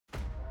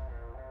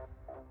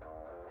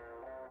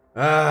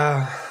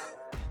Uh,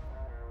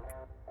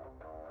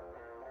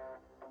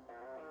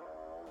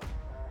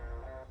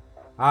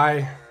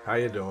 Hi, how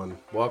you doing?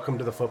 Welcome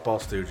to the Football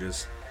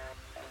Stooges.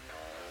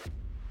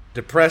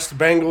 Depressed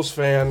Bengals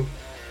fan,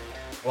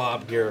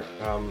 Lob here.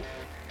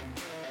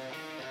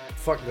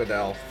 Fuck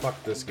Goodell,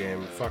 fuck this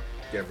game, fuck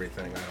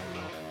everything, I don't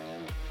know.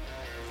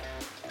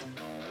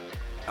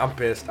 I'm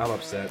pissed, I'm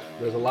upset.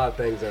 There's a lot of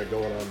things that are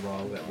going on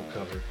wrong that we'll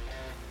cover.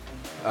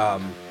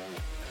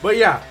 But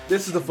yeah,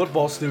 this is the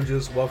Football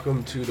Stooges.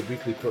 Welcome to the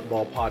weekly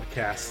football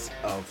podcast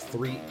of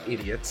three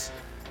idiots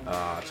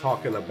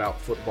talking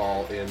about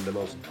football in the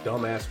most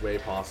dumbass way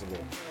possible.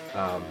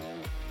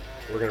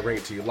 We're going to bring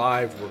it to you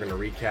live. We're going to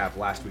recap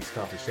last week's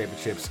conference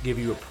championships, give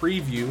you a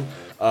preview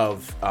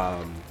of,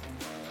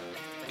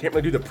 can't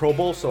really do the Pro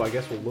Bowl, so I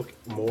guess we'll look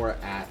more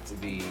at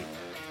the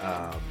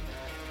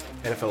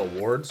NFL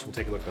awards. We'll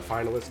take a look at the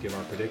finalists, give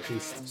our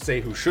predictions, say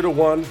who should have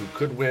won, who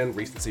could win,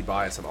 recency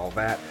bias, and all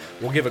that.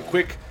 We'll give a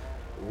quick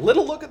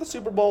little look at the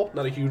Super Bowl,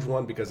 not a huge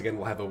one, because again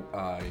we'll have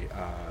a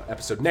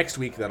episode next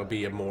week that'll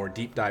be a more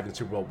deep dive in the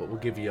Super Bowl, but we'll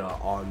give you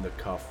on the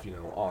cuff,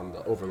 on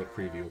the overlook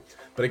preview.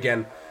 But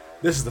again,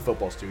 this is the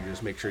Football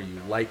Stooges. Make sure you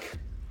like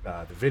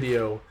the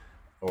video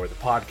or the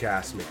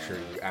podcast. Make sure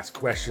you ask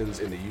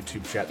questions in the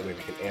YouTube chat, that way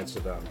we can answer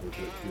them. We'll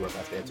do our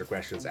best to answer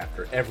questions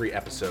after every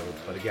episode.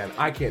 But again,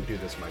 I can't do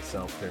this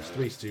myself. There's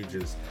three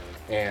Stooges,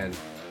 and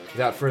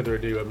without further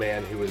ado, a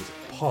man who is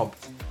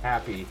pumped,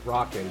 happy,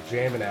 rocking,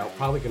 jamming out,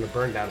 probably going to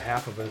burn down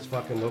half of his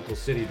fucking local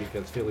city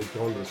because Philly's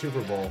going to the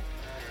Super Bowl.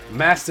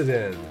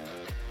 Mastodon.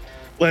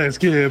 Let's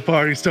get a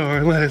party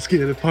started. Let's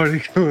get a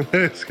party going.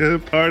 Let's get a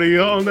party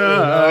all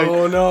night.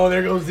 Oh no,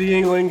 there goes the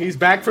Yingling. He's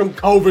back from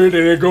COVID and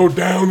it go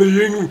down the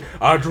Yingling.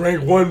 I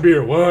drank 1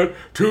 beer. What?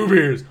 2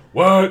 beers.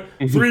 What?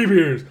 3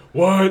 beers.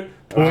 What?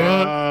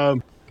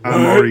 I'm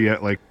already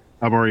at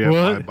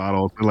 5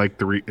 bottles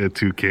and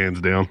 2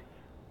 cans down.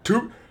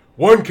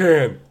 1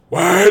 can.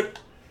 What?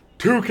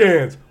 2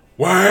 cans.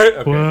 What?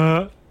 Okay.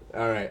 What?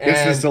 All right.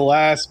 This is the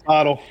last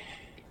bottle.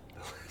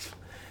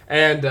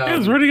 And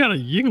it's already got a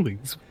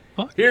Yinglings.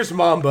 Fuck. Here's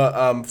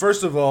Mamba.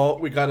 First of all,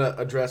 we gotta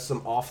address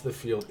some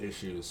off-the-field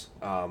issues.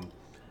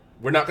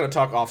 We're not gonna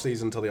talk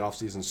off-season until the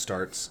off-season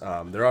starts.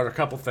 There are a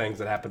couple things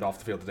that happened off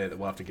the field today that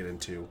we'll have to get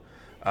into.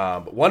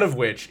 But one of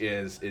which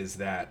is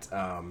that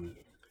I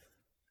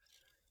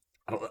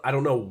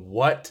don't know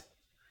what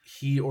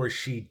he or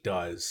she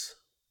does.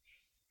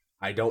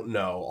 I don't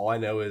know. All I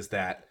know is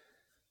that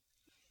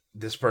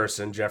this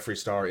person, Jeffree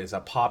Star, is a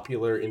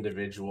popular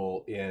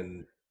individual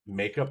in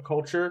makeup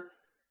culture,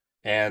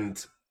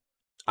 and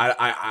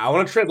I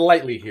want to tread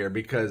lightly here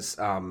because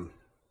I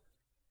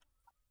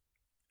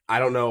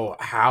don't know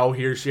how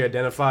he or she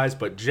identifies,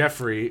 but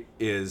Jeffree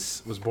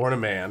was born a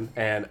man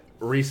and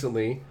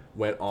recently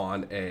went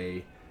on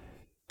a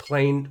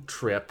plane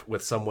trip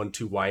with someone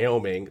to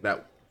Wyoming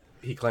that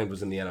he claimed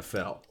was in the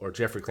NFL, or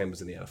Jeffree claimed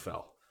was in the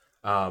NFL.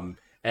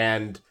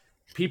 And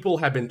people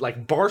have been,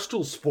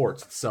 Barstool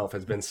Sports itself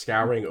has been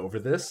scouring over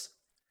this,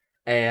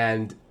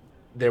 and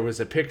there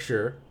was a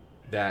picture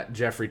that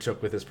Jeffree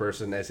took with this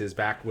person as his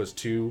back was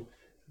to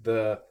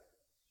the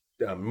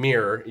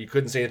mirror. You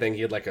couldn't see anything.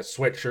 He had a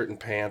sweatshirt and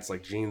pants,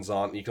 jeans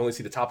on. You can only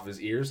see the top of his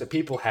ears. And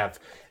people have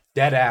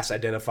dead ass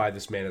identified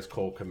this man as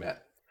Cole Kmet.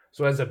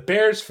 So as a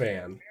Bears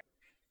fan,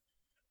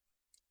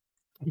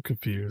 I'm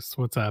confused.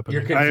 What's happening?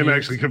 You're confused. I am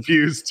actually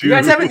confused too. You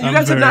guys have not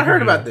heard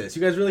confused. about this.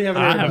 You guys really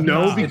haven't heard about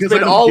No, this. because It's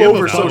been I don't all give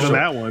over a fuck social. on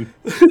that one.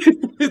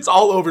 It's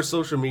all over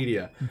social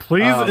media.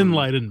 Please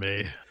enlighten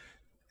me.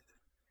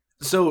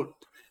 So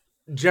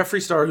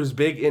Jeffree Star, who's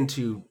big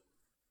into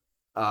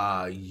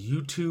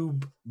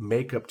YouTube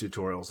makeup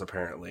tutorials,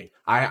 apparently.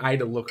 I had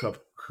to look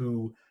up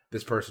who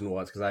this person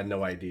was because I had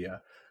no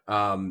idea.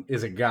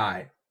 Is a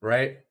guy,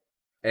 right?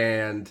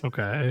 And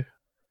Okay.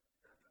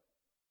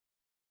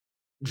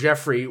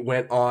 Jeffree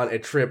went on a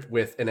trip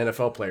with an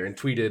NFL player and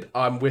tweeted,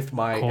 "I'm with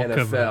my Cole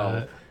NFL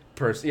Kmet.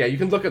 person." Yeah, you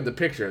can look up the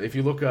picture. If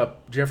you look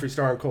up Jeffree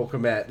Star and Cole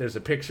Kmet, there's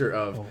a picture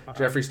of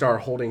Jeffree Star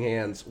holding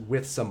hands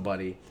with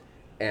somebody,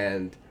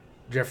 and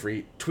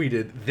Jeffree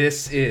tweeted,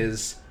 "This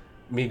is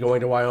me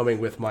going to Wyoming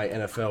with my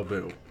NFL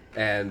boo."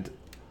 And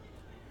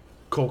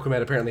Cole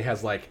Kmet apparently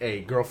has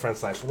a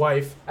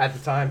girlfriend/wife at the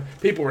time.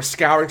 People were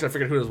scouring to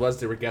figure out who this was.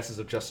 There were guesses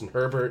of Justin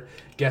Herbert,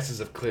 guesses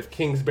of Cliff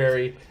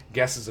Kingsbury,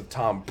 guesses of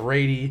Tom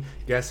Brady,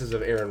 guesses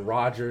of Aaron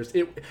Rodgers.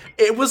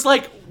 It was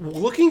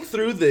looking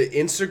through the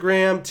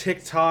Instagram,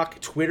 TikTok,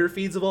 Twitter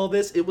feeds of all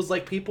this. It was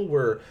people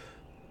were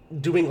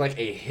doing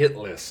a hit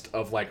list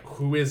of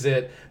who is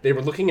it. They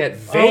were looking at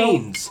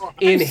veins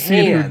in I've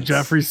seen who hands.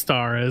 Jeffree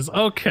Star is.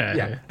 Okay.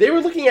 Yeah, they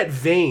were looking at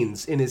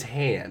veins in his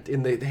hand,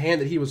 in the hand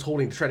that he was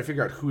holding, to try to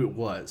figure out who it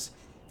was.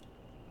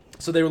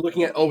 So they were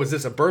looking at, is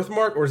this a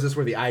birthmark or is this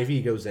where the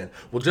IV goes in?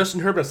 Well,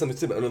 Justin Herbert has something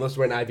similar, unless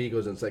where an IV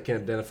goes in, so I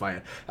can't identify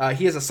it.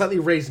 He has a slightly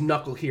raised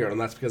knuckle here,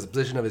 and that's because of the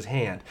position of his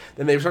hand.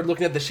 Then they started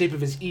looking at the shape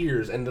of his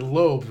ears and the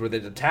lobes. Were they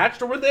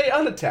detached or were they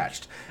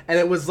unattached? And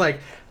it was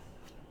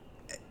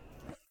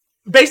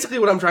basically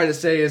what I'm trying to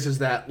say is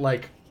that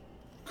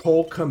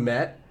Cole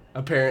Kmet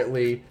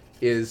apparently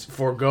is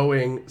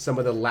foregoing some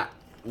of the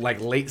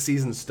like late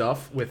season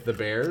stuff with the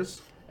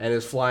Bears and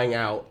is flying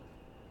out,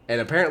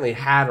 and apparently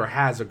had or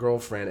has a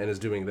girlfriend and is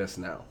doing this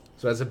now.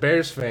 So as a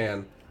Bears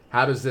fan,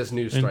 how does this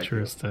news strike you?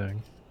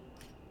 Interesting.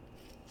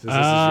 Since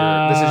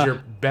this is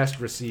your best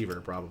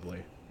receiver, probably.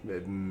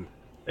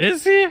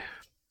 Is he?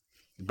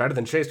 Better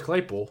than Chase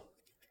Claypool.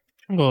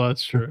 Well,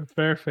 that's true.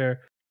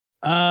 Fair.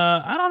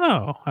 I don't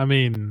know. I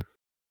mean,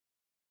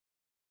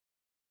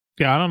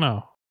 yeah, I don't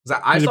know.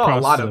 I saw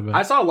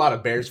a lot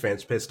of Bears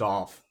fans pissed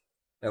off,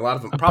 and a lot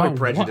of them probably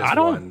prejudiced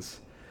ones.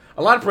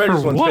 A lot of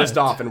prejudiced ones pissed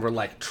off and were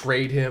like,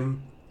 trade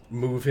him,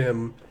 move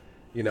him.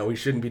 You know, we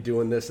shouldn't be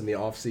doing this in the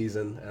off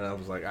season. And I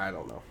was like, I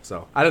don't know.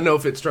 So I don't know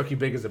if it struck you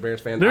big as a Bears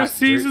fan. Their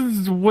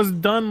season was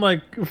done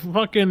like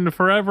fucking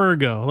forever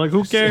ago. Like,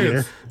 who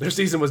cares? Their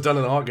season was done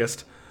in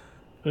August.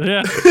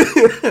 Yeah.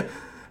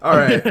 All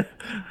right.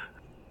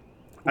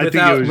 I think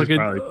it was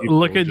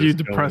look at you,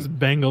 depressed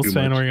Bengals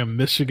fan wearing a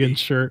Michigan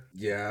shirt.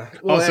 Yeah.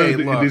 Well,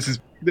 this is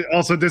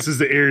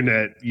the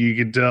internet. You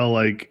can tell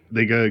like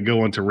they gotta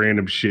go into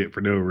random shit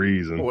for no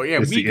reason. Well, yeah,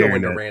 we go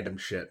into random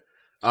shit.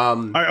 All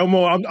right, I'm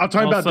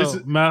talking about this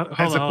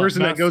as a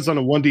person that goes on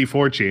a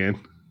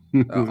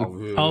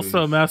 1D4chan.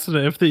 Also,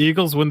 Mastodon, if the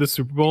Eagles win the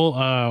Super Bowl,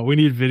 we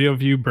need video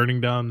of you burning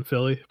down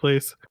Philly,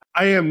 please.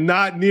 I am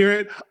not near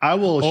it. I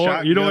will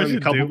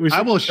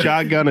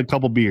shotgun a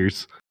couple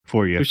beers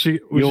for you. We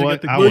should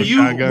get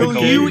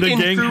the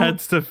gang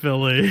heads to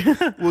Philly.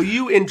 Will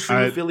you, in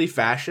true Philly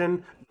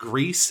fashion,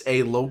 grease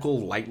a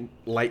local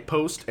light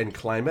post and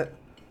climb it?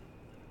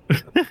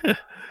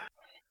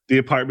 The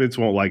apartments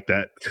won't like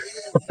that.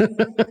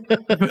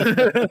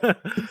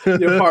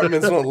 The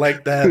apartments won't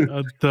like that.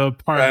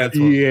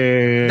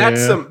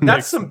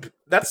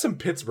 That's some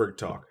Pittsburgh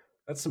talk.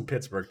 That's some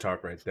Pittsburgh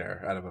talk right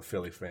there out of a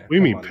Philly fan. What do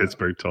you mean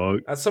Pittsburgh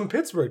talk? That's some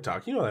Pittsburgh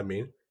talk. You know what I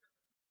mean.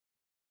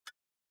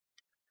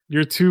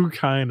 You're too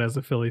kind as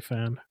a Philly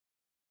fan.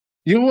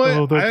 You know what?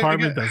 Oh, the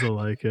apartment doesn't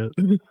like it.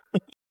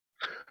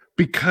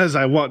 Because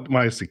I want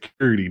my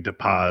security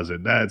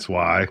deposit. That's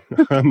why.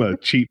 I'm a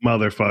cheap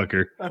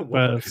motherfucker.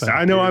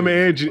 I know I'm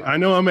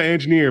an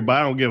engineer, but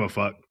I don't give a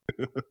fuck.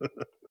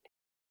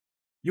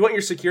 You want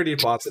your security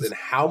deposit, and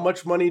how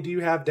much money do you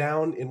have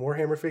down in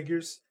Warhammer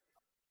figures?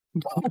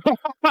 I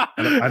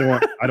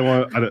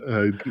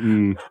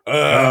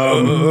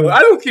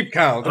don't keep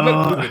count. I'm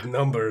not good with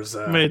numbers.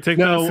 Take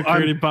that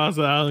security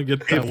deposit out and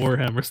get that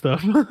Warhammer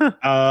stuff.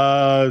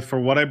 For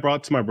what I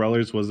brought to my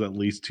brothers was at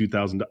least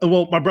 $2,000.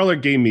 Well, my brother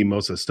gave me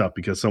most of the stuff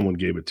because someone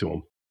gave it to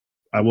him.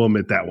 I will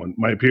admit that one.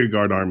 My Imperial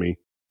Guard army,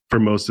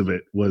 for most of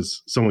it,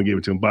 was someone gave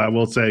it to him. But I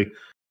will say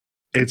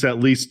it's at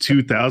least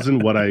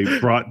 $2,000 what I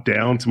brought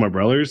down to my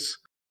brothers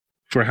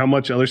for how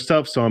much other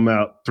stuff. So I'm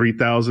out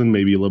 $3,000,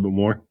 maybe a little bit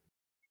more.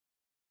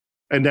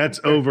 And that's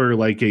over a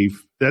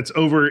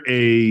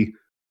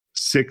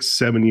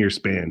 6-7 year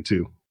span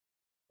too.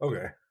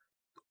 Okay.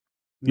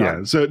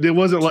 Yeah. So it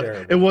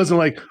wasn't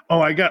like,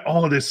 oh, I got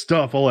all of this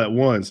stuff all at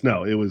once.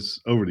 No, it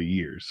was over the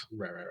years.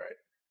 Right.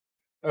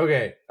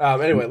 Okay.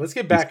 Anyway, let's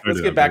get back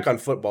on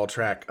football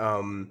track.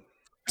 We'll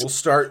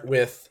start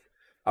with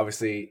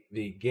obviously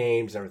the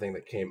games and everything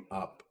that came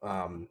up.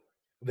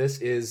 This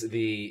is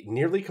the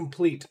nearly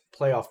complete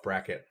playoff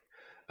bracket.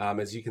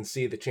 As you can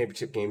see, the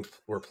championship games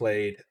were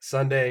played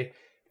Sunday.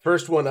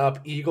 First one up,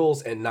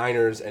 Eagles and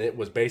Niners, and it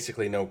was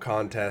basically no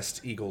contest.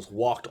 Eagles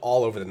walked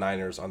all over the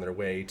Niners on their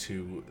way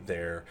to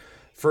their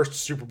first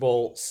Super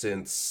Bowl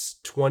since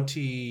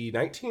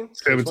 2019?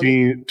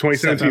 2017,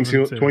 2018,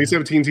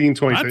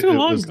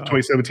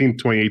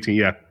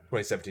 yeah.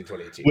 2017,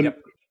 2018,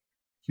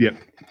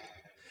 yep.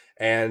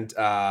 And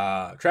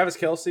Travis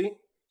Kelce,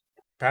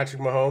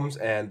 Patrick Mahomes,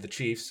 and the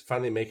Chiefs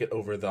finally make it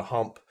over the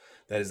hump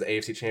that is the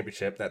AFC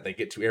Championship that they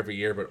get to every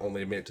year, but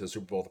only made it to the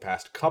Super Bowl the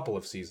past couple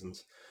of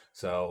seasons.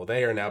 So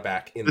they are now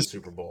back in the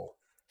Super Bowl.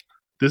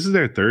 This is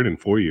their third in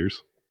 4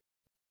 years.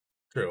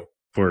 True.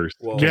 First.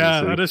 Well,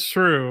 yeah, that is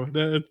true.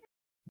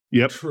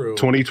 Yep. True.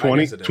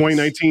 2020,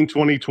 2019,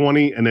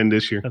 2020, and then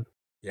this year.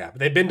 Yeah, but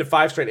they've been to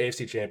 5 straight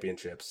AFC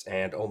Championships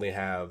and only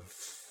have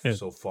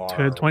so far.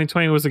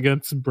 2020 was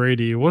against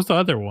Brady. What was the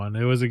other one?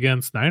 It was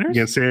against Niners?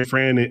 Against San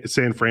Fran in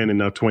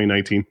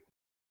 2019.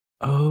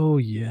 Oh,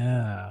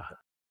 yeah.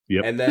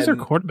 Yep. And then, who's their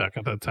quarterback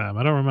at that time?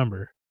 I don't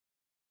remember.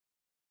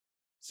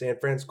 San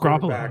Fran's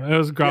quarterback. Garoppolo. It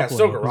was Garoppolo. Yeah,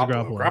 still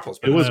Garoppolo.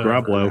 It was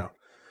Garoppolo.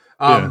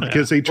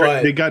 Because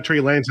they got Trey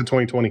Lance in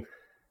 2020.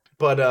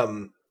 But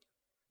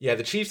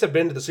the Chiefs have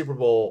been to the Super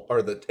Bowl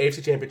or the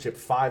AFC Championship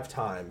 5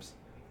 times,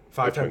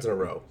 times in a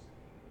row,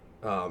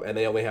 and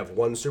they only have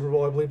 1 Super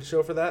Bowl, I believe, to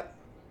show for that.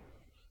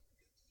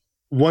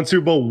 1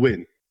 Super Bowl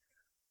win.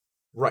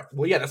 Right.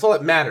 Well, yeah, that's all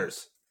that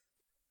matters.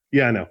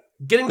 Yeah, I know.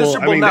 Getting the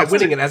Super Bowl, not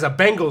winning it as a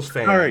Bengals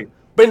fan. All right.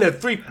 Been there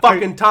 3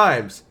 fucking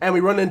times, and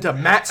we run into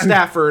Matt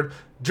Stafford,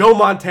 Joe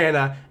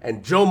Montana,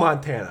 and Joe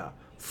Montana.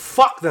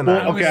 Fuck the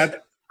Niners. Well, okay,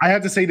 I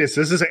have to say this.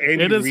 This is an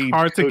Andy Reid. It is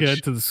hard to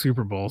get to the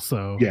Super Bowl,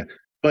 so yeah.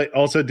 But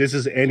also, this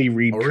is Andy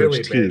Reid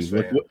coach team.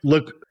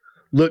 Look.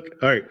 All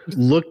right.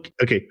 Look.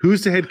 Okay.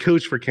 Who's the head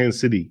coach for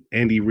Kansas City?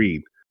 Andy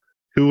Reid.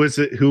 Who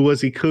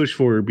was he coached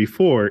for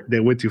before? They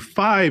went to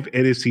 5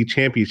 NFC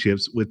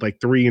championships with like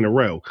 3 in a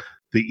row.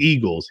 The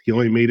Eagles. He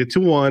only made it to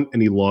 1,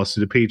 and he lost to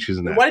the Patriots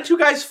in that. Why did you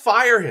guys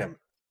fire him?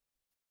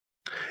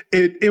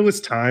 It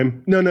was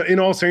time. No. In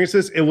all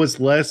seriousness, it was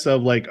less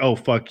of like, oh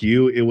fuck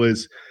you. It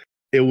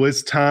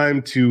was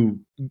time to,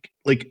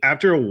 like,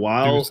 after a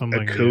while,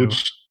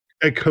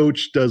 a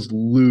coach does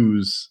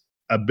lose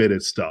a bit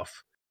of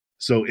stuff.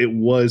 So it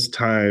was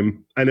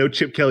time. I know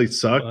Chip Kelly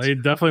sucked. Well, he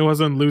definitely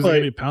wasn't losing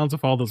any pounds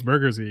of all those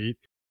burgers he eat.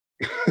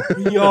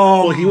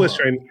 Well, he was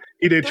trying.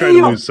 He did try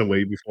to lose some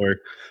weight before,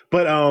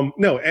 but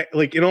no.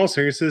 Like, in all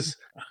seriousness,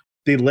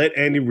 they let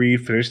Andy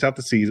Reid finish out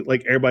the season.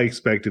 Like, everybody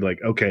expected,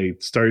 like, okay,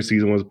 start of the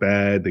season was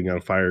bad. They got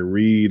to fire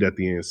Reid at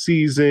the end of the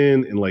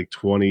season in like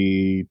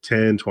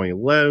 2010,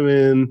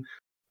 2011.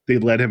 They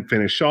let him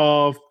finish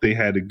off. They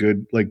had a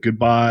good, like,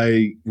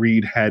 goodbye.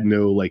 Reid had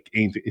no, like,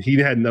 anything. He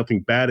had nothing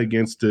bad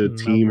against the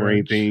team or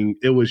anything.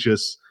 It was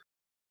just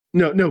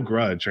no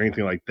grudge or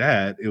anything like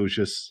that. It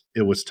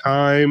was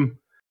time.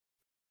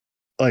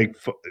 Like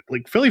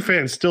Philly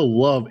fans still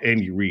love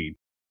Andy Reid.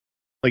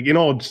 Like, in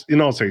all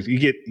seriousness,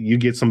 you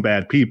get some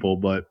bad people,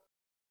 but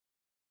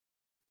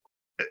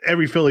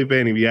every Philly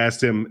fan, if you ask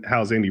them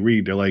how's Andy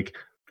Reid, they're like,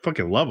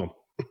 fucking love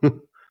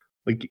him.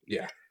 Like,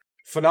 yeah,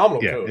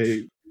 phenomenal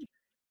coach.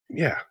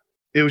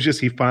 It was just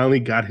he finally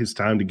got his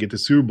time to get the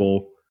Super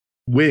Bowl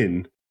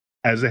win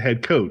as a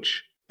head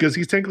coach, because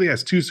he technically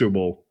has 2 Super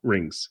Bowl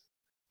rings,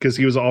 because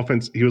he was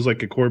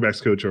like a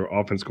quarterbacks coach or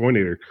offense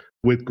coordinator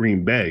with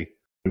Green Bay,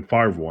 and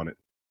Favre won it.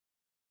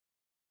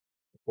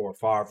 Poor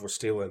Favre was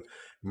stealing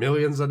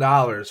millions of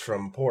dollars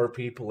from poor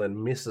people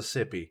in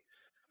Mississippi.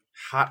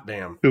 Hot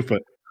damn.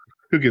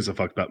 Who gives a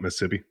fuck about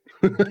Mississippi?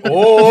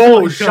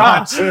 Oh,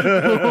 shots! Bro,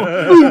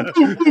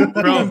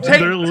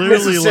 they're literally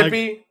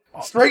Mississippi,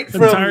 like, straight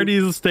from the entirety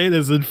of the state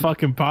is in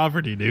fucking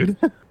poverty, dude.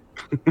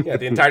 Yeah,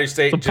 the entire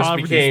state It's a just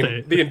poverty became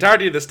state. the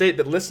entirety of the state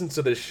that listens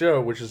to this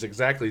show, which is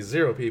exactly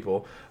 0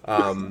 people.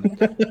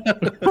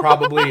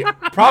 Probably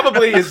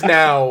is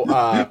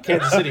now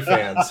Kansas City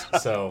fans.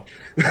 So,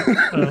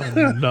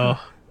 No.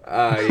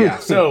 yeah.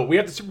 So we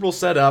have the Super Bowl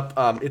set up.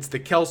 It's the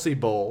Kelsey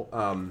Bowl,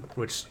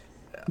 which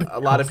a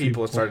lot of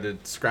people have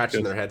started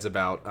scratching their heads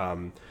about,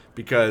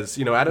 because,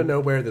 you know, out of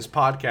nowhere, this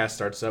podcast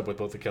starts up with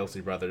both the Kelsey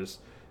brothers,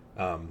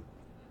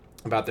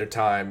 about their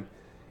time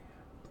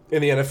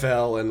in the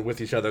NFL and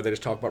with each other. They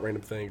just talk about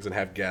random things and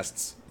have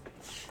guests.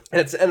 And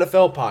it's an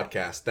NFL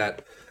podcast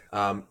that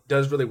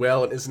does really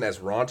well and isn't as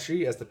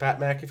raunchy as the Pat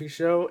McAfee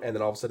show. And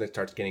then all of a sudden it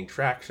starts gaining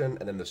traction.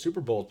 And then the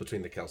Super Bowl is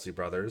between the Kelsey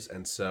brothers.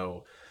 And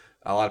so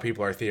a lot of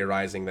people are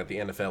theorizing that the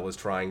NFL is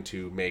trying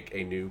to make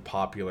a new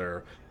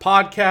popular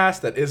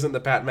podcast that isn't the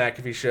Pat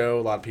McAfee show.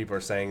 A lot of people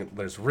are saying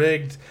there's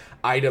rigged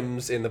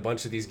items in a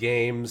bunch of these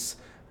games.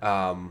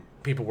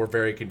 People were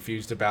very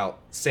confused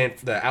about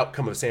the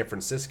outcome of San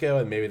Francisco,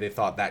 and maybe they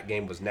thought that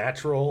game was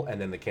natural,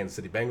 and then the Kansas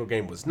City Bengal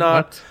game was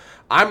not. What?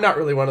 I'm not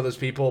really one of those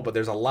people, but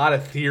there's a lot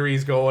of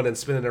theories going and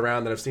spinning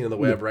around that I've seen on the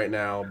web right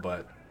now.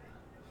 But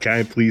can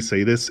I please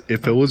say this?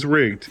 If it was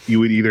rigged,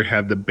 you would either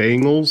have the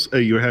Bengals,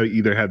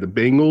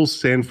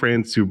 San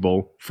Fran Super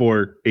Bowl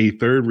for a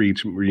third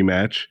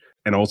rematch,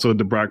 and also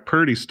the Brock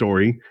Purdy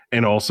story,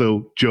 and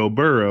also Joe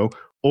Burrow,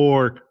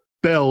 or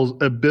Bills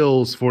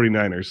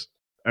 49ers.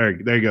 All right,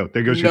 there you go.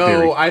 There goes your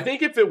theory. No, I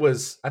think if it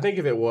was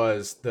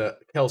the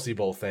Kelsey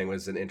Bowl thing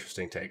was an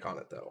interesting take on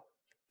it, though.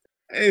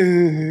 I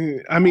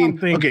mean, I don't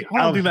think the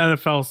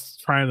NFL's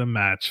trying to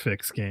match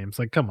fix games.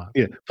 Like, come on.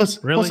 Yeah.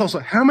 Plus also,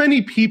 how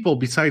many people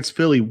besides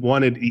Philly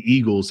wanted the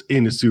Eagles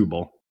in the Super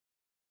Bowl?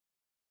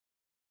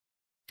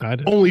 I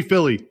did. Only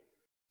Philly.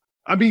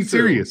 I'm being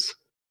serious.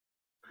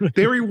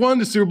 They already won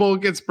the Super Bowl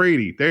against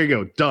Brady. There you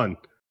go. Done.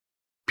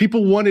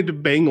 People wanted the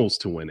Bengals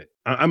to win it.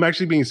 I'm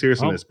actually being serious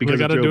on this because we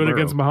got to do it Burrow.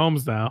 against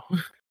Mahomes now.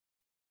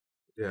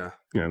 Yeah.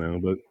 I know,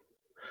 but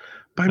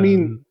I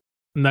mean,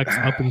 next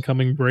up and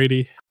coming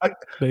Brady.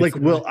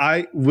 Will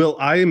I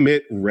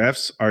admit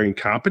refs are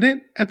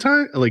incompetent at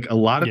times? Like, a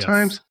lot of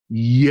times,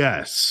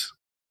 yes,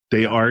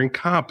 they are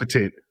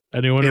incompetent.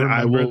 Anyone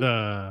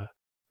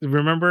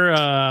remember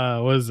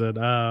was it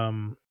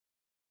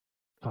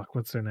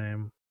what's their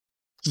name?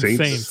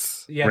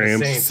 Saints. Yeah,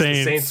 Rams. the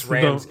Saints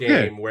Rams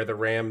game where the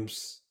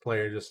Rams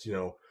player just,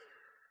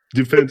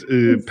 defense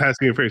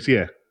passing interference.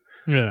 Yeah.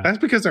 That's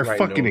because they're Right,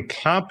 fucking no.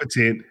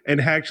 incompetent and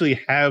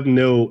actually have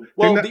no.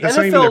 Well, not, the that's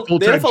not even their NFL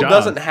full-time job.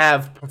 doesn't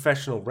have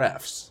professional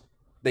refs.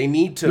 They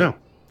need to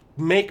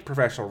make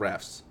professional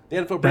refs. The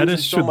NFL brings in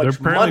so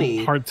much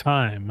money. Part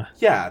time.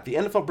 Yeah, the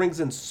NFL brings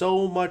in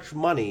so much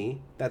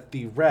money that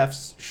the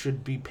refs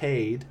should be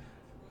paid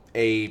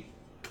a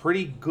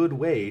pretty good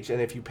wage.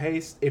 And if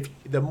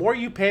the more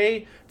you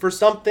pay for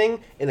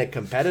something in a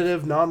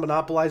competitive,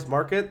 non-monopolized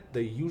market,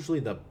 usually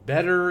the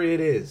better it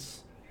is.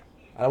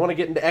 I don't want to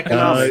get into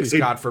economics,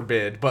 God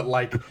forbid, but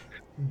like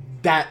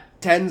that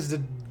tends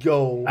to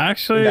go in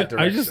that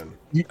direction.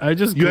 I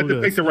just you have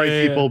to pick the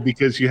right people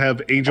because you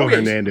have Angel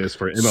Hernandez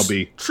for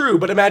MLB. True,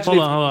 but imagine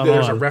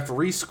there's a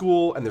referee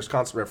school and there's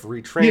constant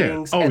referee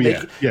trainings.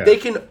 They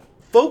can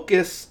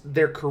focus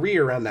their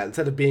career around that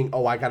instead of being,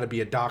 oh, I got to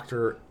be a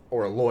doctor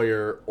or a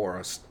lawyer or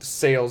a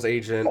sales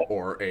agent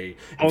or a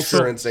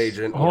insurance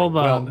agent. Hold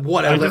on, well,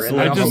 whatever.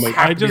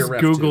 I just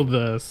googled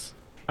this.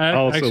 I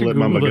actually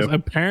googled this.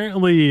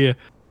 Apparently,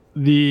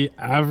 the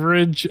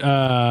average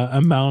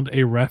amount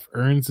a ref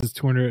earns is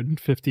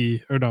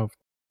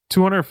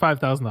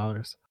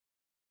 $205,000.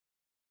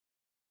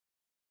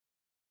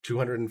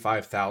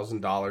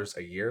 $205,000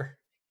 a year.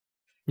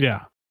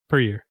 Yeah, per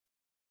year.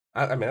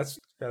 I mean,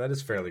 that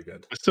is fairly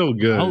good. It's so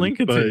good. I'll link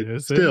it to you.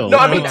 Still, no,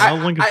 I mean, I'll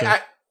link it to you.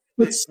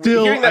 But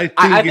still, I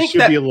think it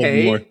should be a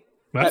little more.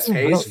 That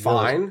pay is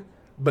fine,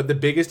 but the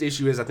biggest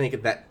issue is I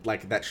think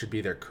that should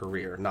be their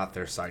career, not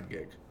their side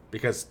gig,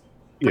 because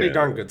pretty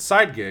darn good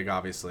side gig,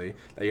 obviously,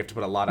 that you have to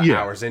put a lot of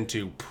hours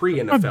into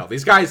pre-NFL.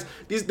 These guys,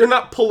 they're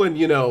not pulling,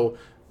 Joe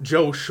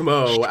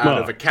Schmo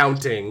out of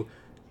accounting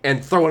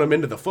and throwing them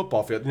into the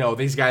football field. No,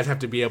 these guys have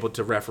to be able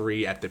to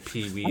referee at the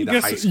Pee-wee, the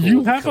high school,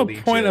 you have collegiate.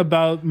 A point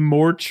about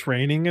more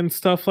training and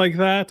stuff like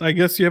that. I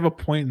guess you have a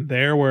point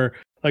there where,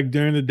 like,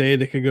 during the day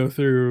they could go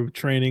through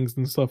trainings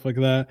and stuff like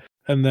that,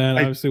 and then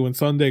obviously when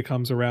Sunday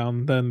comes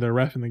around, then they're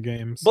reffing the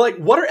games. But like,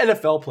 what are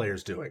NFL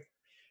players doing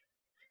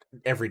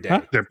every day?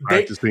 Huh? They're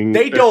practicing.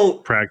 They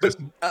don't practice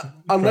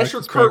unless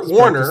you're Kurt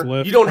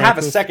Warner. You don't have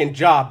a second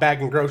job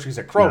bagging groceries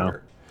at Kroger. No.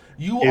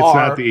 You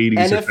are not the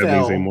 80s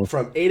NFL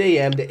from 8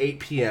 a.m. to 8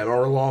 p.m.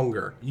 or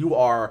longer. You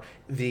are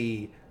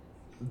the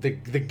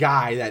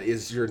guy that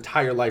is your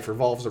entire life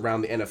revolves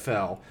around the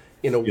NFL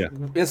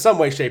in some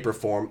way, shape, or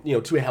form.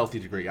 To a healthy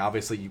degree.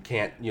 Obviously, you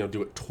can't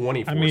do it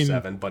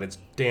 24/7, but it's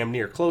damn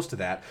near close to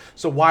that.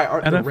 So why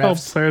aren't NFL the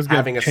refs players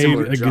having get a paid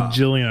similar a job?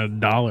 $gajillion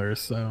dollars?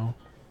 So,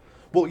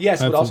 well,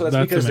 yes, but also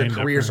that's because their the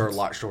careers difference. are a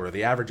lot shorter.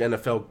 The average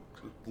NFL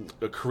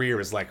career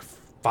is like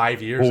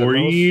 5 years, 4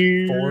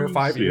 years, 4 or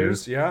 5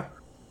 years. Yeah.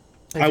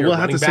 I will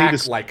have to say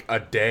this, like a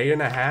day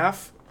and a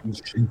half.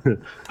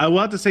 I will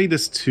have to say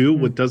this too.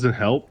 What doesn't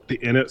help,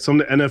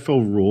 some of the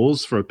NFL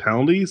rules for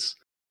penalties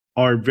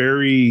are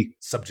very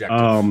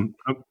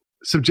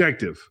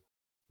subjective,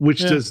 which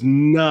does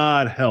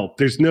not help.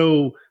 There's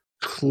no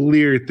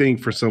clear thing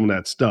for some of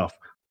that stuff.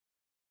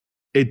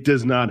 It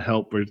does not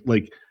help.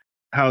 Like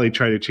how they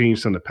try to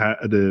change some of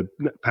the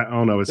I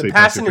don't know. The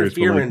pass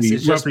interference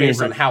is just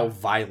based on how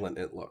violent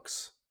it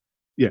looks.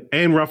 Yeah,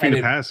 and roughing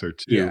the passer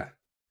too. Yeah.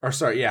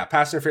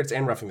 Pass interference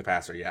and roughing the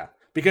passer,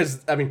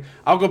 Because, I mean,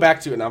 I'll go back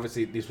to it, and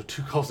obviously these were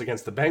 2 goals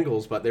against the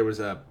Bengals, but there was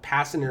a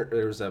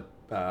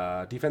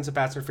defensive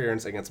pass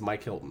interference against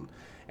Mike Hilton,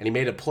 and he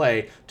made a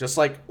play, just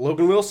like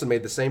Logan Wilson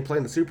made the same play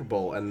in the Super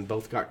Bowl, and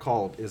both got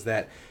called, is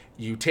that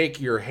you take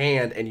your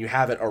hand and you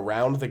have it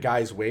around the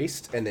guy's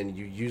waist, and then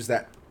you use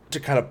that to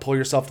kind of pull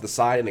yourself to the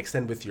side and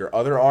extend with your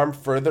other arm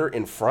further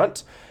in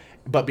front,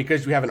 but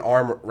because you have an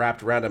arm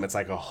wrapped around him, it's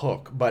like a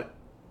hook, but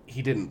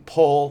he didn't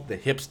pull, the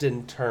hips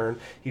didn't turn.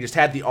 He just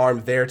had the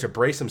arm there to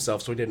brace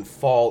himself so he didn't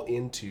fall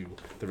into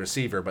the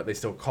receiver, but they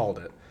still called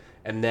it.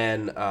 And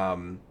then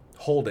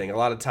holding. A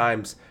lot of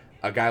times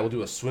a guy will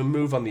do a swim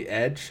move on the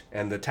edge,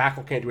 and the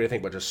tackle can't do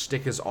anything but just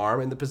stick his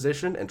arm in the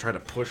position and try to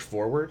push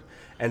forward.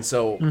 And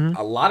so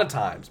a lot of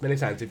times, many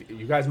times, if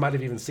you guys might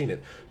have even seen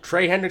it,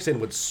 Trey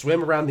Hendrickson would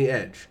swim around the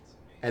edge,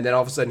 and then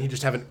all of a sudden he'd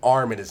just have an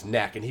arm in his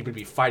neck, and he would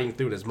be fighting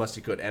through it as much as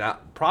he could. And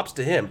props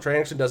to him. Trey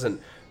Hendrickson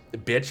doesn't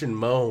bitch and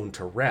moan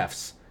to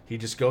refs. He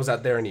just goes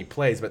out there and he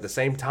plays. But at the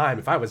same time,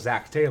 if I was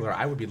Zach Taylor,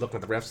 I would be looking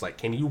at the refs like,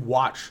 can you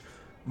watch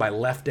my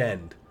left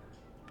end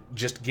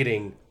just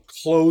getting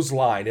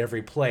clotheslined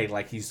every play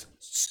like he's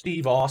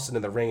Steve Austin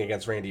in the ring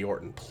against Randy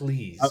Orton?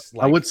 Please.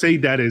 I would say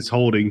that is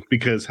holding,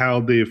 because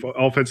how the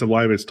offensive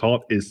line is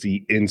taught is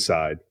the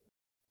inside.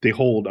 They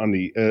hold on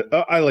the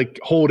I like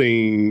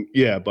holding,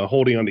 but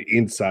holding on the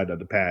inside of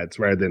the pads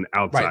rather than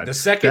outside. Right. The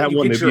second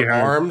you get your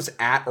arms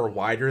at or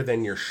wider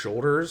than your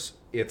shoulders,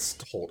 it's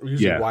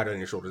usually wider than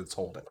your shoulders, it's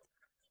holding.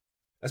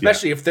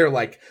 Especially if they're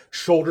like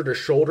shoulder to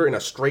shoulder in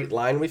a straight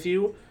line with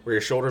you, where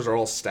your shoulders are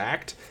all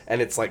stacked,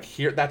 and it's like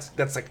here, that's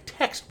like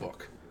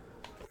textbook.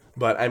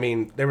 But I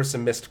mean, there were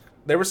some missed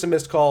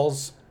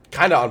calls,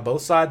 kind of on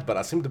both sides, but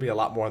I seem to be a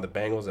lot more on the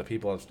Bengals that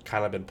people have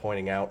kind of been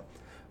pointing out.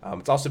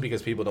 It's also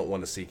because people don't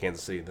want to see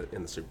Kansas City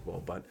in the Super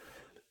Bowl. But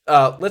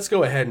let's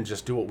go ahead and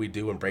just do what we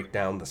do and break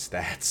down the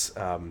stats.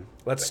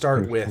 Let's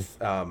start with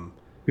probably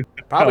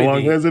how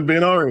long has it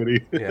been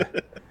already?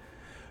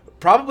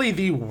 Probably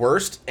the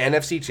worst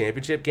NFC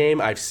Championship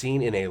game I've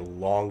seen in a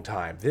long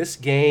time. This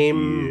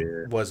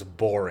game was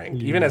boring.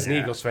 Even as an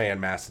Eagles fan,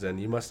 Macedon,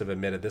 you must have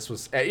admitted this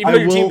was, even though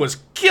your team was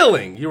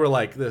killing, you were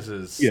like, this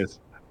is... Yes.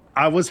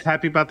 I was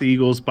happy about the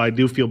Eagles, but I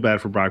do feel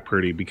bad for Brock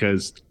Purdy,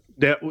 because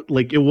that,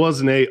 like, it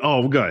wasn't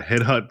we're going to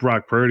headhunt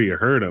Brock Purdy or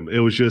hurt him. It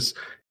was just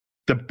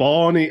the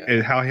ball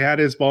and how he had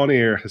his ball in the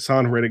air.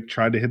 Hassan Reddick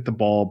tried to hit the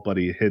ball, but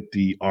he hit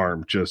the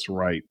arm just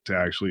right to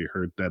actually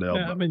hurt that elbow.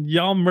 Yeah, I mean,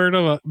 y'all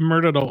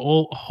murdered a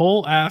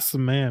whole ass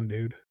man,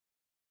 dude.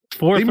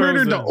 They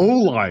murdered the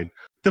O-line.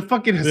 The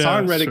fucking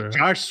Hassan Reddick,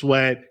 Josh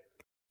Sweat,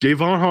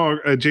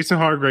 Jason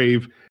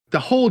Hargrave, the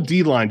whole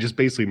D-line just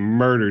basically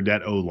murdered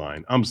that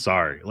O-line. I'm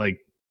sorry. Like,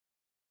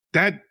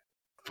 that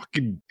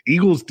fucking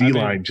Eagles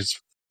D-line just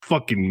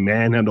fucking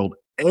manhandled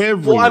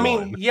everyone. Well, I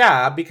mean,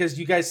 yeah, because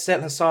you guys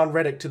sent Hassan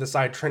Reddick to the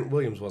side. Trent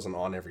Williams wasn't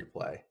on every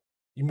play.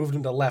 You moved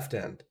him to left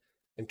end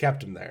and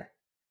kept him there.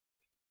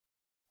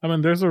 I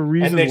mean, there's a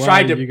reason and they why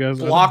tried to you guys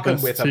block are the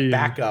him with best a team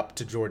backup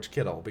to George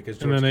Kittle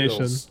because in the George nation.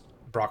 Kittle's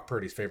Brock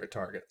Purdy's favorite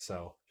target.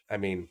 So, I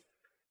mean,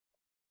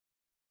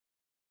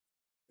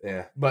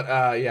 yeah.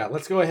 But, yeah,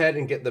 let's go ahead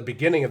and get the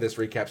beginning of this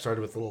recap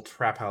started with a little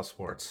Trap House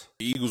Sports.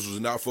 The Eagles was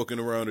not fucking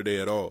around today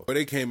at all. But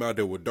they came out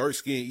there with dark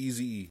skin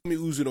Easy. I mean,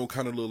 Uzi don't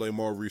kind of look like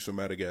Maurice from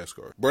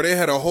Madagascar. Bro, they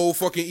had a whole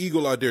fucking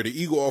eagle out there. The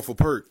eagle off a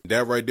perk.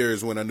 That right there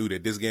is when I knew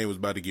that this game was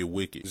about to get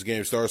wicked. This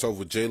game starts off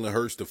with Jalen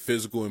Hurts, the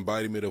physical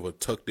embodiment of a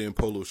tucked-in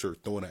polo shirt,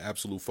 throwing an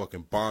absolute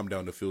fucking bomb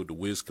down the field to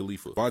Wiz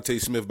Khalifa.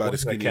 Devontae Smith by the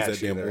skinny is that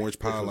damn orange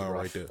pile line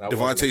right there.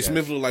 Devontae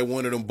Smith looked like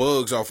one of them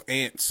bugs off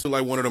ants. Looked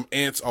like one of them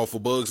ants off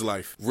of Bug's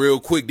Life. Real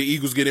quick, the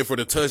Eagles get in for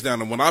the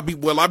touchdown, and when I be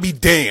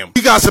damned.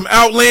 We got some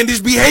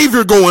outlandish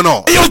behavior going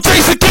on. Hey, yo,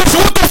 Jason Gibson,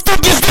 what the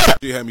fuck is that?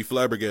 She had me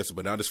flabbergasted,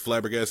 but now this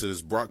flabbergasted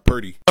is Brock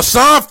Purdy.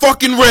 Hassan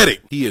fucking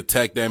Reddick. He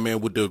attacked that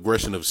man with the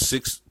aggression of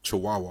 6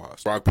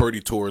 chihuahuas. Brock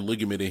Purdy tore a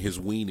ligament in his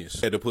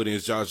weenus. Had to put in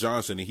his Josh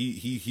Johnson, and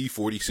he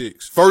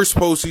 46. First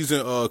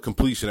postseason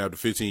completion after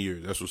 15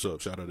 years. That's what's up.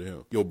 Shout out to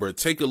him. Yo, bro,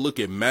 take a look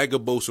at Maga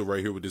Bosa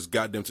right here with this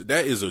goddamn.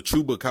 That is a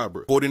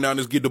chupacabra.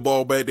 49ers get the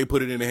ball back. They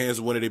put it in the hands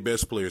of one of their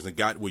best players. And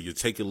you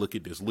take a look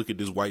at this. Look at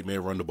this white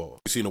man run the ball. I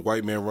ain't seen a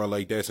white man run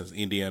like that since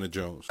Indiana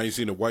Jones. I ain't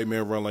seen a white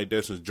man run like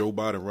that since Joe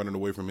Biden running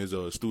away from his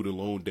student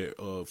loan debt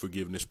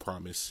forgiveness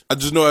promise. I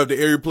just know after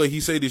every play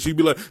he say this, he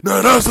be like,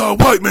 nah, that's how a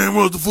white man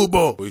runs the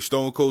football. But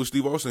Stone Cold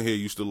Steve Austin head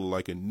used to look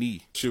like a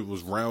knee. Shit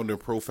was round and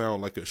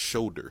profound like a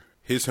shoulder.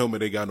 His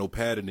helmet ain't got no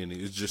padding in it.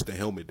 It's just the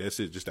helmet. That's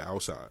it. Just the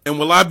outside. And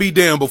will I be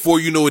damned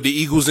before you know it, the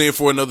Eagles in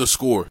for another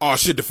score. Oh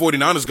shit, the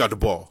 49ers got the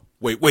ball.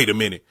 Wait a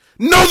minute.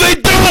 No, they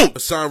don't!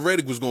 Hassan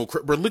Reddick was going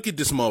crazy. Bro, look at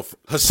this motherfucker.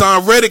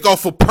 Hassan Reddick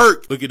off a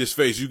perk. Look at his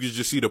face. You can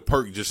just see the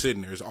perk just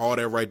sitting there. It's all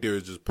that right there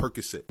is just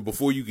Percocet.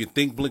 Before you can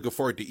think, blink, or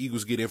fart, the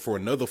Eagles get in for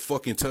another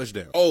fucking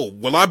touchdown. Oh,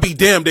 well, I be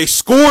damned. They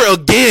score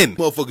again.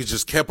 Motherfuckers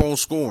just kept on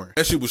scoring.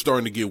 That shit was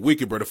starting to get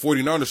wicked, bro. The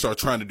 49ers started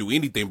trying to do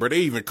anything, bro. They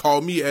even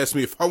called me, asked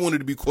me if I wanted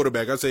to be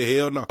quarterback. I said,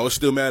 hell no. I was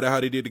still mad at how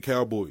they did the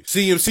Cowboys.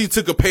 CMC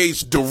took a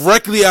page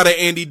directly out of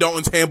Andy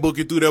Dalton's handbook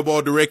and threw that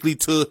ball directly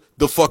to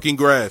the fucking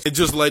grass. And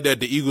just like that,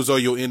 the Eagles are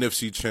your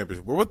NFC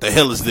champions. Bro, what the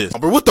hell is this?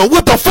 Bro, what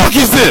the fuck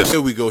is this?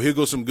 Here we go. Here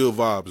goes some good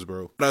vibes,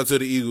 bro. Shout out to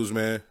the Eagles,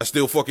 man. I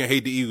still fucking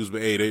hate the Eagles,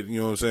 but hey, you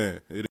know what I'm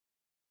saying?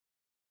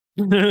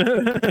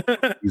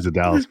 He's a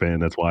Dallas fan.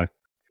 That's why.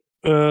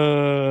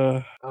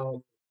 Well,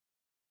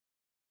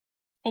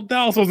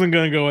 Dallas wasn't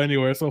going to go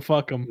anywhere, so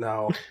fuck them.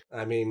 No,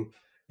 I mean,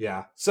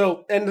 yeah.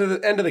 So end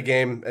of the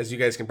game, as you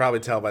guys can probably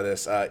tell by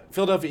this,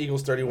 Philadelphia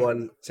Eagles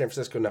 31, San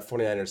Francisco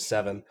 49ers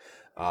 7.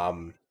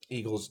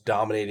 Eagles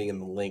dominating in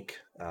the Link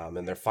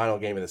in their final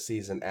game of the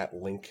season at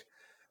Link.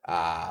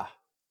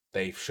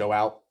 They show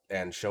out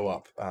and show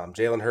up.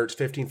 Jalen Hurts,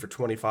 15 for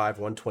 25,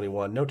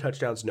 121. No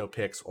touchdowns, no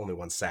picks, only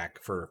 1 sack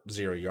for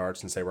 0 yards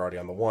since they were already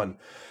on the 1.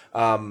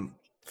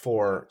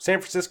 For San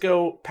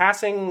Francisco,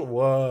 passing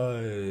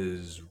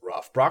was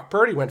rough. Brock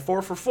Purdy went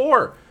 4 for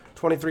 4,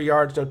 23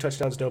 yards, no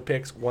touchdowns, no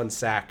picks, 1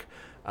 sack.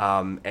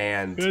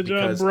 And good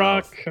job,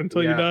 Brock,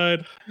 until you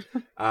died.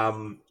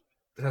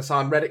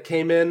 Hassan Reddick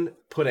came in,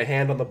 put a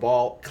hand on the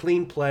ball,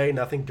 clean play,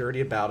 nothing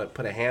dirty about it,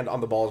 put a hand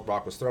on the ball as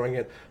Brock was throwing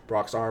it.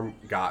 Brock's arm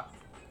got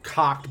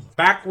cocked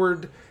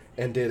backward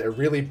and did a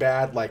really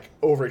bad,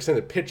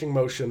 overextended pitching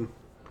motion.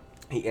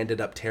 He ended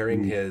up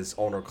tearing his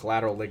ulnar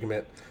collateral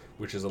ligament,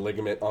 which is a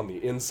ligament on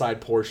the inside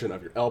portion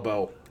of your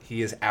elbow.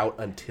 He is out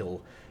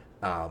until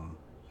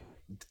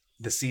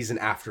the season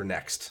after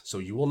next. So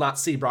you will not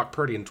see Brock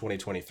Purdy in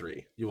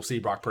 2023. You will see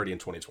Brock Purdy in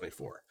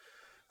 2024.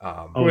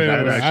 Wait,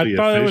 I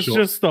thought it was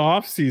just the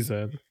off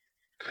season.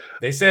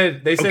 They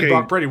said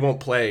Brock Purdy won't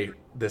play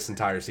this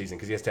entire season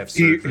because he has to have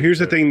surgery. Here's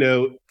the thing,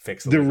 though.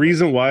 Fix the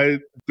reason why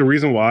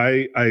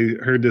I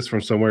heard this from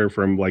somewhere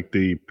from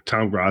the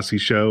Tom Grossi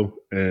show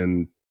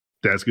and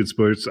That's Good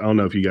Sports. I don't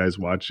know if you guys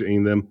watch any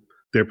of them.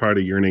 They're part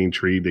of Urinating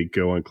Tree. They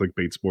go on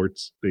Clickbait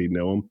Sports. They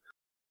know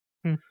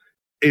them.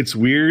 It's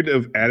weird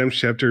of Adam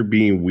Schefter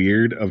being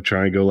weird of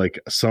trying to go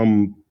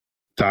some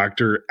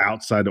doctor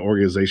outside the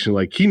organization,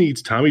 he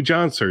needs Tommy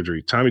John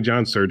surgery. Tommy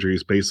John surgery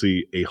is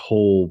basically a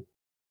whole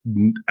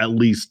at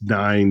least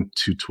 9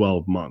 to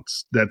 12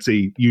 months. That's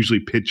usually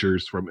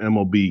pitchers from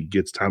MLB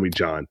gets Tommy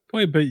John.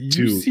 Wait, but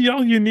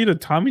UCL, you need a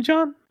Tommy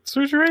John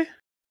surgery?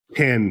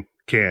 Can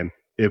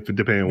if it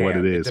depending on what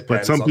it is.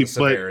 But some people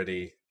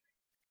severity.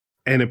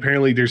 And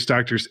apparently there's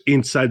doctors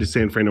inside the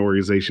San Fran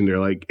organization. They're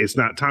like, it's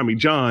not Tommy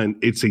John.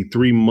 It's a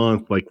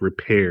 3-month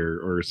repair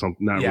or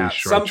something. Not really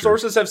some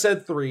sources have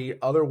said 3.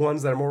 Other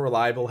ones that are more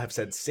reliable have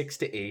said 6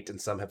 to 8,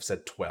 and some have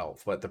said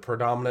 12. But the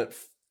predominant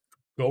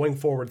going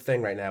forward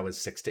thing right now is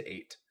 6 to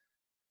 8,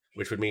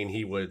 which would mean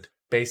he would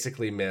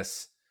basically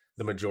miss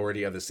the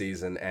majority of the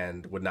season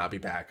and would not be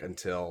back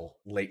until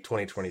late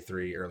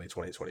 2023, early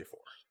 2024.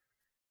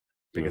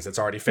 Because it's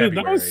already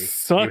February. That would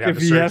suck if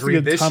he has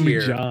to get Tommy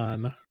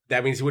John.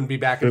 That means he wouldn't be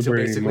back until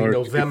basically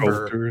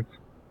November.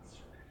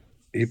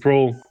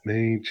 April,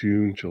 May,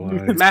 June,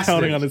 July. It's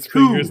counting on his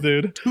fingers,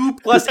 dude. 2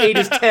 plus 8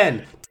 is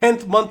 10.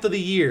 10th month of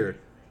the year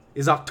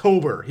is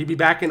October. He'd be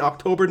back in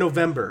October,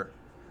 November.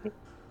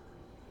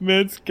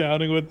 Man's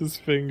counting with his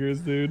fingers,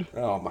 dude.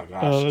 Oh my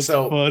gosh. Oh, that's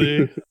so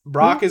funny.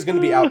 Brock is going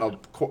to be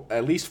out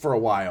at least for a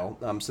while.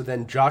 So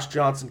then Josh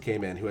Johnson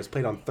came in, who has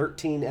played on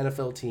 13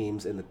 NFL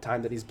teams in the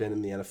time that he's been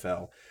in the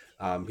NFL.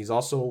 He's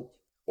also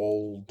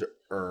older.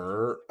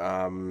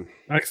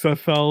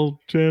 XFL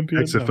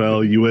champion.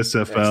 XFL,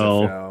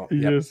 USFL.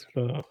 Yep.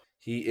 USFL.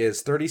 He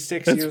is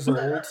 36 years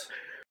old.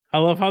 I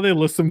love how they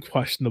list him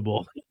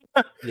questionable.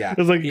 Yeah.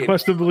 It's like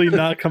questionably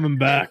not coming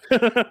back.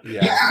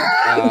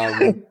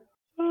 Yeah.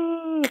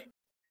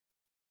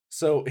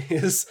 So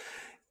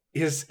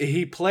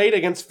he played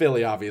against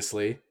Philly,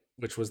 obviously,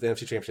 which was the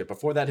NFC Championship.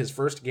 Before that, his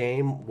first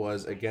game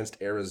was against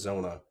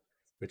Arizona,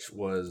 which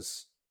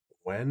was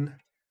when?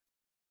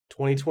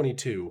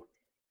 2022.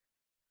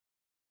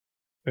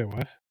 Wait,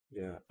 what?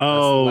 Yeah.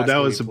 Oh, that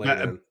was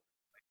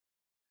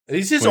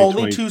These his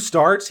only 2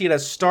 starts. He had a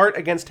start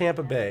against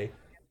Tampa Bay.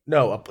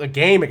 No, a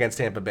game against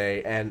Tampa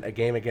Bay and a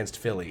game against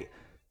Philly.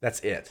 That's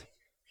it.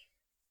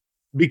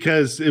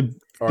 Because they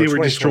were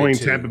destroying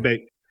Tampa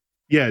Bay.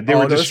 Yeah, they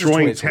were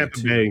destroying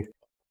Tampa Bay.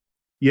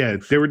 Yeah,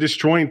 they were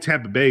destroying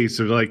Tampa Bay.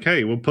 So they're like,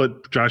 hey, we'll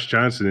put Josh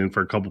Johnson in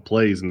for a couple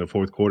plays in the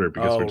fourth quarter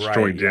because we're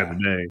destroying Tampa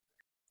Bay.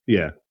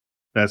 Yeah,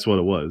 that's what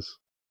it was.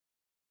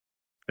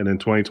 And in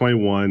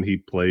 2021, he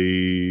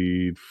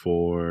played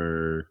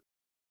for...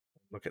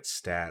 Look at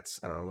stats.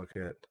 I don't know, look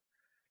at...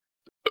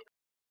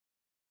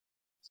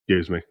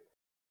 Excuse me.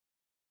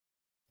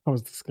 That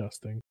was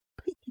disgusting.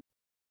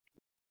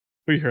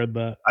 We heard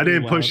that. I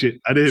didn't push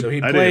it. I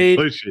didn't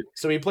push it.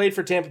 So he played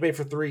for Tampa Bay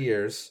for 3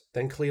 years,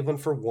 then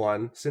Cleveland for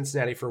 1,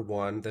 Cincinnati for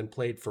 1, then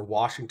played for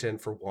Washington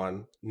for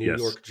 1, New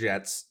York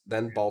Jets,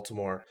 then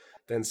Baltimore,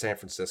 then San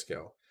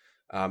Francisco.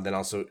 Then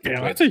also,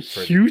 that's a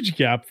huge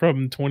gap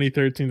from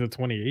 2013 to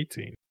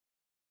 2018.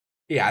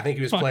 Yeah, I think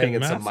he was playing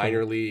in some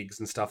minor leagues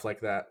and stuff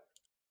like that.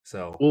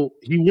 So, well,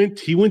 he went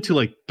to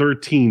like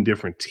 13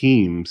 different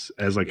teams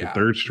as like a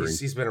third string.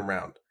 He's been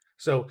around.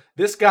 So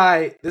this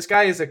guy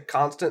is a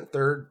constant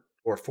third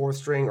or fourth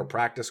string or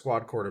practice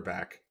squad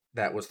quarterback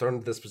that was thrown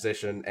into this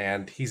position,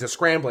 and he's a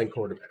scrambling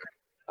quarterback.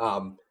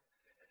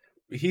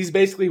 He's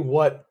basically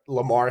what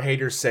Lamar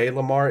haters say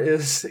Lamar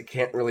is. He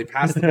can't really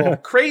pass the ball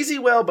crazy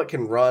well, but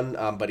can run.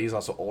 But he's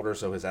also older,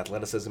 so his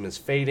athleticism is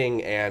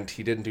fading, and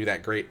he didn't do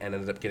that great and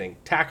ended up getting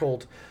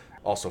tackled,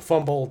 also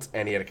fumbled,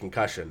 and he had a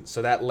concussion.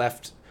 So that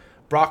left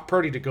Brock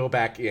Purdy to go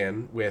back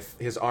in with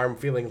his arm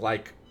feeling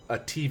like a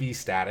TV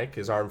static,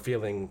 his arm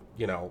feeling,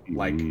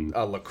 like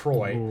a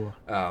LaCroix,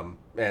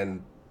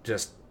 and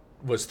just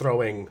was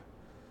throwing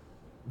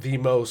the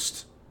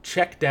most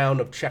check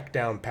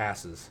down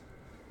passes.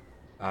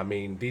 I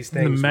mean, these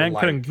things. The man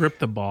couldn't grip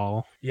the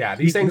ball. Yeah,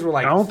 these things were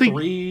like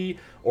 3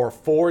 or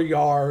 4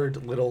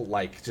 yard little,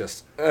 like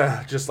just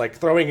like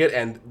throwing it,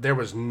 and there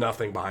was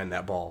nothing behind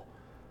that ball.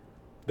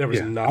 There was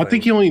nothing. I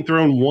think he only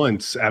thrown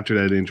once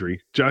after that injury.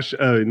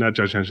 Not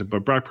Josh Johnson,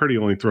 but Brock Purdy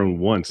only thrown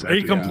once.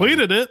 He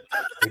completed it.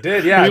 He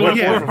did, yeah.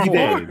 He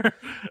did.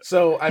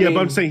 So I mean, but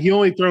I'm saying he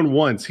only thrown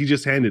once. He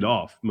just handed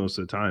off most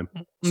of the time.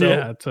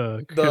 So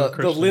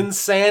the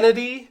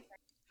linsanity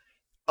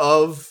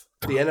of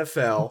the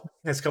NFL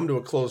has come to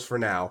a close for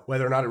now.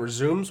 Whether or not it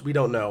resumes, we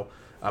don't know.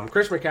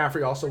 Chris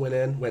McCaffrey also went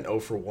 0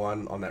 for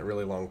 1 on that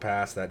really long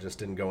pass that just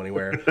didn't go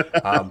anywhere.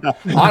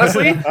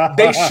 Honestly,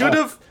 they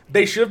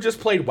should have just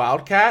played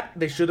Wildcat.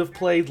 They should have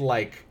played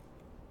like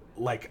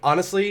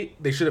honestly,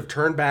 they should have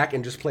turned back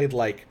and just played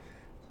like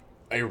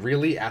a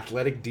really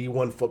athletic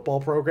D1 football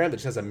program that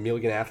just has 1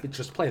 million athletes.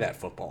 Just play that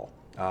football.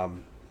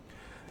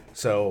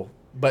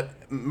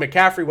 But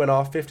McCaffrey went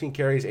off 15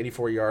 carries,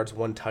 84 yards,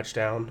 1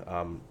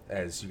 touchdown.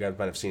 As you guys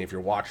might have seen if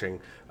you're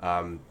watching,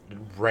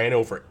 ran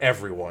over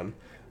everyone.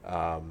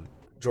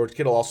 George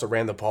Kittle also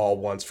ran the ball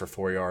once for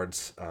 4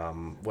 yards.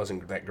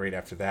 Wasn't that great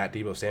after that.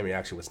 Deebo Samuel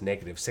actually was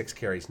 -6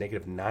 carries,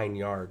 -9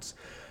 yards.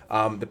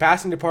 The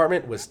passing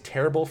department was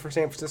terrible for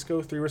San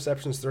Francisco. 3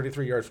 receptions,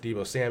 33 yards for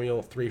Deebo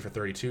Samuel, 3 for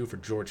 32 for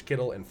George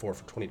Kittle, and 4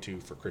 for 22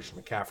 for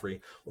Christian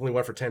McCaffrey. Only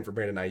 1 for 10 for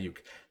Brandon Ayuk.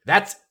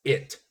 That's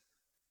it.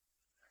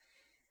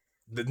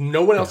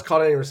 No one else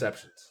caught any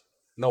receptions.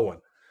 No one.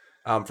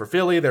 For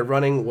Philly, their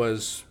running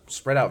was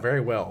spread out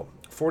very well.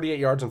 48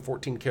 yards and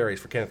 14 carries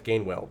for Kenneth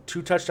Gainwell.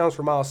 2 touchdowns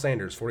for Miles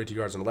Sanders, 42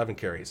 yards and 11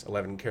 carries.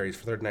 11 carries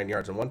for 39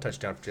 yards and 1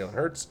 touchdown for Jalen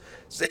Hurts.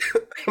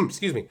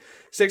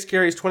 6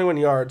 carries, 21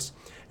 yards,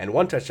 and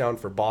 1 touchdown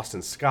for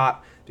Boston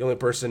Scott. The only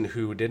person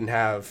who didn't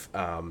have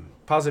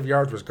positive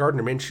yards was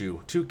Gardner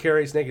Minshew. 2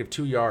 carries,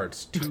 -2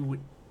 yards, 2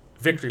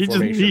 victory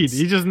formations.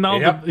 He just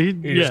knelt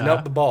just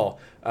knelt the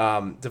ball.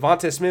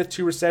 Devontae Smith,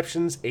 2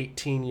 receptions,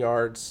 18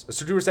 yards.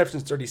 So 2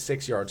 receptions,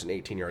 36 yards, and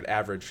 18-yard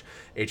average.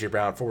 A.J.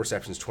 Brown, 4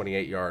 receptions,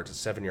 28 yards, a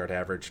 7-yard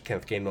average.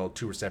 Kenneth Gainwell,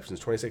 2 receptions,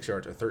 26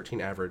 yards, a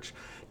 13 average.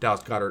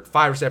 Dallas Goedert,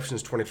 5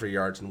 receptions, 23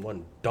 yards, and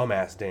 1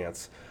 dumbass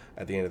dance.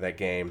 at the end of that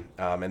game.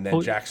 And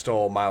then Jack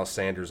Stoll, Miles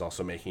Sanders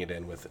also making it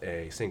in with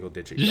a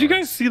single-digit. Did you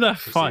guys see that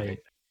fight?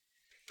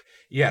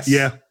 Yes.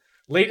 Yeah.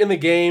 Late in the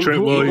game,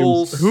 Trent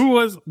Eagles. Who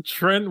was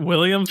Trent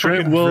Williams?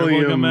 Trent fucking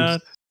dribbling him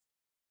at?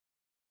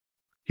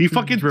 He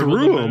fucking Dribbled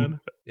threw him him. in.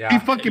 Yeah. He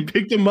fucking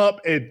picked him up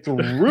and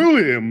threw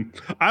him.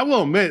 I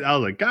will admit, I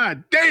was like,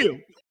 God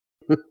damn.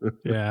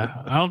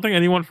 Yeah, I don't think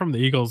anyone from the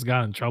Eagles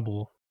got in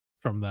trouble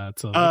from that.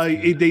 So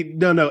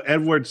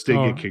Edwards did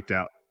get kicked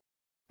out.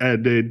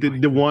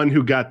 The one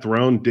who got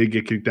thrown did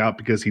get kicked out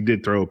because he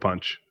did throw a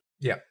punch.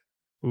 Yeah.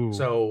 Ooh.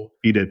 So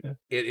he did.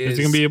 Is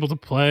he gonna be able to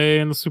play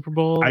in the Super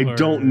Bowl? I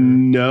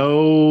don't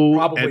know.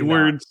 Probably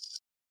Edwards. not.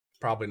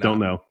 Probably not. Don't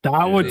know.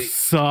 That would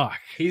suck.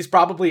 He's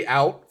probably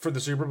out for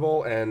the Super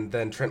Bowl, and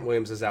then Trent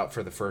Williams is out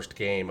for the first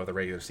game of the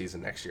regular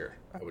season next year,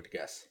 I would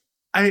guess.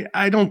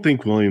 I don't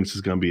think Williams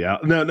is going to be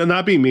out. No,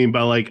 not being mean,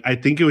 but like I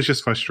think it was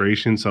just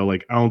frustration. So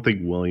like I don't think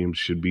Williams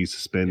should be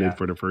suspended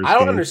for the first. I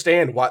don't game.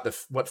 understand what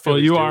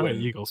Philly's you are doing,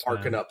 an Eagles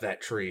arcing fan. up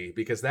that tree,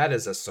 because that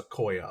is a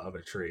sequoia of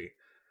a tree.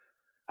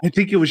 I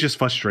think it was just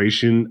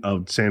frustration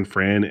of San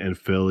Fran and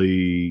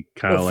Philly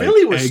kind of like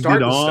Philly was egged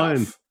starting it on.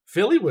 stuff.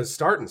 Philly was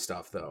starting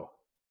stuff though.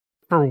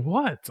 For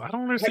what? I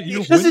don't understand.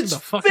 You Because win it's the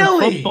fucking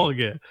Philly. football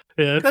game.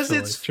 Yeah, Because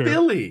it's true.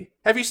 Philly.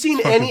 Have you seen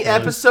It's any fucking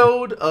Philly.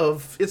 episode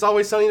of It's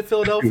Always Sunny in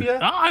Philadelphia?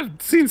 Oh,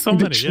 I've seen so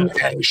many. Yeah.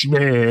 Trash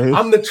man.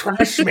 I'm the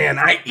trash man.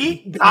 I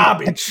eat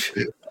garbage.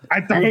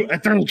 I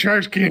throw the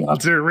trash can out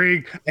to the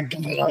ring and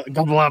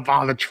gobble up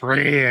all the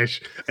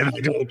trash, and I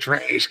do the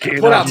trash can.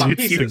 Put out my Shoot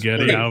pieces.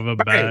 spaghetti Bang, out of a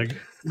bang. bag.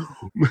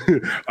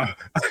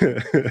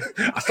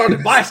 I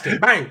started blasting.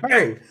 Bang,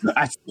 bang.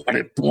 I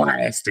started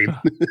blasting.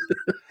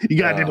 You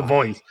gotta do the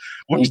voice.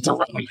 Where's the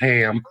rum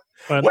ham?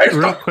 But Where's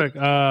real the- quick,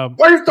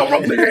 Where's the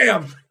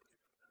Rotherham?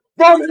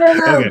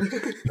 Rotherham!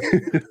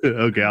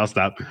 Okay, I'll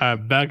stop.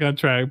 back on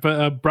track.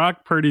 But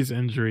Brock Purdy's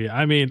injury.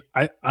 I mean,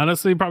 I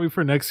honestly probably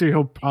for next year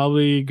he'll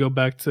probably go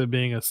back to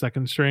being a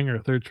second string or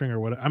third string or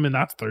whatever. I mean,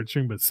 not third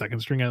string, but second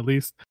string at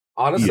least.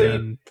 Honestly,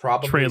 And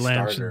probably Trey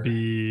Lance starter. should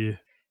be.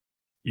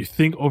 You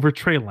think over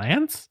Trey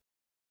Lance?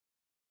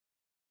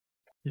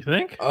 You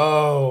think?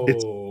 Oh,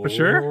 It's for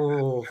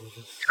sure?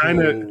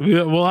 Kinda-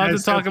 We'll have to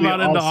That's talk about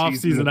it in the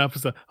off-season. off-season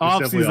episode. It's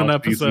definitely Off-season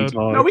off-season episode.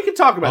 talk. No, we can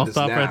talk about I'll this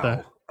stop now. right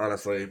there.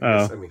 Honestly, Oh.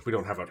 I mean, we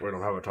don't have a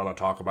ton to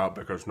talk about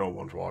because no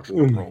one's watching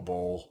the Pro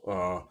Bowl.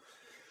 Or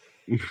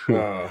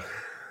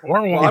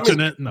I watching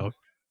mean- it. No.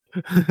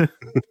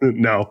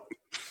 No.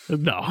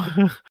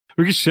 No.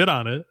 We can shit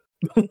on it.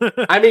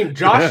 I mean,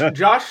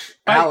 Josh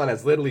Allen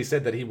has literally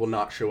said that he will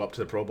not show up to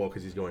the Pro Bowl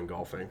because he's going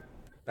golfing.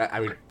 I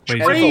mean,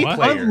 Wait, NFL what?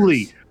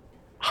 players.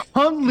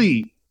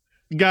 Hundley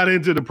got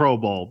into the Pro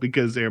Bowl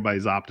because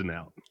everybody's opting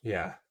out.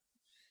 Yeah,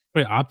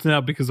 Wait, opting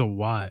out because of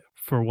what?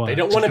 For what? they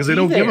don't want to Because be they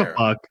don't there give a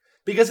fuck.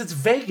 because it's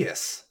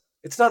Vegas.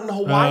 It's not in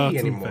Oh, Hawaii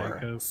it's in anymore.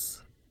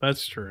 Vegas.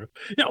 That's true.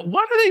 Yeah,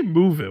 why do they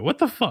move it? What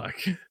the fuck?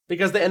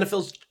 Because the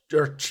NFL's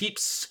are cheap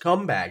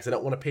scumbags. They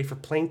don't want to pay for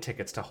plane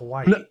tickets to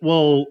Hawaii. No,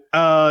 well,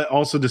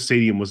 also the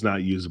stadium was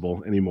not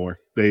usable anymore.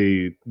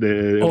 They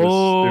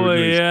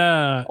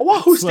Yeah.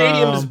 Oahu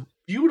Stadium is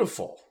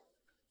beautiful.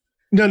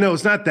 No,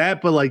 it's not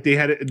that, but like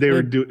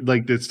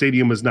the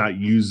stadium was not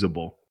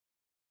usable.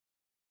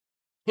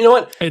 You know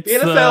what? It's the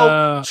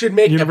NFL should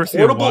make University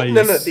a of portable.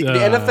 Hawaii's, The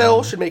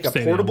NFL should make a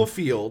stadium. portable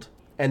field,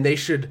 and they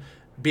should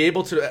be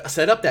able to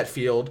set up that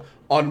field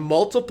on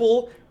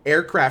multiple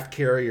aircraft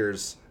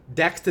carriers,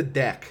 deck to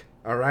deck.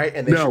 All right,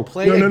 and they should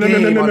play a game on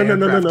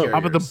aircraft carriers. How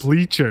about the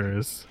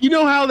bleachers? You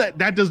know how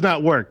that does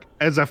not work.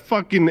 As a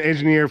fucking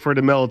engineer for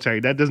the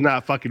military, that does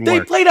not fucking They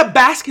work. played a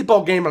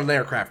basketball game on an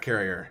aircraft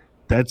carrier.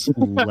 That's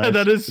less,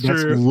 That is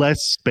that's true.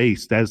 less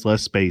space. That is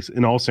less space.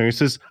 In all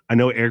seriousness, I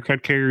know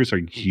aircraft carriers are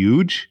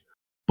huge,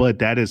 but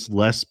that is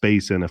less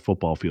space in a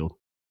football field.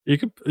 You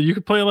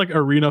could play like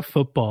arena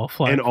football,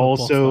 flag And football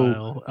also-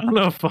 style. I don't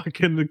know,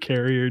 fucking the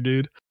carrier,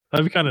 dude.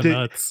 That'd be kind of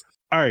nuts.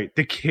 All right,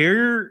 the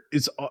carrier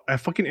is a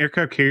fucking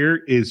aircraft carrier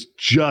is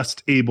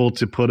just able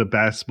to put a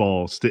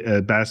basketball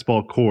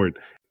court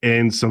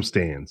and some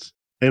stands.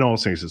 In all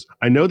seriousness,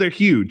 I know they're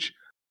huge,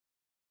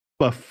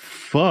 but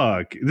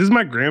fuck, this is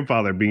my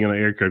grandfather being on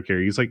an aircraft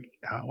carrier. He's like,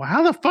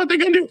 how the fuck they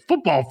gonna do a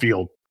football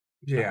field?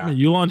 I Yeah, mean,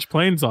 you launch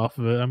planes off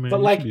of it. I mean, but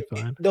you like should be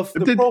fine. the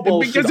Pro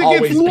Bowl Because should it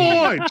always gets be.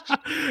 launched.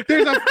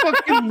 There's a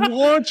fucking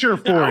launcher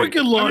for Yeah, it. we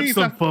can launch it's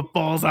some a-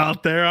 footballs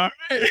out there. All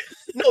right.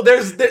 No,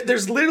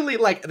 there's literally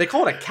like they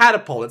call it a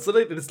catapult. It's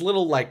literally this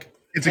little like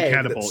It's a peg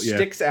catapult, that yeah.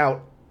 sticks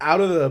out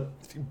of the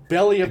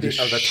belly of the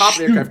just top of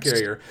the aircraft shoots.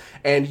 carrier,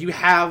 and you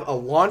have a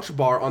launch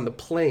bar on the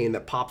plane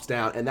that pops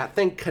down, and that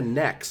thing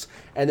connects.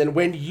 And then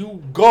when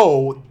you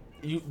go,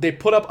 they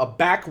put up a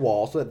back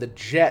wall so that the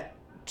jet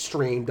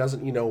stream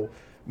doesn't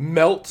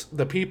melt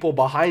the people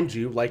behind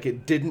you like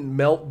it didn't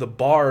melt the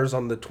bars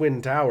on the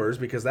Twin Towers,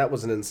 because that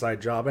was an inside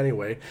job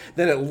anyway.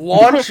 Then it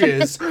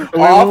launches off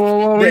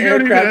whoa, the we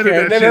don't even aircraft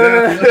edit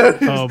carrier.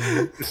 that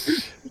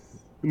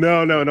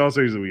No. No, in all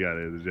seriousness, we got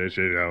it. That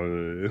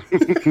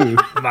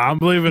shit, Nah, I'm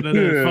believing in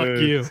it.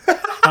 Fuck you.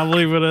 I'm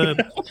leaving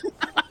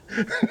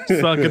it.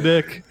 Suck a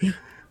dick.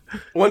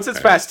 Once it's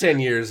past 10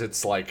 years,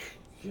 it's like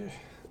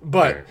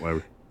But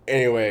whatever.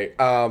 anyway,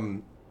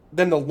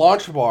 then the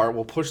launch bar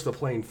will push the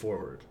plane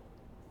forward.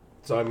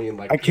 So I mean,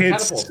 like,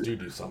 catapults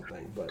do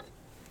something, but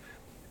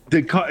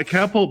the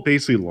catapult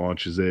basically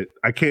launches it.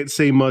 I can't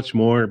say much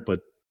more,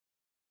 but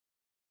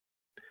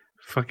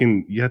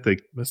fucking, you have to,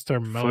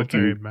 Mr.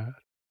 Military Man.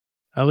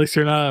 At least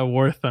you're not a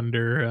War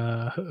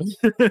Thunder.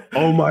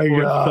 Oh my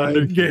War god!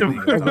 Thunder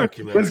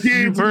gamer.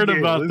 You've heard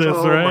about this, right?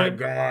 Oh my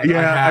god!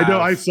 Yeah, I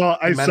know. I saw.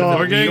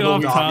 We're getting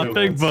off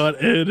topic,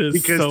 but it is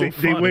because so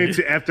they went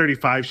to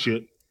F-35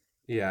 shit.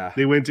 Yeah,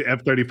 they went to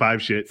F-35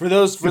 shit. For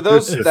those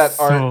that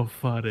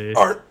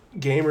aren't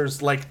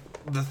gamers, like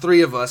the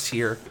three of us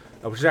here,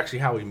 which is actually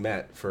how we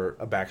met for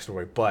a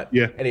backstory. But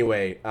yeah,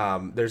 anyway,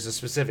 there's a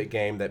specific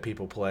game that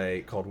people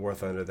play called War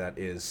Thunder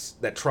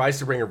that tries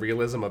to bring a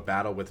realism of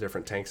battle with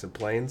different tanks and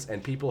planes,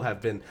 and people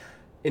have been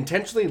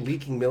intentionally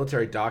leaking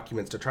military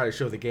documents to try to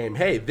show the game,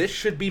 hey, this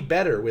should be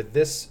better with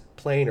this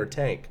plane or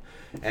tank.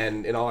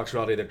 And in all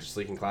actuality, they're just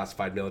leaking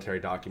classified military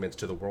documents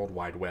to the World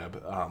Wide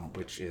Web,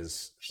 which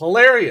is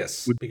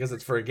hilarious because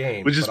it's for a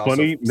game. Which is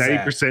funny.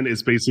 90%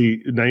 is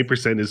basically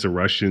 90% is the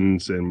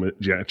Russians and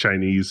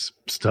Chinese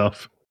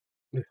stuff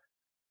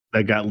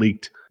that got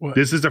leaked. What?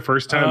 This is the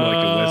first time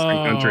like a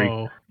Western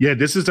country. Yeah,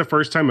 this is the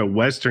first time a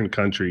Western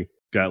country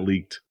got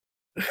leaked.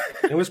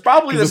 It was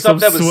probably the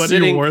stuff that was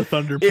sitting.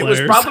 It was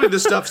probably the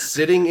stuff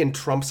sitting in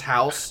Trump's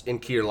house in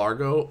Key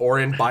Largo or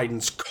in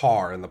Biden's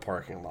car in the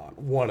parking lot.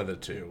 One of the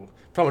two.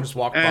 Someone just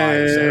walked by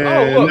and said,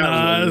 "Oh, look."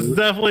 It's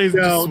definitely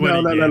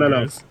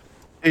no.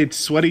 It's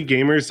sweaty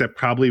gamers that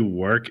probably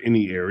work in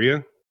the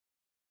area.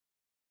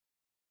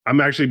 I'm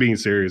actually being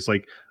serious.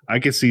 Like, I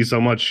could see so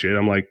much shit.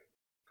 I'm like,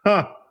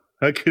 huh,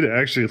 I could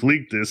actually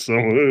leak this. So,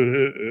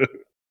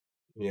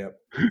 yep.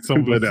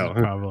 Someone's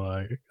probably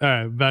like, all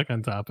right, back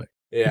on topic.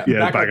 Yeah,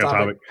 back on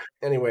topic.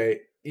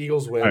 Anyway,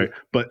 Eagles win, right,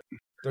 but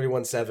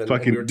 31-7.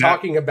 And we were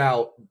talking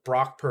about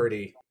Brock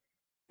Purdy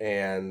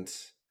and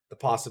the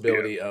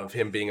possibility of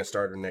him being a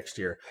starter next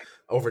year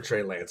over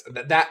Trey Lance.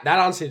 That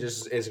honestly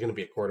just is going to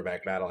be a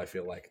quarterback battle. I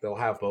feel like they'll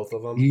have both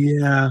of them.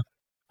 Yeah,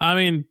 I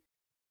mean,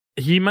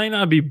 he might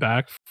not be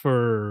back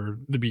for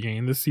the beginning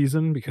of the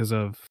season because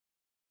of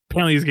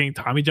apparently he's getting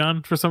Tommy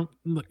John for some.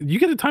 You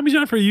get a Tommy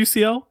John for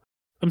UCL?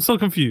 I'm still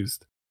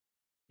confused.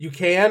 You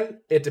can.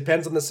 It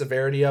depends on the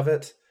severity of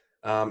it.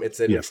 It's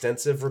an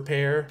extensive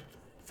repair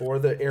for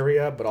the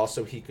area, but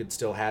also he could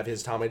still have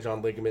his Tommy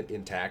John ligament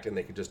intact, and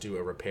they could just do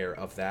a repair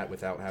of that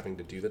without having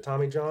to do the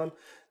Tommy John.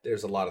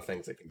 There's a lot of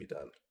things that can be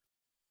done.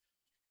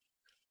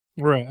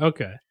 Right.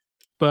 Okay.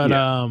 But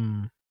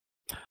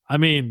I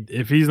mean,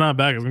 if he's not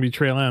back, it's gonna be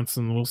Trey Lance,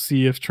 and we'll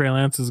see if Trey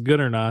Lance is good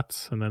or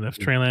not. And then if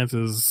Trey Lance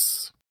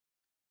is,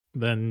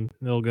 then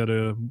they'll go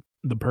to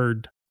the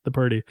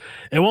Purdy.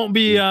 It won't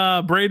be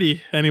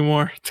Brady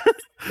anymore.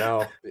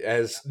 No,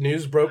 as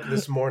news broke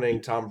this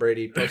morning, Tom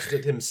Brady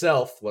posted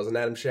himself. Wasn't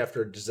Adam Schefter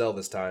or Giselle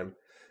this time.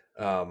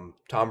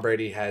 Tom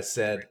Brady has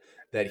said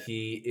that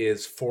he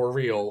is for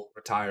real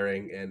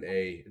retiring in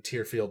a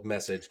tear-filled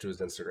message to his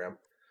Instagram.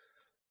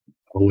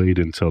 I'll wait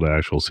until the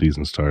actual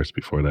season starts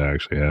before that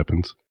actually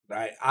happens.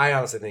 I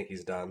honestly think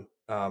he's done.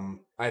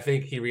 I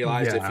think he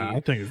realized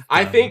I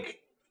think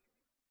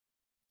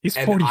he's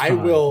 45.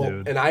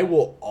 I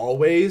will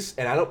always,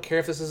 and I don't care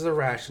if this is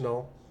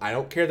irrational. I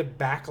don't care the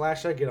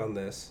backlash I get on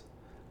this.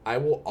 I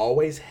will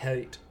always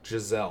hate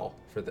Giselle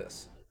for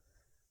this.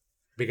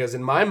 Because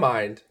in my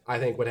mind, I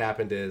think what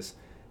happened is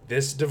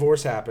this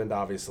divorce happened,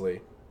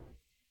 obviously.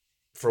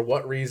 For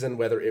what reason,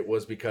 whether it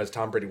was because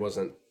Tom Brady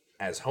wasn't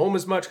as home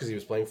as much because he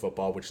was playing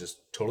football, which is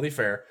totally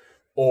fair,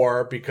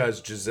 or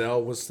because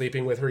Giselle was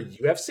sleeping with her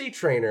UFC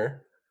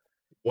trainer.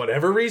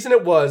 Whatever reason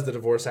it was, the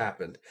divorce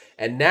happened.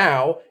 And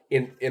now,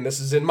 and this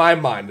is in my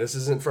mind, this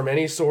isn't from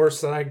any source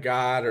that I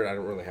got, or I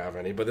don't really have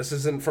any, but this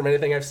isn't from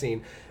anything I've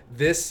seen.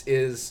 This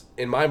is,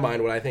 in my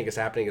mind, what I think is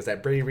happening is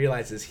that Brady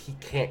realizes he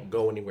can't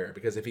go anywhere.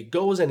 Because if he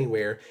goes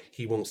anywhere,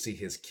 he won't see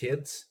his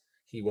kids.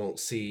 He won't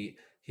see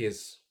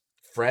his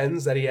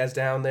friends that he has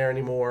down there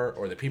anymore,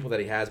 or the people that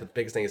he has. But the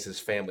biggest thing is his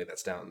family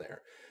that's down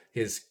there.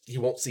 He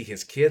won't see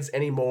his kids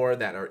anymore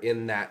that are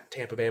in that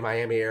Tampa Bay,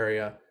 Miami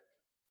area.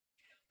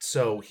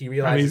 So he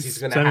realizes he's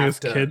going to have his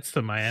kids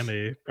to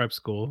Miami prep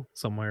school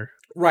somewhere.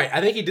 Right.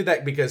 I think he did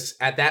that because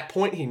at that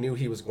point he knew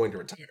he was going to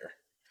retire.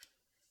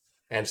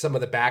 And some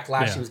of the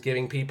backlash he was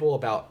giving people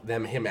about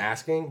him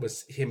asking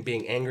was him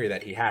being angry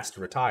that he has to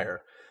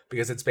retire.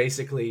 Because it's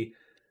basically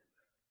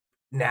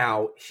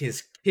now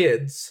his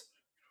kids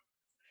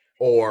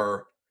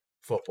or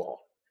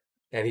football.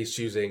 And he's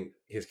choosing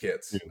his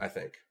kids, I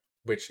think,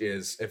 which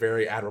is a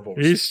very admirable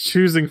He's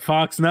choosing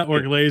Fox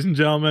Network, ladies and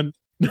gentlemen.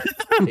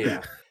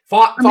 Yeah.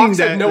 Fox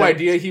had no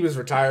idea he was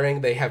retiring.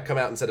 They have come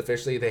out and said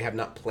officially they have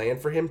not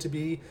planned for him to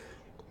be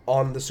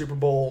on the Super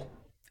Bowl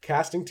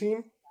casting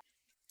team.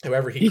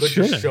 However, he could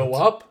just show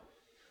up.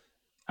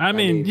 I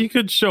mean, he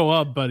could show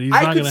up, but he's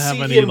not going to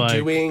have any like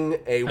doing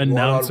a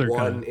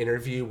one-on-one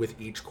interview with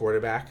each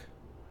quarterback,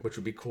 which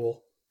would be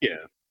cool. Yeah.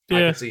 I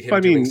could see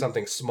him doing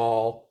something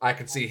small. I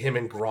could see him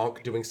and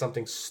Gronk doing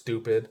something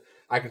stupid.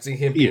 I could see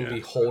him being the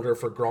holder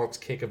for Gronk's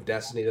kick of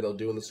destiny that he'll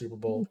do in the Super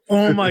Bowl.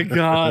 Oh my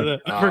god,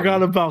 I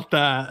forgot about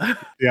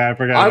that. Yeah, I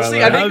forgot. Honestly,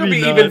 about that. I think it would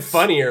be even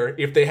funnier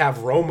if they have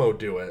Romo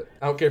do it.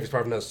 I don't care if he's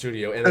part of another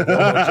studio, and then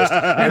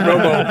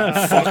Romo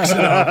fucks it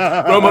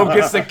up. Romo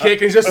gets the kick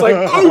and he's just like,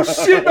 "Oh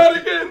shit, not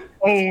again!"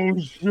 Oh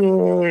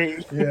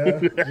shit! Yeah,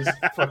 just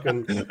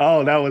fucking.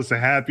 Oh, that was the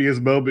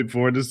happiest moment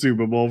for the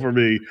Super Bowl for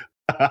me.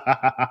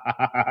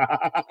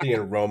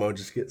 Seeing Romo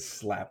just get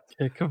slapped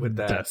Kick of with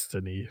that.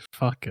 destiny.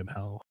 Fucking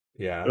hell.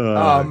 Yeah.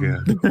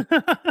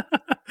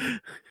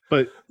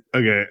 But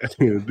okay,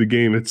 the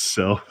game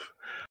itself.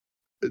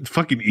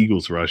 Fucking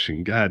Eagles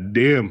rushing. God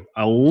damn.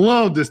 I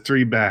love this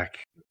 3 back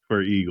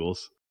for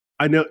Eagles.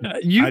 I know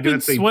you've been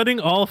sweating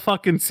all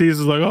fucking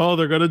seasons like, oh,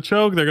 they're gonna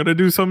choke, they're gonna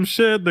do some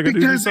shit, they're gonna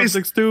do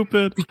something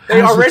stupid.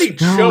 They already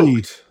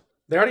choked.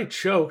 They already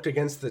choked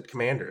against the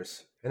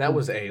Commanders. And that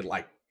was a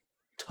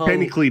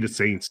technically the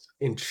Saints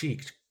in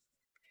cheek.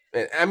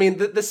 I mean,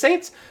 the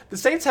Saints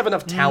have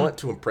enough talent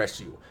to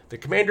impress you. The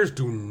Commanders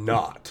do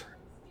not.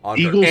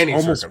 Under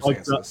any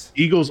circumstances.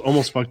 Eagles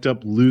almost fucked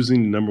up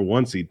losing the number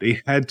 1 seed.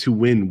 They had to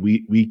win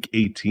week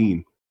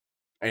 18.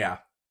 Yeah.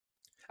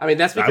 I mean,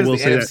 that's because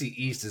the NFC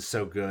East is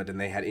so good and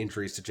they had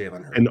injuries to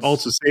Jalen Hurts. And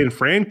also San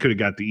Fran could have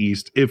got the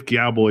East if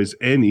Cowboys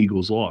and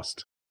Eagles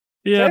lost.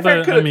 Yeah, San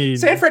Fran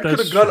could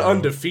have gone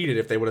undefeated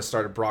if they would have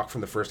started Brock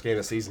from the first game of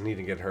the season. He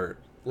didn't get hurt.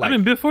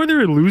 Before they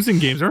were losing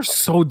games, they were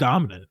so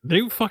dominant.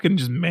 They fucking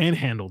just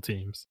manhandle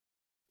teams.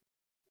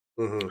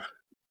 Mm-hmm.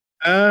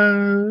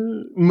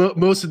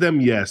 Most of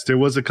them, yes. There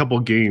was a couple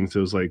games. It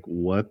was like,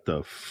 what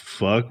the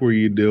fuck were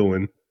you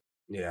doing?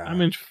 Yeah, I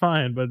mean,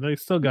 fine, but they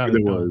still got it.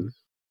 There was.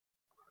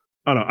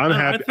 Oh no, I'm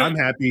happy. I'm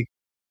happy.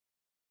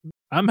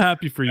 I'm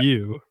happy for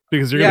you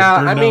because you're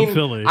gonna burn down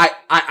Philly.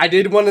 I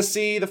did want to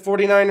see the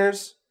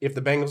 49ers if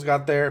the Bengals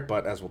got there,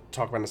 but as we'll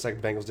talk about in a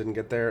second, the Bengals didn't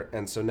get there,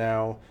 and so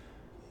now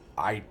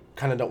I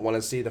kind of don't want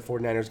to see the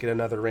 49ers get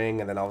another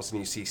ring, and then all of a sudden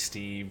you see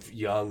Steve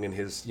Young and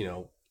his,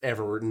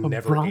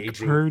 never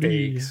aging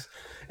face.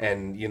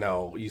 And,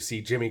 you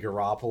see Jimmy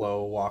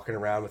Garoppolo walking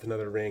around with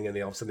another ring, and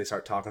all of a sudden they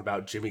start talking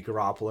about Jimmy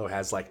Garoppolo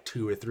has like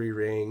 2 or 3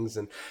 rings,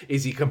 and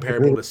is he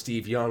comparable to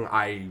Steve Young?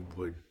 I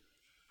would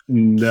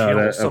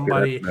kill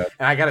somebody. And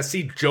I got to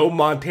see Joe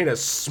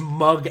Montana's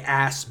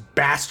smug-ass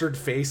bastard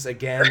face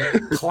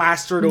again,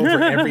 plastered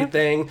over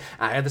everything.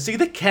 I had to see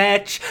the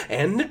catch,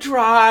 and the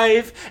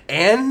drive,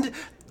 and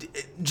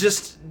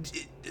just...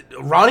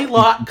 Ronnie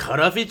Lott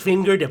cut off his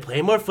finger to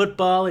play more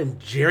football, and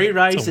Jerry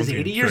Rice is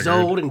 80 years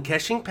old and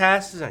catching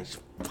passes.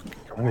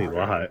 Why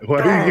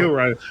are you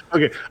right?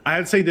 Okay,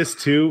 I'd say this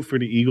too for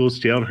the Eagles.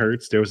 Jalen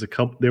Hurts.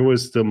 There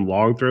was some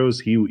long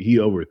throws he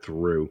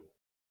overthrew.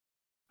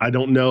 I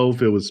don't know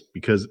if it was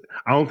because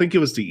I don't think it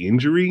was the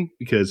injury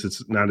because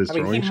it's not his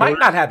throwing. He might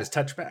not have his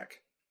touchback.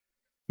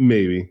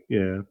 Maybe,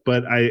 yeah,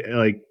 but I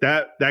like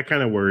that. That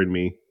kind of worried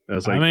me. I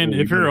was like,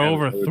 if you're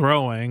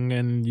overthrowing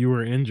and you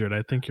were injured,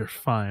 I think you're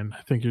fine.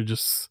 I think you're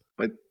just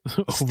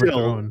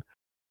overthrown.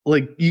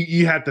 Like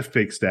you have to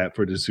fix that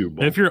for the Super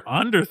Bowl. If you're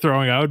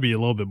underthrowing, I would be a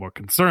little bit more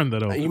concerned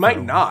that you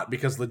might not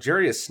because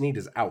L'Jarius Sneed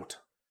is out.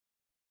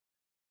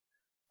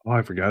 Oh,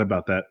 I forgot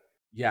about that.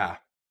 Yeah.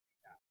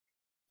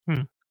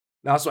 Now,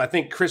 also, I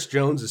think Chris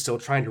Jones is still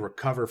trying to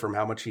recover from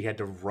how much he had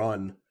to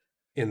run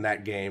in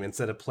that game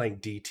instead of playing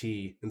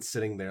DT and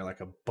sitting there like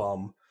a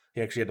bum.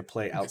 He actually had to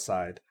play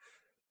outside.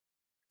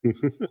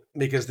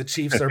 Because the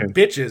Chiefs are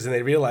bitches and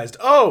they realized,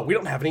 we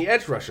don't have any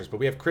edge rushers, but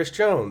we have Chris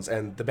Jones,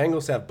 and the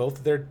Bengals have both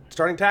of their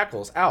starting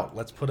tackles out.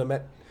 Let's put them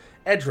at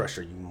edge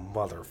rusher, you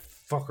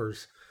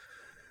motherfuckers.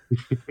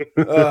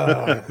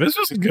 This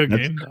was a good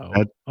game, though.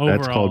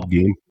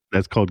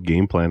 That's called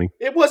game planning.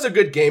 It was a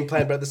good game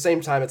plan, but at the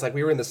same time, it's like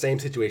we were in the same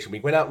situation. We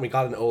went out and we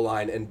got an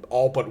O-line, and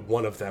all but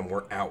one of them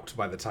were out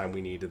by the time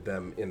we needed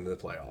them in the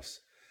playoffs.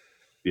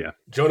 Yeah.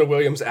 Jonah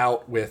Williams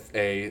out with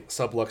a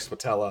sublux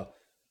patella.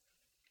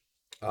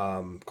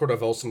 Cordell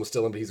Volson was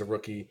still in, but he's a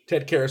rookie.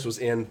 Ted Karras was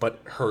in, but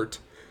hurt.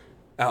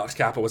 Alex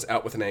Kappa was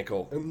out with an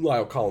ankle, and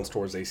Lyle Collins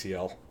tore his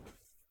ACL.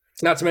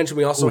 Not to mention,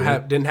 we also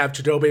didn't have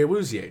Chidobe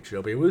Awuzie.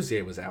 Chidobe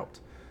Awuzie was out,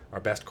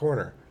 our best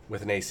corner,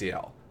 with an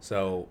ACL.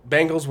 So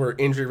Bengals were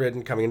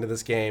injury-ridden coming into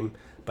this game,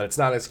 but it's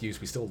not an excuse.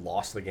 We still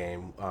lost the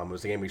game. It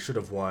was a game we should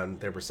have won.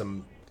 There were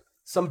some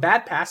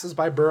bad passes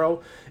by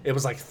Burrow. It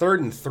was like 3rd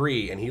and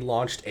 3, and he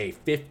launched a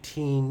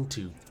 15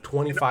 to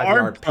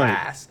 25-yard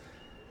pass.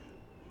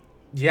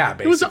 Yeah,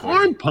 basically. It was an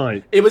arm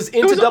punt. It was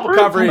into double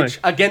coverage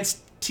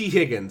against T.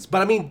 Higgins.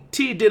 But, I mean,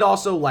 T did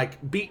also,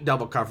 beat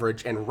double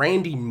coverage, and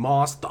Randy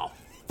Moss the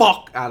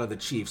fuck out of the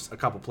Chiefs a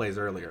couple plays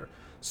earlier.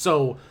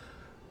 So,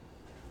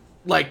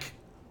 you want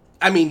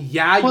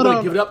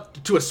to give it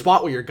up to a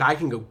spot where your guy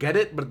can go get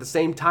it, but at the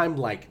same time,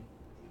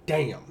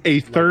 damn. A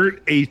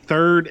third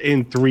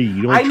and 3.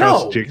 You don't I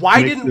know. Trust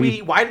why didn't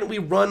we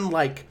run,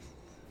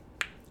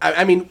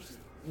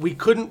 we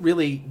couldn't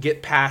really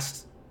get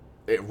past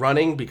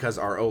running because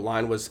our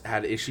O-line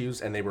had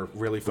issues and they were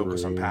really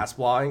focused on pass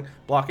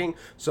blocking.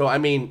 So, I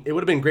mean, it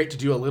would have been great to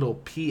do a little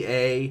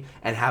PA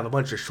and have a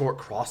bunch of short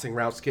crossing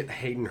routes, get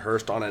Hayden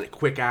Hurst on a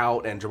quick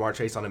out and Jamar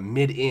Chase on a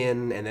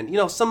mid-in, and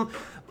then, some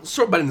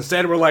sort. But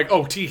instead, we're like,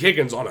 oh, T.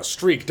 Higgins on a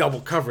streak, double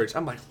coverage.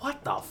 I'm like,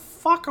 what the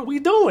fuck are we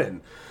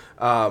doing?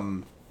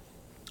 And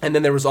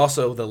then there was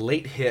also the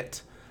late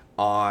hit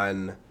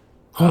on...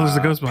 there's a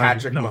ghost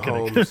Patrick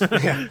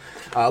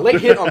Mahomes.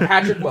 Late hit on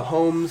Patrick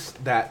Mahomes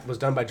that was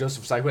done by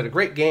Joseph Tsai, who had a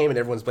great game, and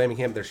everyone's blaming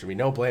him. There should be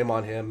no blame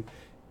on him.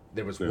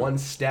 There was one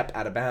step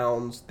out of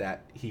bounds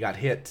that he got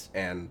hit,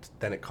 and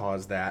then it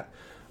caused that.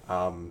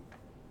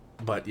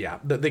 But yeah,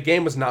 the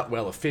game was not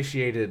well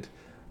officiated.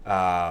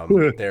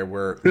 There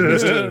were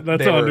that's an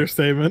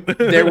understatement.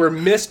 There were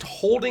missed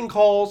holding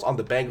calls on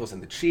the Bengals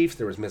and the Chiefs.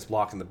 There was missed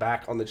blocks in the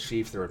back on the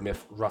Chiefs. There were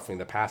missed roughing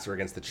the passer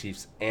against the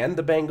Chiefs and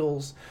the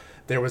Bengals.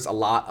 There was a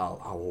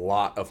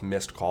lot of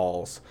missed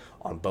calls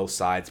on both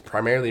sides,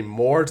 primarily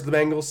more to the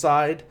Bengals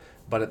side,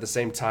 but at the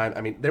same time,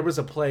 I mean, there was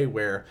a play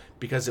where,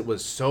 because it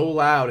was so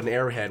loud in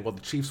Arrowhead while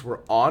the Chiefs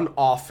were on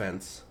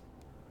offense,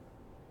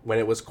 when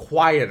it was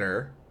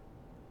quieter,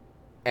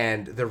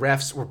 and the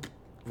refs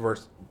were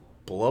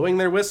blowing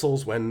their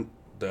whistles when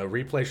the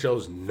replay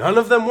shows none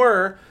of them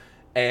were,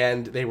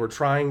 and they were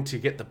trying to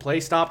get the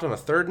play stopped on a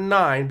 3rd and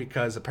 9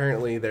 because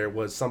apparently there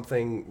was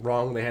something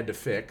wrong they had to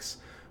fix,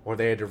 or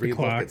they had to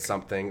relook at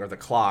something, or the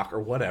clock, or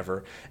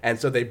whatever. And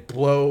so they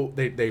blow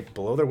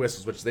their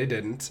whistles, which they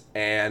didn't,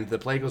 and the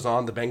play goes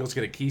on. The Bengals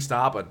get a key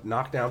stop, a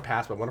knockdown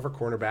pass by one of our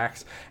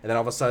cornerbacks, and then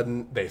all of a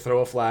sudden they throw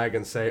a flag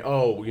and say,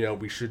 oh,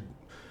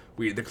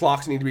 the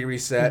clocks need to be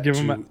reset give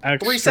to them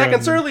 3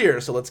 seconds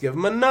earlier, so let's give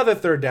them another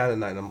 3rd down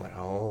and 9. I'm like,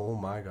 oh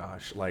my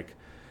gosh. Like,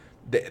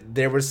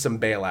 there was some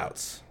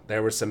bailouts.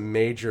 There were some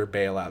major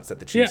bailouts that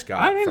the Chiefs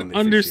got. I didn't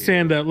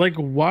understand that. Like,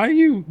 why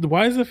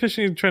is the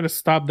officiating trying to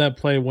stop that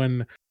play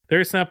when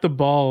they snapped the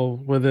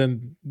ball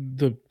within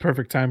the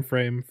perfect time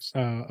frame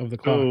of the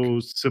clock? So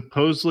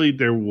supposedly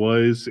there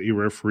was a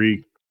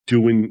referee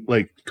doing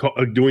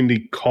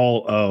the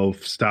call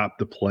of stop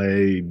the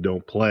play,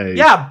 don't play.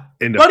 Yeah,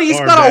 but he's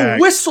got a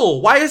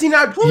whistle. Why is he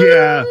not?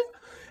 Yeah,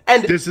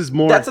 and this is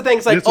more. That's the thing.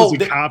 It's like,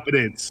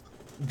 incompetence.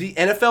 The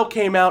NFL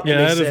came out and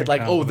they said,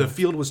 like, incompetence. the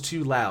field was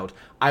too loud.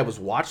 I was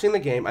watching the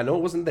game. I know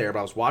it wasn't there, but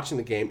I was watching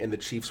the game, and the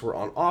Chiefs were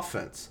on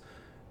offense.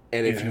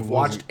 And if you've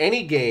watched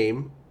any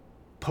game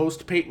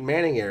post Peyton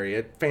Manning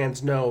area,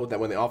 fans know that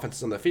when the offense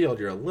is on the field,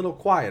 you're a little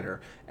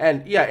quieter.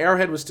 And yeah,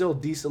 Arrowhead was still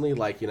decently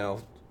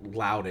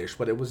loudish,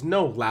 but it was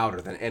no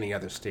louder than any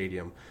other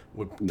stadium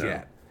would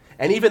get.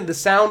 And even the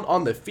sound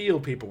on the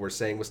field, people were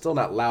saying, was still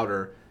not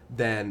louder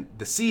than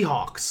the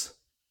Seahawks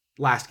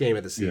last game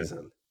of the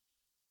season.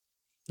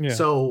 Yeah.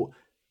 So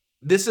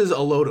this is a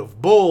load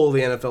of bull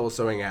the NFL is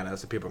throwing at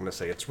us, and people are going to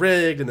say it's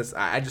rigged. And this,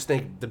 I just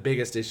think the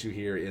biggest issue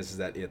here is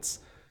that it's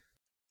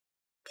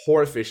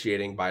poor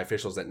officiating by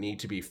officials that need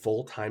to be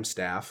full-time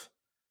staff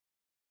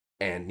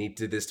and need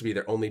this to be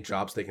their only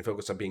job so they can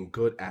focus on being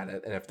good at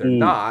it. And if they're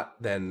not,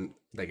 then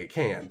they get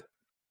canned.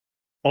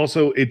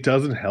 Also, it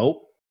doesn't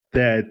help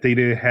that they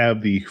didn't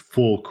have the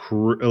full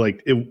crew.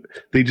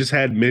 They just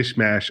had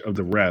mishmash of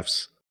the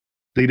refs.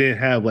 They didn't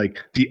have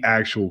the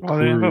actual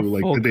crew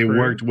that they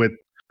worked with.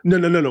 No.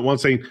 I'm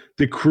saying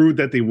the crew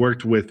that they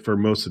worked with for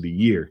most of the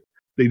year.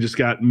 They just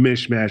got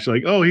mishmash.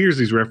 Here's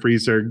these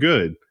referees that are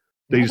good.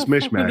 They just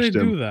mishmashed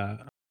them. Do that?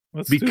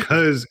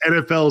 Because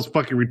NFL is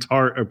fucking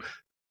retarded,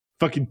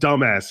 fucking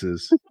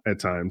dumbasses at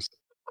times.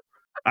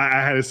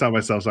 I had to stop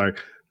myself. Sorry,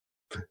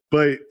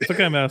 but it's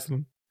okay, I'm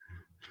asking.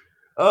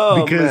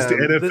 Oh, because man.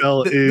 the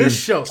NFL is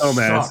this show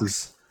dumbasses.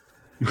 Sucks.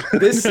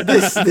 This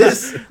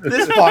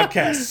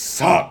podcast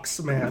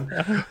sucks, man.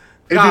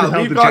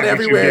 God, we've gone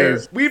everywhere.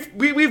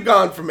 We've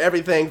gone from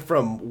everything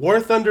from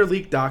War Thunder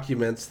leaked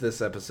documents this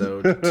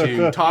episode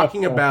to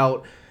talking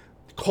about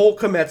Cole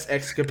Kmet's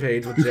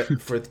escapades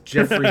with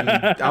Jeffrey.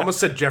 I almost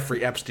said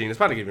Jeffrey Epstein. It's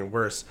probably even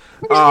worse.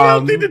 We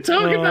don't need to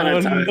talk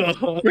about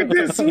it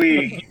this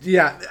week.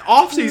 Yeah,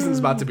 off season's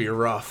about to be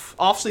rough.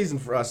 Off season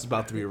for us is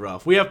about to be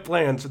rough. We have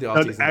plans for the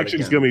off season. Actually,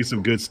 it's gonna be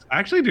some good.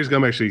 Actually, there's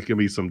gonna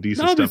be some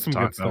decent stuff to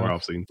talk about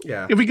off season.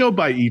 Yeah, if we go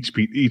by each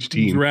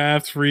team,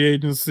 draft, free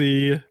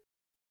agency,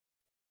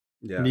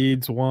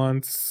 needs,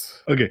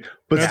 wants. Okay,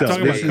 but still,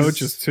 talking about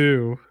coaches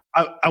too.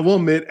 I will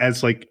admit,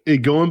 as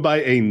going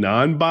by a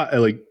non-bot,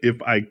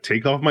 if I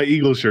take off my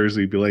Eagles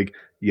jersey, be like,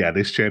 yeah,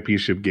 this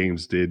championship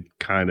games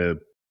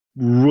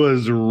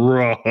was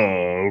rough.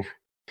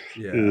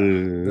 Yeah,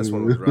 this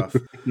one was rough.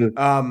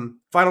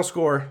 Final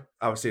score,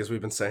 obviously, as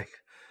we've been saying,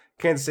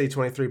 Kansas City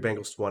 23,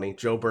 Bengals 20.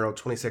 Joe Burrow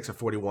 26 of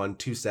 41,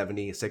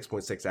 270,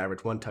 6.6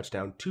 average, 1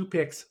 touchdown, 2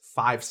 picks,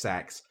 5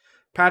 sacks.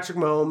 Patrick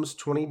Mahomes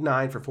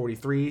 29 for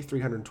 43,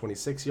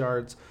 326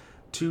 yards.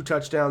 2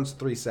 touchdowns,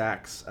 3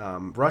 sacks.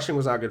 Rushing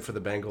was not good for the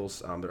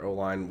Bengals. Their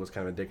O-line was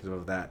kind of indicative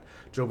of that.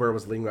 Joe Burrow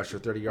was the leading rusher,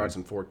 30 yards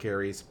and 4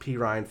 carries. P.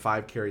 Ryan,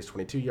 5 carries,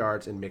 22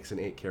 yards. And Mixon,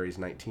 8 carries,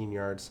 19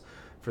 yards.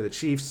 For the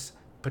Chiefs,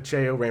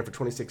 Pacheco ran for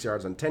 26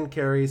 yards on 10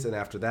 carries. And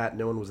after that,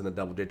 no one was in the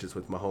double digits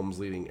with Mahomes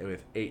leading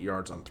with 8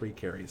 yards on 3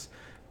 carries.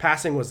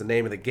 Passing was the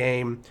name of the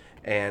game,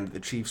 and the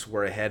Chiefs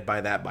were ahead by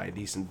a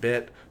decent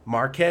bit.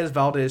 Marquez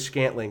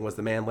Valdez-Scantling was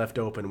the man left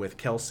open with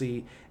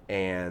Kelsey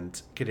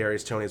and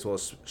Kadarius Toney as well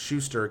as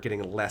Schuster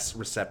getting less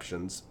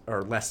receptions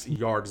or less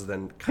yards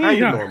than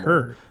kind of normal.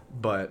 Hurt.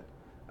 But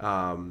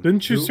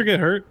didn't Schuster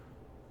get hurt?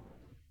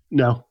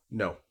 No.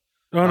 Oh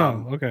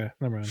no. Okay,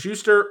 never mind.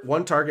 Schuster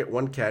 1 target,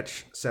 1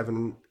 catch,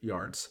 7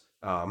 yards.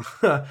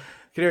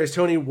 Kadarius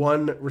Toney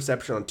 1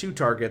 reception on 2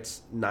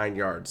 targets, 9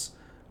 yards.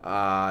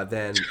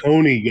 Then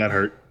Toney got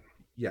hurt.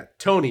 Yeah,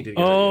 Toney did.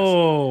 That's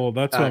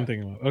what I'm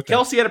thinking about. Okay.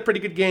 Kelsey had a pretty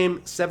good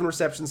game, 7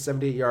 receptions,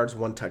 78 yards,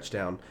 1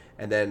 touchdown.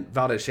 And then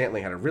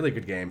Valdez-Scantling had a really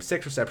good game,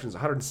 6 receptions,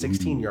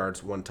 116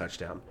 yards, 1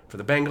 touchdown. For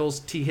the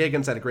Bengals, T.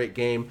 Higgins had a great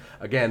game.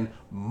 Again,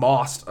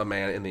 mossed a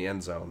man in the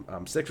end zone.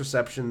 6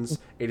 receptions,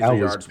 83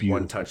 yards,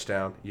 beautiful. 1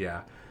 touchdown.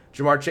 Yeah.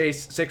 Jamar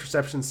Chase, 6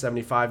 receptions,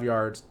 75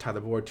 yards. Tyler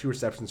Boyd, 2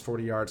 receptions,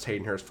 40 yards.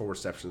 Hayden Hurst, 4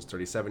 receptions,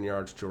 37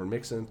 yards. Jordan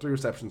Mixon, 3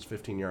 receptions,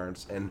 15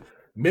 yards. And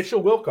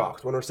Mitchell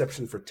Wilcox, 1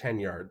 reception for 10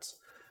 yards.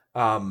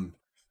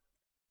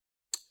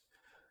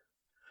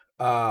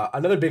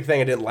 Another big thing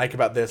I didn't like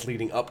about this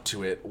leading up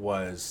to it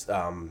was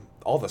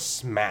all the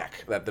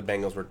smack that the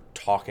Bengals were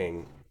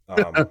talking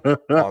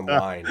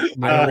online.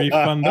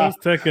 Refund those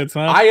tickets,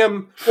 huh?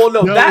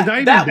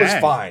 That was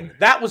fine.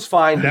 That was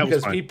fine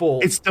because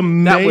people. It's the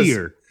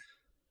mayor.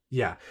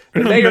 The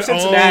mayor of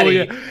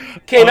Cincinnati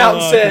came out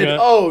and said,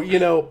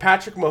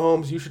 Patrick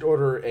Mahomes, you should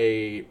order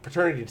a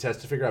paternity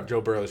test to figure out if Joe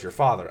Burrow is your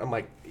father. I'm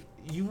like,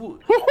 you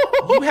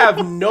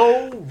have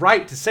no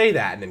right to say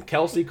that. And then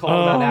Kelsey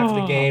called out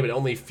after the game. It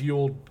only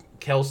fueled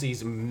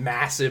Kelsey's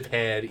massive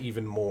head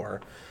even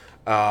more.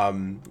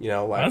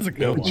 That's a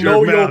good one.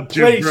 Know your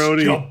place,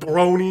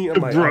 jabroni.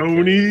 I'm like,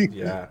 jabroni. Okay.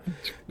 Yeah.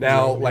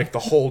 Now, the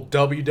whole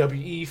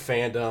WWE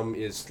fandom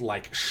is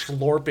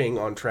slurping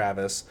on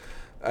Travis,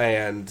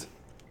 and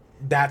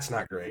that's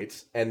not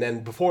great. And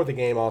then before the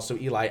game, also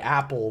Eli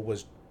Apple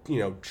was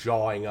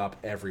jawing up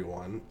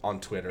everyone on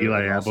Twitter.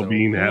 Eli Apple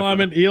being Apple.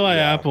 Well, Eli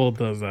Apple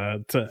does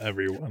that to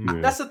everyone.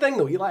 Yeah. That's the thing,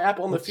 though. Eli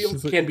Apple on the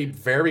field can be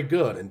very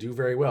good and do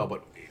very well,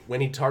 but when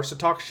he starts to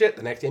talk shit,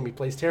 the next game he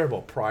plays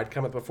terrible. Pride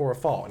cometh before a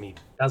fall, and he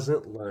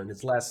doesn't learn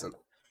his lesson.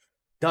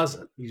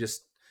 He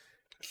just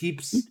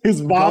keeps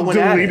his mom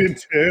deleted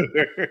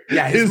Twitter.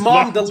 Yeah, his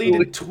mom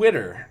deleted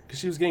Twitter because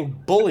she was getting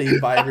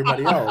bullied by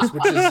everybody else,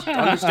 which is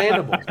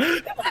understandable.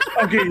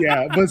 Okay,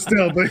 yeah, but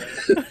still,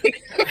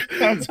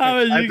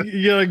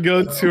 you gotta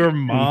go to her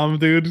mom,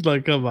 dude.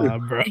 Come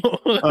on, bro.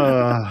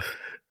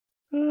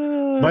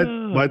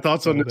 My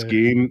thoughts on this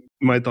game.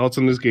 My thoughts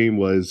on this game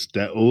was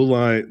that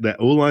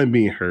O-line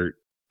being hurt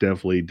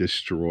definitely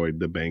destroyed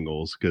the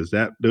Bengals because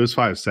those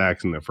 5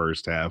 sacks in the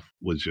first half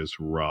was just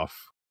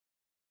rough.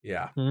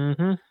 Yeah.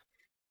 Mm-hmm.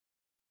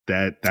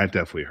 That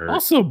definitely hurt.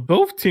 Also,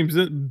 both teams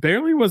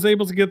barely was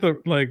able to get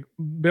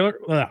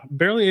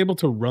barely able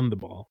to run the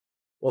ball.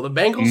 Well, the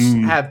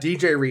Bengals have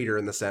DJ Reader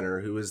in the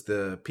center, who is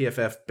the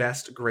PFF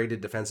best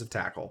graded defensive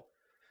tackle,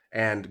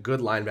 and good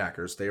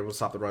linebackers. They were able to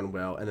stop the run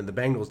well, and then the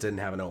Bengals didn't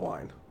have an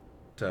O-line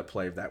to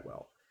play that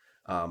well.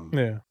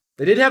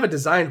 They did have a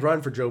designed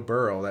run for Joe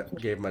Burrow that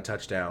gave him a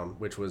touchdown,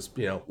 which was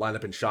lined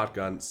up in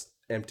shotguns,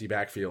 empty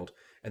backfield,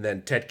 and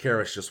then Ted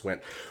Karras just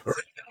went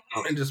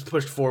and just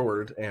pushed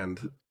forward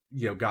and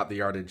got the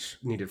yardage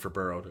needed for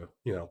Burrow to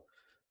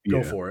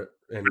go for it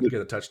and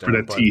get a touchdown. For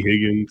that T.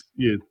 Higgins,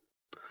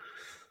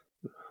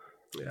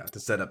 to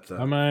set up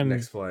the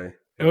next play.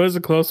 It was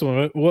a close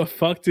one. What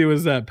fucked you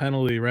was that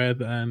penalty right at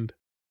the end.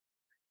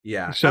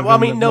 Yeah.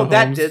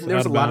 That didn't. There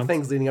was a lot of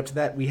things leading up to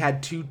that. We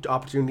had 2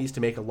 opportunities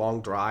to make a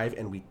long drive,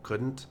 and we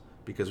couldn't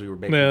because we were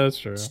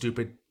making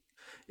stupid.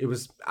 It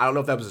was. I don't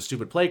know if that was a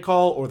stupid play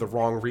call or the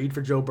wrong read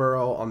for Joe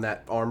Burrow on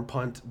that arm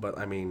punt, but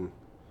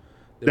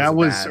that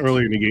was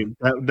earlier in the game.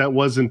 That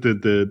wasn't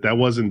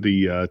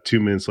the 2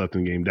 minutes left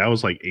in the game. That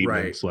was 8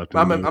 minutes left. In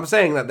the game. I'm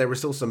saying that there was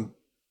still some.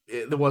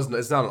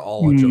 It's not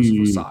all on Joseph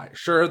Ossai.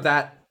 Sure,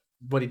 that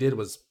what he did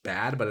was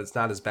bad, but it's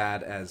not as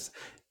bad as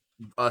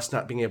us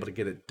not being able to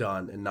get it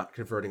done and not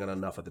converting on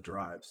enough of the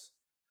drives.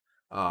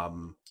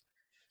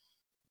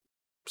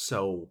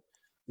 So,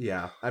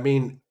 yeah.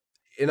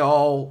 In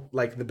all,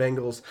 the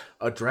Bengals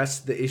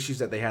addressed the issues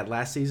that they had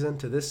last season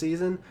to this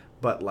season,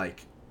 but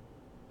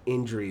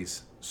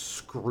injuries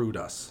screwed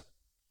us.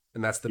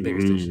 And that's the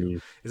biggest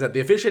issue. Is that the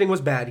officiating was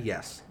bad,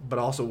 yes, but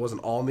also it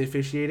wasn't all in the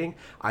officiating.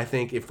 I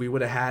think if we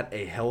would have had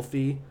a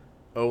healthy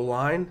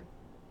O-line,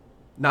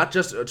 not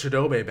just a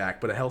Chidobe back,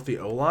 but a healthy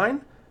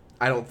O-line,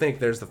 I don't think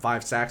there's the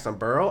 5 sacks on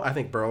Burrow. I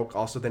think Burrow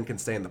also then can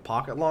stay in the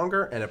pocket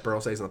longer, and if Burrow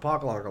stays in the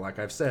pocket longer, like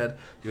I've said,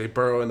 you leave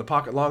Burrow in the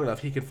pocket long enough,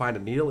 he can find a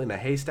needle in a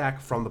haystack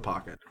from the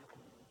pocket.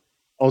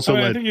 Also,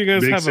 I think you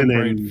guys have a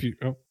great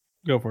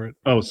go for it.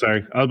 Oh,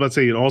 sorry. I was about to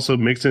say, also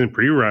Mixon and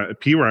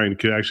P. Ryan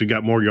could actually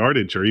got more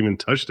yardage or even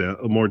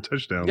more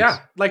touchdowns. Yeah,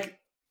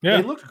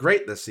 they looked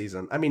great this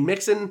season.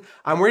 Mixon,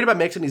 I'm worried about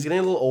Mixon. He's getting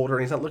a little older,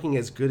 and he's not looking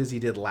as good as he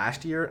did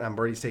last year. I'm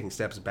worried he's taking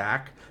steps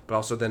back, but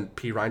also then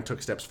P. Ryan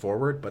took steps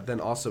forward. But then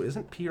also,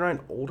 isn't P.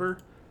 Ryan older?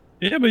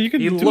 Yeah, but you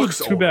can do a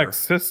 2-back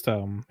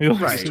system. He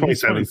looks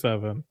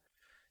 27.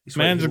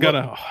 Man just got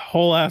a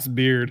whole ass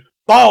beard.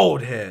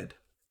 Bald head.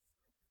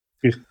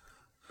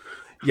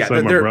 Yeah,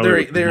 So they're my a brother-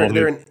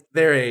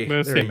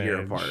 year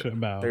apart.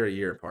 About. They're a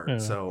year apart. Yeah.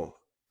 So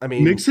I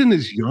mean, Mixon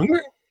is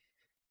younger.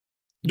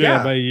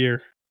 Yeah, by a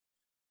year.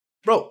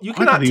 bro, you I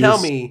cannot thought he tell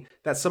was- me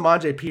that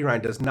Samaje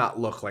Perine does not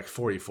look like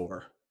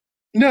 44.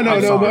 No. I'm But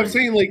I'm sorry.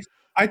 saying like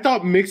I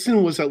thought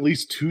Mixon was at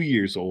least 2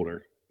 years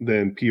older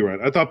than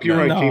Pirine. I thought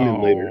Pirine came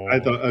in later. I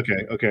thought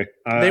okay.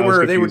 They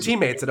were confused.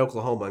 teammates at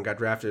Oklahoma and got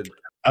drafted. year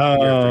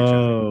after each other.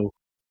 Oh,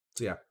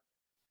 So yeah.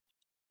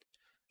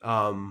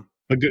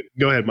 but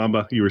go ahead,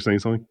 Mamba. You were saying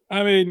something.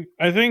 I mean,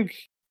 I think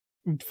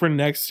for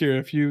next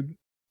year,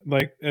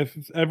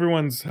 if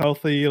everyone's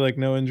healthy, like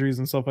no injuries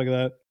and stuff like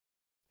that,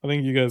 I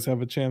think you guys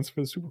have a chance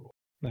for the Super Bowl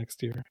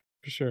next year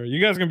for sure.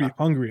 You guys are gonna be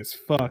hungry as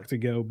fuck to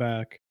go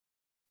back.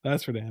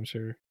 That's for damn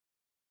sure.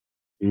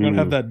 You're gonna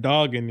have that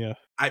dog in you.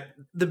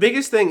 The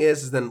biggest thing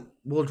is then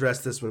we'll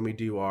address this when we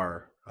do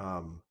our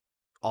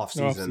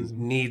off-season Offseason.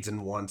 needs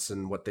and wants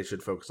and what they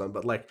should focus on.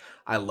 But like,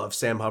 I love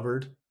Sam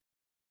Hubbard,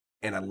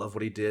 and I love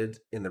what he did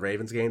in the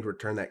Ravens game to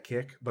return that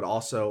kick. But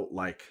also,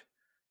 like,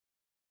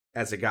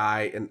 as a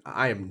guy, and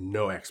I am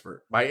no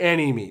expert by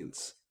any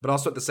means, but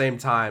also at the same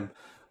time,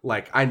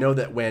 like, I know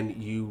that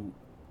when you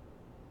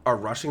are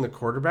rushing the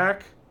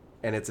quarterback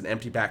and it's an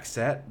empty back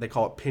set, they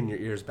call it pin your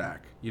ears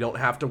back. You don't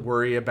have to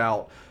worry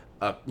about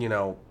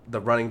the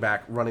running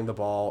back running the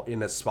ball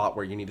in a spot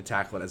where you need to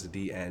tackle it as a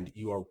D end.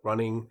 You are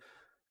running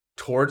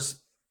towards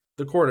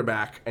the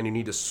quarterback and you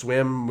need to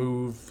swim,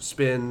 move,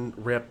 spin,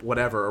 rip,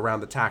 whatever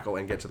around the tackle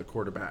and get to the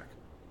quarterback.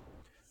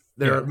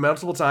 There are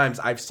multiple times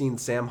I've seen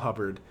Sam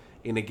Hubbard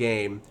in a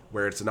game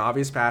where it's an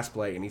obvious pass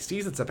play and he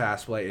sees it's a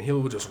pass play and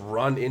he'll just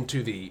run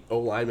into the O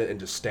lineman and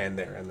just stand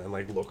there and then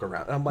like look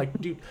around. And I'm like,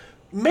 dude,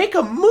 make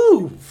a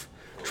move.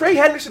 Trey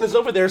Henderson is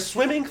over there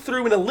swimming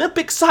through an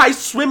Olympic-sized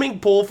swimming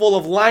pool full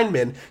of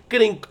linemen,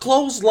 getting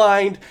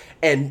clotheslined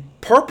and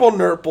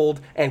purple-nurpled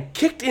and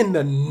kicked in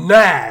the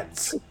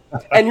nads.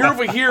 And you're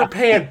over here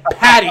paying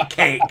patty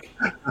cake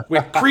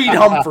with Creed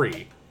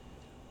Humphrey.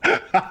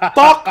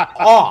 Fuck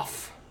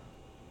off.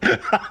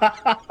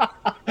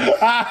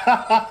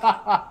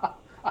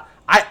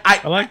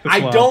 I like this. I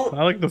lob. don't.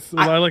 I like this.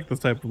 I like this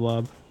type of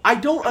lob. I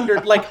don't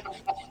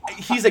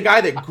he's a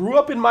guy that grew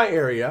up in my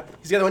area.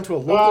 He's the guy that went to a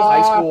local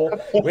high school,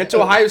 went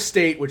to Ohio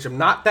State, which I'm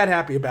not that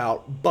happy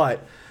about.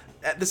 But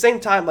at the same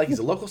time, like, he's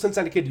a local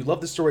Cincinnati kid. You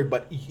love the story,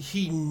 but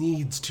he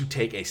needs to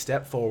take a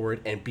step forward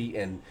and be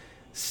an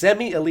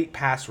semi-elite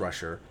pass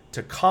rusher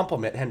to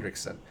complement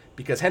Hendrickson.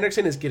 Because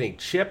Hendrickson is getting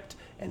chipped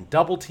and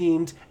double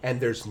teamed, and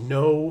there's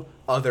no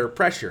other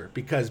pressure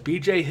because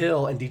BJ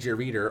Hill and DJ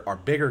Reader are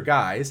bigger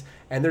guys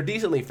and they're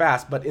decently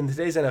fast, but in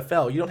today's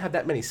NFL, you don't have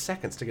that many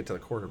seconds to get to the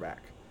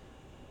quarterback.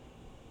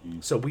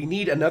 So we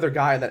need another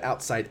guy on that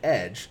outside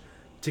edge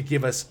to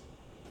give us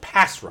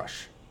pass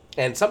rush.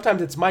 And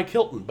sometimes it's Mike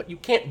Hilton, but you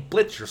can't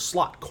blitz your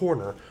slot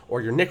corner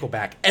or your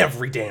nickelback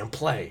every damn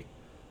play.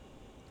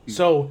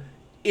 So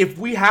if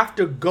we have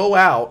to go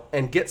out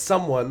and get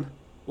someone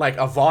like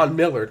a Von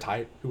Miller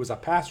type who is a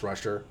pass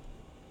rusher,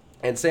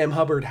 and Sam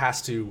Hubbard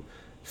has to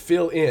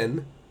fill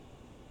in,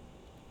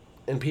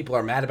 and people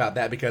are mad about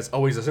that because,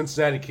 oh, he's a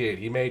Cincinnati kid.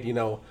 He made,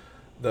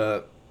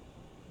 the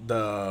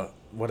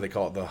what do they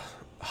call it? The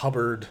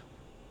Hubbard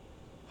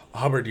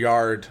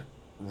yard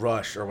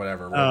rush or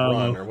whatever,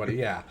 run or what?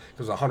 Yeah,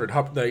 because the Hubbard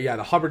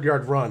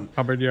yard run.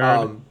 Hubbard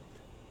yard.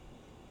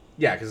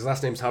 Yeah, because his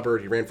last name's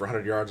Hubbard. He ran for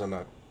 100 yards on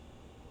the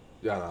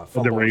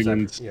fumble. The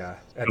Ravens. At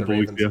the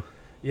Ravens.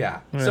 Yeah.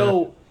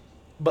 So,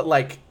 but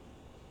like,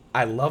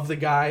 I love the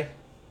guy.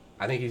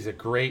 I think he's a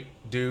great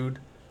dude.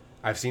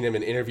 I've seen him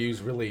in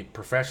interviews, really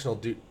professional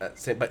dude.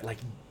 But like,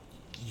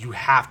 you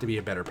have to be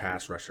a better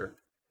pass rusher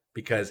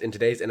because in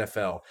today's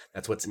NFL,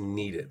 that's what's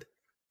needed.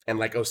 And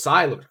like,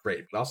 Osai looked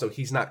great, but also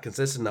he's not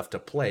consistent enough to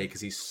play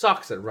because he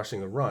sucks at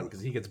rushing the run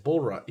because he gets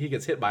he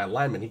gets hit by a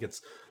lineman, he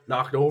gets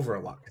knocked over a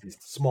lot because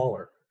he's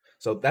smaller.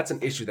 So that's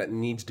an issue that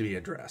needs to be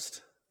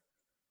addressed.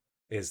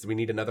 Is we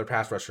need another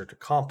pass rusher to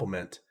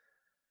complement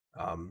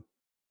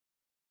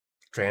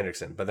Trey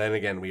Hendrickson. But then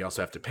again, we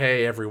also have to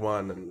pay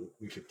everyone, and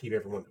we should keep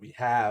everyone that we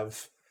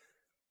have.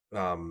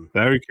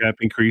 Salary cap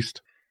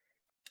increased.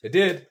 It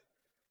did.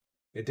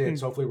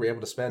 So hopefully we're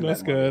able to spend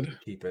That's that money good. to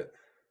keep it.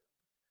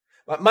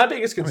 My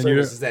biggest concern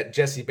is that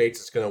Jesse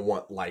Bates is going to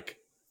want like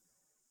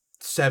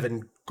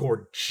 $7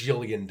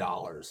 gajillion.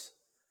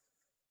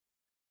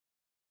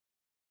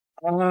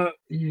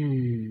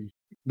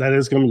 That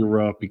is going to be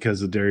rough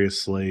because of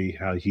Darius Slay,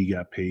 how he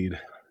got paid,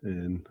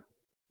 and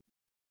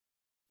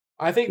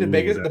I think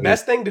the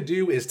best thing to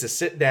do is to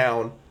sit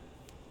down,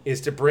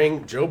 is to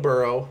bring Joe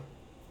Burrow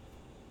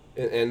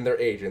and their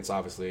agents,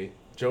 obviously,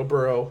 Joe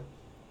Burrow,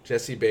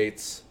 Jesse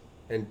Bates,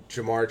 and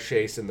Jamar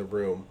Chase in the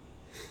room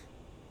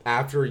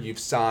after you've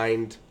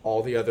signed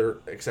all the other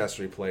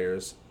accessory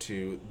players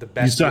to the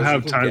best. you still deals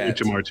have can time get. with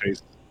Jamar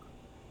Chase.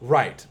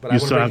 Right, but I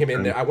want to bring him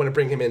in there. I want to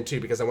bring him in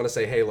too because I want to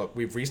say, hey, look,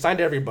 we've re-signed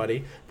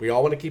everybody. We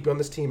all want to keep you on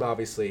this team,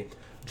 obviously.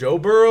 Joe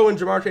Burrow and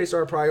Jamar Chase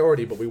are a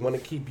priority, but we want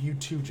to keep you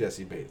too,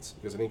 Jesse Bates,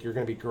 because I think you're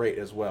going to be great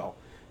as well.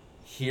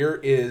 here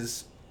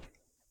is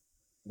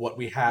what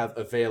we have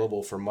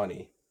available for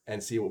money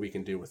and see what we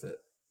can do with it.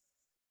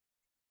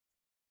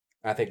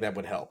 I think that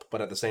would help.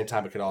 But at the same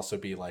time, it could also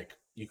be like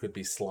you could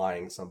be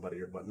slying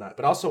somebody or whatnot.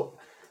 But also,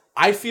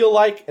 I feel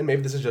like, and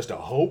maybe this is just a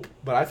hope,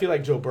 but I feel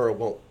like Joe Burrow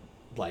won't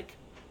like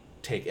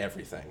take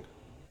everything.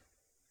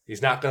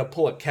 He's not going to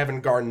pull a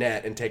Kevin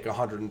Garnett and take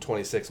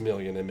 $126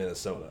 million in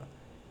Minnesota.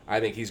 I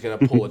think he's going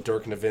to pull a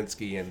Dirk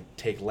Nowitzki and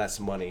take less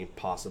money,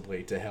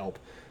 possibly, to help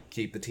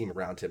keep the team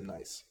around him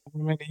nice. I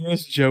mean, he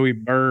is Joey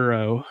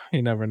Burrow.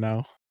 You never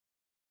know.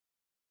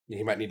 Yeah,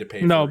 he might need to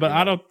pay. No, for, but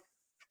I don't.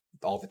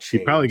 All the chains.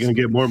 He's probably going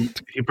to get more.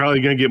 He's probably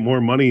going to get more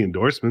money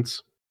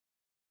endorsements.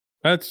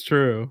 That's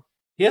true.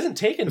 He hasn't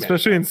taken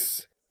especially many.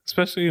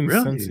 Especially in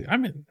Really? Cincy. I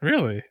mean,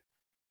 really.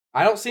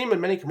 I don't see him in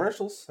many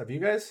commercials. Have you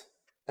guys?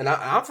 And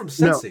I'm from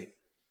Cincy. No.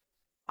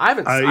 I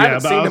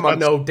haven't seen him on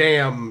no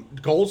damn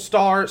Gold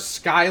Star,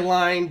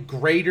 Skyline,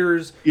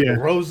 Graders,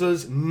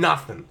 Rosas,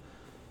 nothing.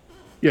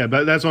 Yeah,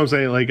 but that's what I'm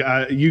saying. Like,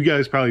 you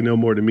guys probably know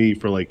more to me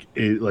for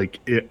in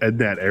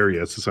that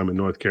area. Since I'm in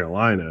North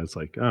Carolina, it's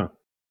like, I'm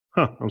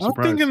surprised.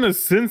 I think in the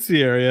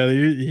Cincy area,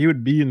 he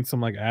would be in some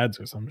like ads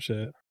or some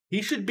shit.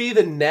 He should be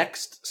the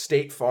next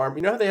State Farm.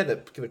 You know how they had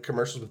the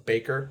commercials with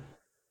Baker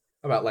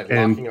about like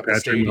locking up the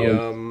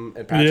stadium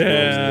and Patrick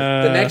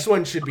Mahomes? The next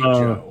one should be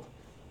Joe.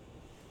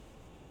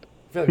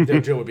 I feel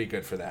like Joe would be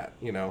good for that,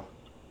 you know?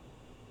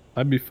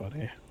 That'd be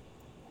funny.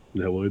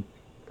 That would.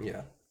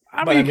 Yeah.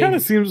 I mean, he kind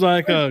of seems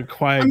like a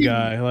quiet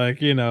guy,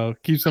 like, you know,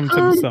 keeps him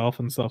to himself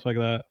and stuff like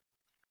that.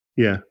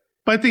 Yeah.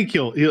 But I think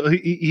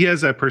he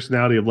has that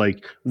personality of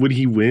like, when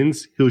he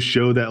wins, he'll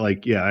show that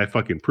like, yeah, I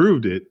fucking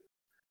proved it.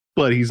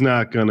 But he's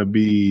not going to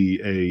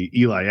be a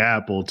Eli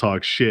Apple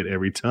talk shit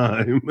every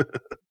time.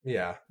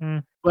 Yeah.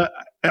 But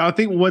I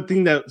think one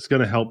thing that's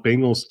going to help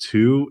Bengals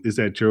too is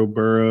that Joe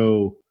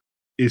Burrow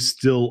is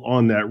still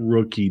on that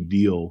rookie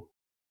deal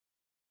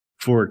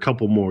for a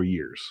couple more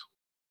years.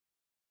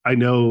 I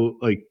know,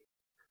 like,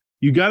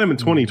 you got him in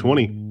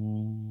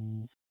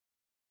 2020.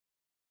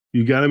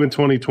 You got him in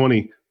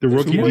 2020. The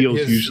rookie deal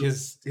is usually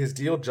his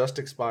deal just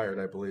expired,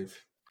 I believe.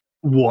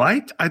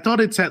 What? I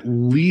thought it's at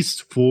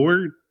least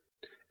 4,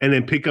 and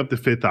then pick up the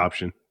 5th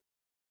option.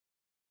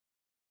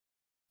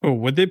 Oh,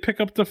 would they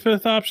pick up the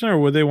 5th option, or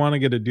would they want to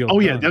get a deal? Oh,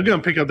 yeah, they're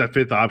going to pick up that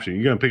 5th option.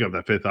 You're going to pick up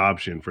that 5th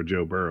option for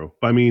Joe Burrow.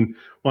 But I mean,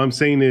 what I'm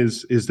saying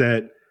is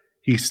that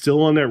he's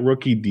still on that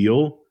rookie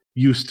deal.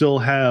 You still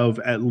have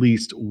at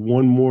least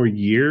one more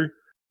year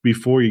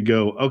before you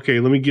go, okay,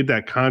 let me get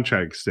that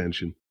contract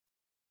extension.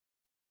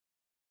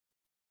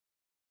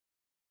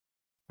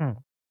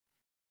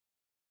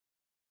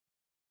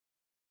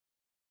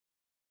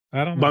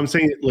 I don't know. But I'm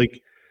saying,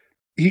 like,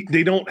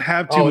 they don't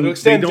have to. It'll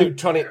extend through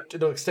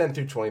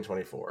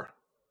 2024.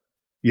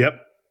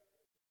 Yep.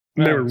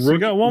 Remember, so he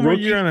got one more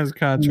year on his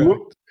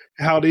contract.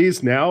 How it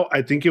is now,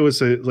 I think it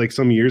was like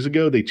some years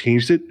ago they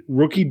changed it.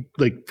 Rookie,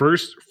 like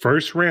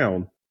first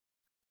round,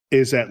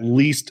 is at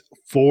least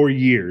 4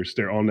 years.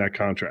 They're on that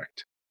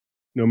contract,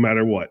 no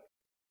matter what.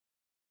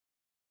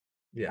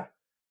 Yeah.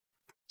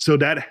 So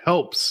that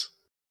helps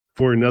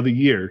for another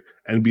year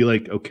and be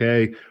like,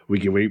 okay, we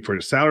can wait for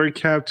the salary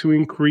cap to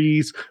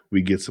increase.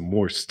 We get some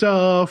more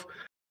stuff.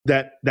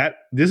 That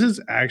this is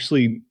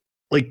actually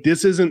like,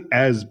 this isn't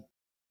as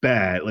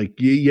bad. Like,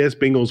 yes,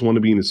 Bengals want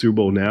to be in the Super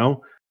Bowl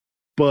now,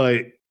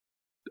 but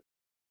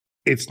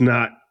it's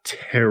not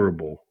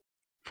terrible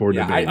for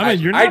the Bengals. I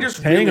mean, you're not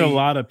paying a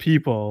lot of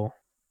people.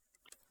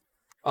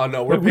 Oh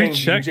no, we're paying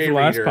DJ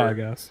last Reader.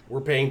 Podcast.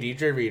 We're paying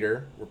DJ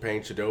Reader. We're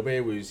paying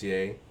Chidobe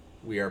Awuzie.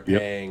 We are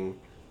paying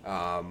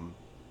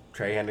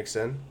Trey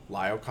Hendrickson,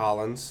 Lyle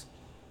Collins,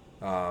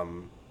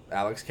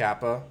 Alex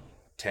Kappa,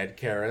 Ted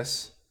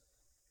Karras,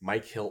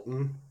 Mike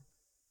Hilton.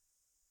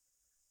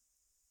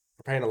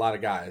 We're paying a lot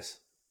of guys.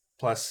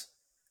 Plus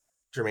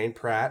Jermaine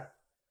Pratt.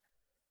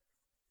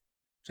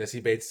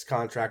 Jesse Bates'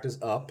 contract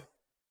is up.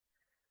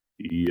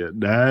 Yeah,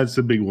 that's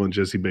a big one,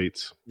 Jesse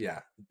Bates. Yeah,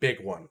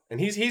 big one.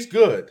 And he's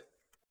good.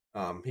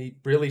 He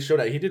really showed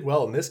out. He did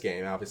well in this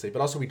game, obviously.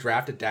 But also we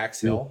drafted Dax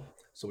Hill.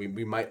 So we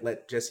might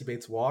let Jesse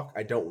Bates walk.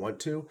 I don't want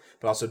to.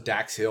 But also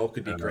Dax Hill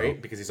could be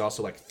great because he's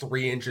also like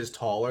 3 inches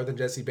taller than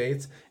Jesse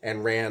Bates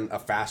and ran a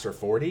faster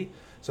 40.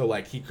 So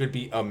like he could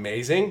be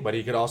amazing, but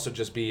he could also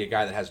just be a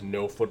guy that has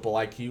no football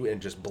IQ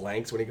and just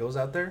blanks when he goes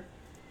out there.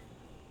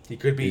 He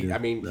could be,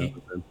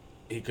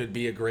 he could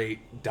be a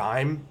great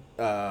dime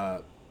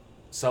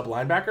sub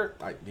linebacker.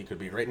 He could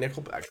be a great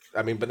nickel.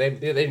 I mean, but they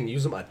didn't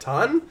use him a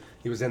ton.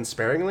 He was in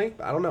sparingly.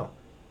 I don't know.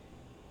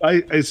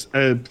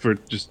 For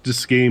just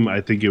this game,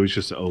 I think it was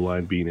just the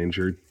O-line being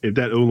injured. If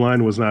that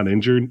O-line was not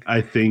injured, I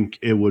think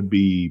it would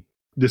be,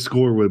 the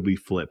score would be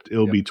flipped.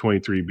 It'll be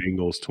 23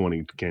 Bengals,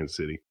 20 Kansas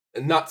City.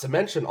 And not to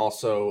mention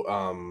also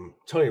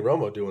Tony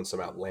Romo doing some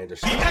outlandish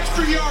stuff. The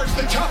extra yards,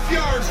 the tough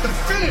yards, the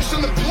finish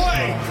on the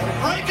play.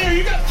 Right there,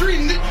 you got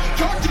 3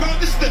 talked about.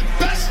 This is the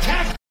best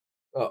tackle.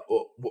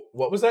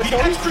 What was that,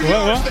 Tony? Extra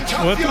yards, the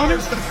tough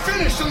yards, the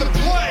finish on the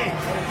play.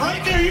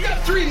 Right there, you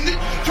got 3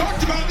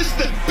 talked about. This is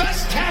the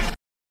best tackle.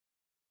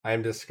 I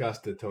am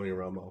disgusted, Tony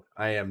Romo.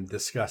 I am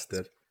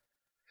disgusted.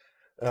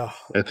 Ugh.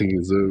 I think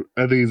he's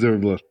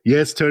overlooked.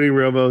 Yes, Tony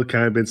Romo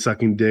kind of been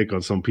sucking dick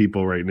on some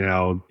people right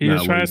now. He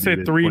was not trying to say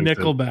wanting 3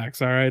 27.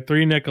 nickelbacks. All right,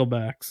 3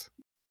 nickelbacks.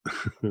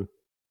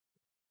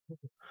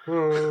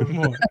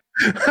 What?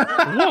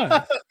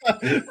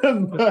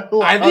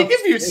 I think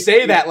if you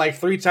say that like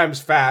 3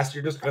 times fast,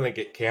 you're just gonna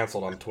get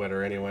canceled on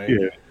Twitter anyway.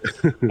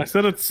 Yeah. I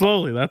said it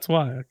slowly. That's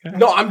why. Okay.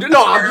 No, I'm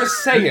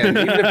just saying.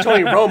 Even if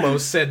Tony Romo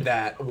said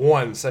that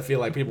once, I feel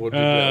like people would be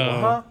like,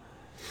 huh?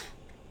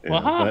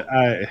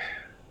 Yeah,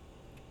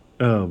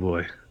 but oh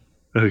boy.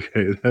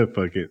 Okay, that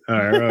fucking all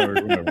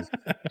right. Whatever.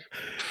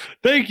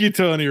 Thank you,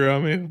 Tony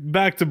Romo.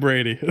 Back to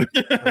Brady.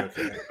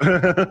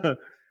 Okay.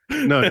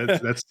 No,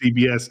 that's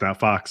CBS, not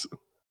Fox.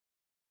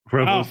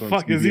 Oh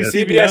fuck! Is he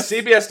CBS?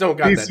 CBS don't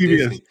got that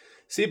CBS. Disney.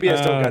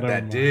 CBS don't got never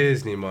that mind.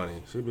 Disney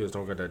money. CBS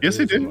don't got that. Yes,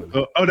 they Disney do.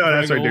 money. Oh no,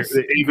 that's Greg right.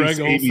 Olson- Greg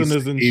Olson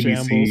is in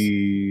shambles.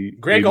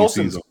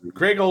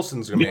 Greg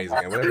Olson's amazing.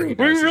 And whatever he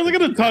We're does, really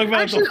gonna talk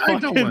about Actually, the I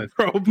don't fucking want-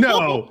 Pro Bowl?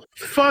 No,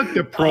 fuck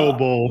the Pro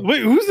Bowl.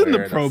 Wait, who's in the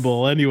Where Pro the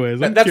Bowl? Anyways,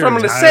 That's what I'm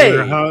gonna curious. say.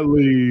 Tyler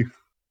Huntley.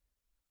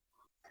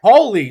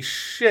 Holy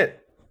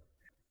shit!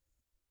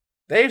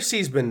 The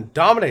AFC's been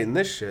dominating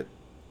this shit.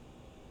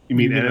 You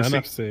mean Even NFC?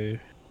 NFC?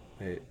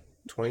 Wait,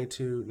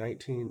 22,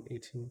 19,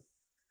 18.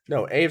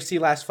 No, AFC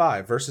last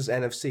 5 versus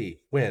NFC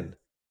win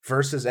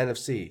versus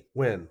NFC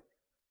win.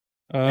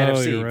 Oh,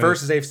 NFC you're right.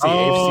 versus AFC.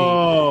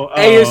 Oh,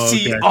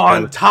 AFC okay.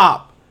 on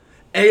top.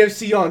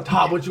 AFC on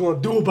top. What you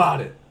want to do about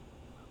it?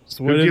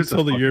 So wait Who gives a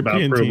until the fuck about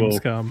European Pro teams Bowl?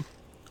 come.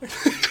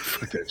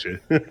 Fuck that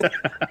shit.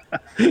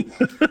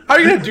 How are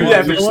you gonna do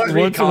that for just Once-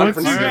 3 once you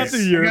conferences? got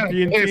the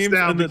European I got pissed teams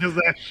now and the- because of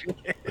that shit.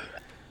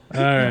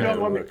 All right. Yeah,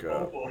 look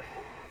up.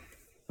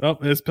 Oh,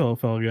 his pillow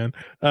fell again.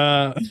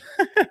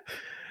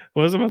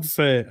 What was I about to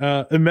say?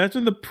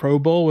 Imagine the Pro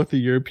Bowl with the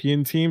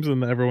European teams,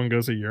 and everyone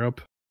goes to Europe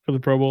for the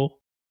Pro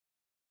Bowl.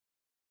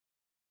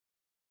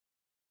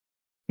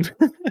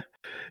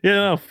 Yeah,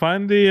 no,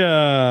 find the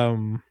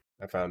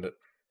I found it.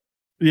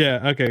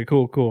 Yeah. Okay.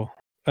 Cool.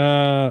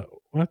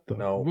 What the?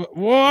 No.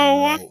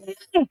 Whoa.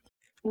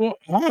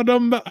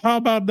 How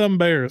about them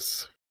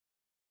Bears?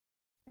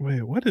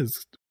 Wait. What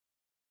is?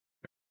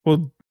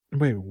 Well.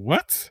 Wait.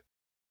 What?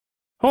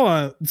 Hold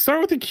on.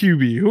 Start with the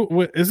QB.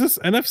 What is this?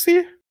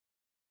 NFC?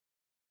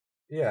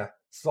 Yeah,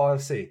 it's all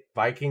NFC.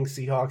 Vikings,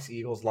 Seahawks,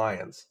 Eagles,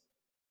 Lions.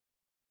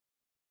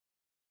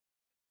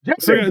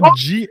 So we got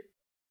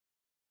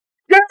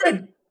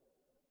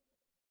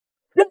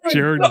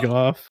Jared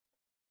Goff.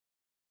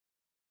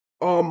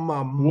 Oh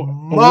my What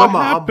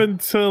mama! happened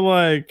to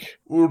like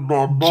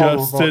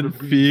Justin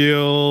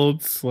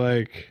Fields,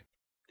 like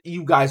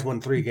You guys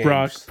won 3 games.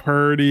 Brock You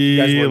Purdy,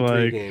 guys won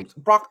 3 like games.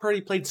 Brock Purdy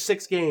played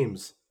 6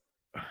 games,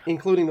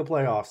 including the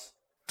playoffs.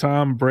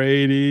 Tom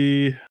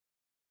Brady?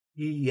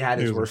 He had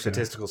his He was worst okay.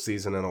 statistical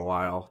season in a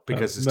while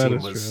because his That team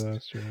is was. true.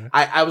 That's true.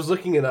 I was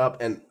looking it up,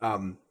 and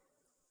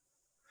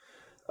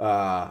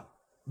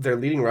their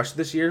leading rusher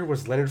this year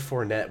was Leonard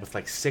Fournette with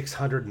like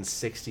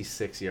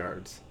 666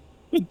 yards.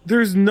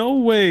 There's no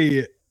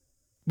way.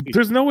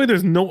 There's no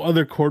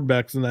other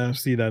quarterbacks in the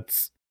NFC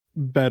that's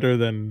better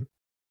than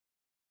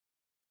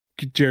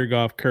Jared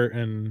Goff, Kurt,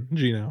 and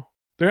Gino.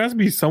 There has to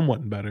be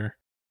someone better.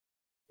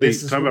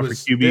 This is talking who about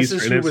was, for QBs this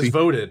is for who was NFC?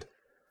 voted.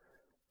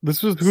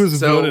 This was who was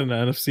So- voted in the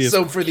NFC. as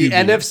So for the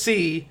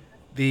QB.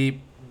 NFC,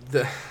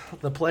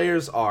 the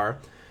players are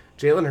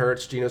Jalen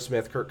Hurts, Geno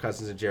Smith, Kirk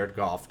Cousins, and Jared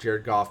Goff.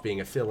 Jared Goff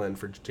being a fill-in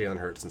for Jalen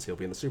Hurts since he'll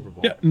be in the Super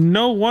Bowl. Yeah,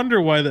 no wonder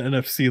why the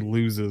NFC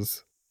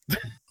loses.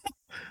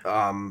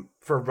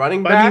 For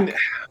running I back, mean-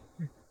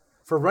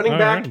 All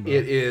right, bro.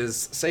 it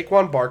is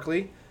Saquon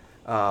Barkley,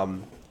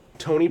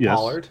 Tony Yes.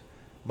 Pollard,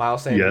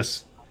 Miles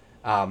Sanders.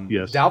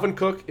 Yes. Dalvin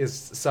Cook is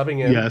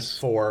subbing in Yes.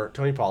 for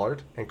Tony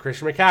Pollard, and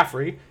Christian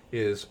McCaffrey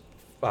is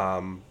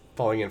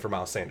falling in for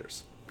Miles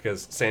Sanders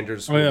because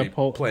Sanders Oh, will yeah, be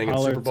playing in the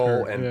Pollard's Super Bowl,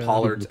 hurt, and yeah.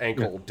 Pollard's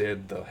ankle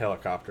did the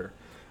helicopter.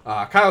 Kyle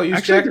Actually,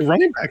 Juszczyk, the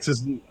running backs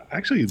is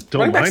actually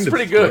don't running back's mind.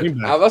 pretty if good. running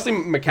back- Honestly,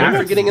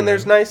 McCaffrey getting in there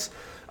is nice.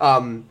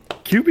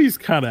 QB's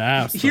kind of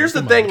ass. though. Here's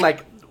the Come thing, on.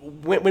 like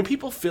when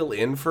people fill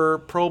in for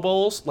Pro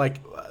Bowls, like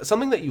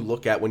something that you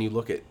look at when you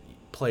look at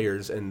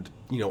players and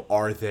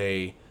are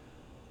they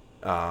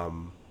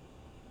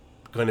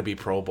going to be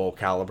Pro Bowl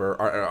caliber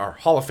or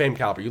Hall of Fame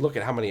caliber? You look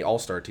at how many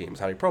All-Star teams,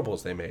 how many Pro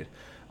Bowls they made.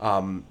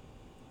 And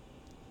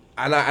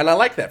I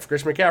like that for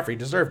Christian McCaffrey. He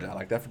deserved it. I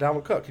like that for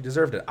Dalvin Cook. He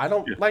deserved it. I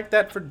don't like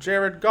that for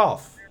Jared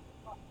Goff.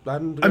 I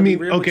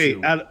mean, okay,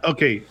 out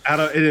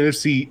of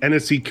NFC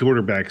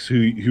quarterbacks,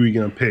 who are you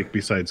gonna pick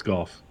besides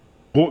Goff?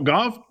 Well,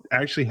 Goff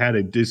actually had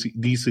a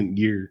decent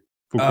year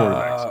for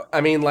quarterbacks,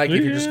 I mean, like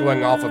if you're just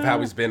going off of how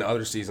he's been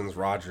other seasons,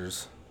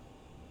 Rodgers.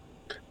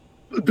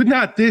 but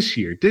not this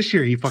year. This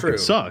year he fucking True.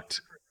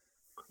 sucked.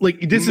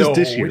 Like this is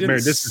this year, He didn't man.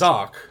 This is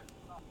suck.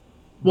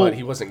 Well, But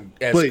he wasn't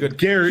as but good.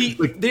 Garrett-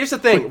 Here's the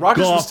thing: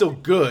 Rodgers Goff- was still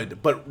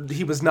good, but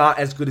he was not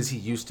as good as he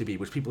used to be,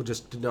 which people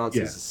just did not see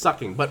Yeah. as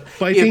sucking. But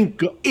But I if, think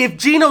Go- if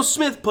Geno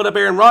Smith put up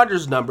Aaron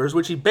Rodgers' numbers,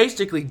 which he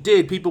basically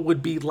did, people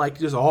would be like,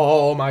 "Just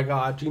oh my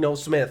God, Geno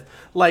Smith!"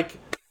 Like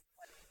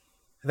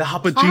The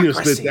But Geno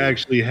hypocrisy. Smith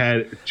actually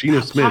had a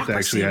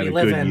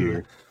good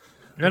year.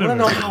 I don't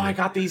know how I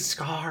got these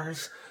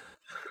scars.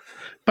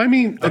 I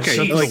mean, The okay,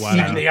 Chiefs like,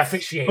 and the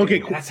officiating.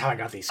 okay, That's how I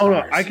got these oh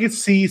scars. no, I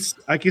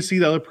could see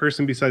the other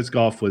person besides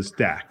Goff was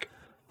Dak.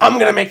 I'm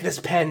gonna make this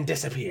pen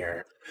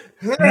disappear.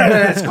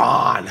 It's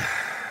gone.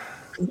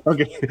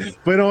 Okay,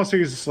 but in all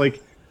seriousness,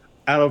 like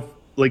out of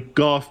like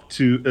Goff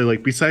to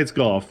like besides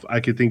Goff, I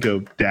could think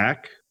of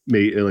Dak.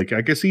 Like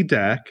I could see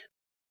Dak.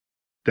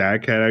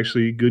 Dak had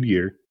actually a good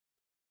year.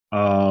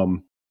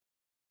 I'm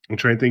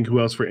trying to think who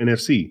else for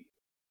NFC.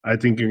 I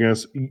think you're gonna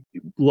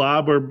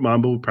Lob or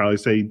Mamba would probably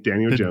say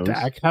Daniel Jones. Did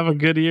Dak have a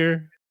good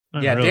year?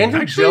 Not Yeah, really.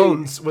 Daniel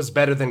Jones was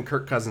better than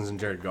Kirk Cousins and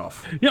Jared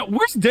Goff. Yeah,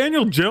 where's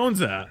Daniel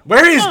Jones at?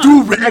 Where is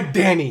Do-Rag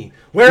Danny?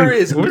 Where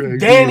is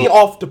Danny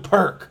off the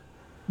perk?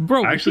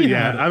 Bro, Actually, he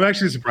yeah, had- I'm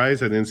actually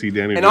surprised I didn't see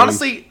Daniel And Jones.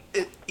 honestly,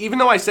 even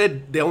though I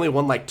said they only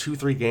won like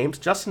 2-3 games,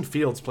 Justin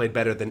Fields played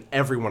better than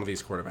every one of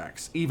these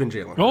quarterbacks, even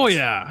Jalen Hurts. Oh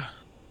yeah.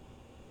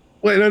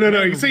 Wait,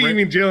 no. You say you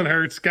mean Jalen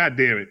Hurts? God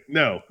damn it.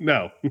 No.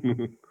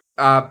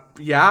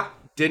 Yeah,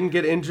 didn't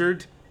get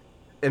injured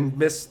and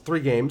missed 3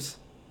 games.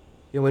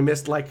 He only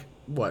missed like,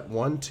 what,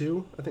 1,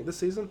 2, I think, this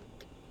season?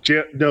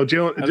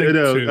 Jalen. I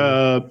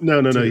think two.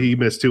 No. He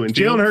missed 2, and Jalen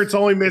Fields? Hurts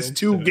only missed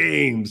 2 Fields,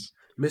 games.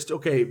 Missed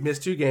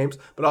 2 games,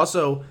 but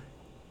also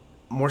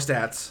more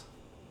stats,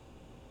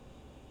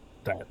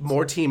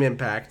 more team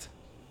impact,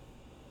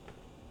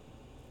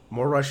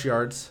 more rush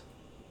yards.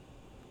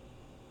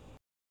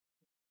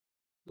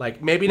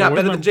 Like, maybe not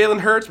better than Jalen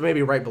Hurts, but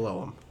maybe right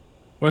below him.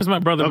 Where's my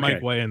brother Okay.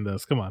 Mike Way in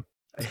this? Come on.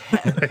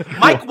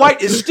 Mike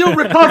White is still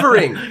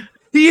recovering.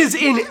 He is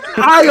in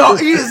IR.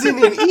 He is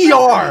in an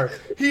ER.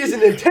 He is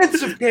in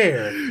intensive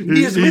care.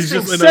 He is He's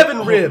missing just in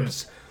 7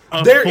 ribs.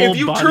 a There, full if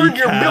you body turn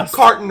your milk cast.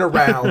 carton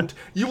around,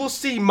 you will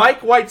see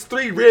Mike White's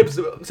 3 ribs.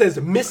 It says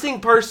missing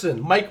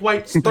person. Mike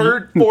White's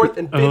 3rd, 4th,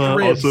 and 5th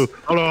ribs. Also,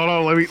 hold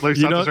on. Let me stop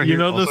this right here.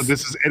 know Also, this-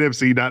 this is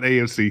NFC, not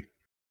AFC.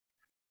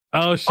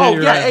 Oh shit! Oh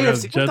you're yeah, right,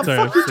 AFC. bro. What Jets the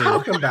are fuck are you AFC.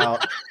 talking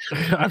about?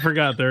 I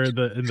forgot they're in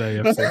the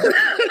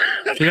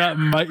AFC. You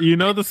got you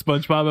know the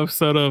SpongeBob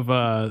episode of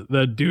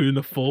the dude in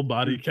the full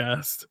body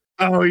cast.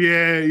 Oh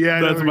yeah. I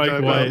know That's what you're Mike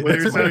talking White. about. When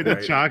they're That's selling Mike the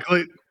White.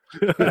 chocolate.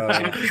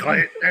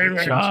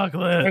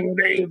 Chocolate.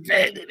 They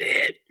invented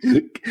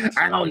it.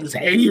 I always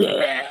hated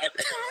it.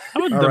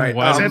 How about All them right,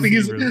 wide I think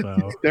receivers,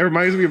 though? that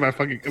reminds me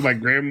of my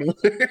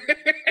grandmother.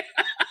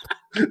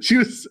 she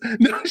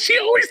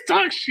always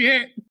talks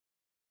shit.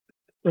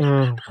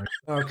 Oh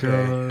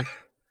Okay.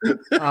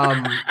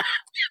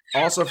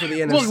 Also for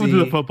the Welcome to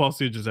the NFC. Football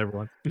Stooges,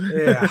 everyone.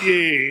 Yeah.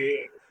 Yeah.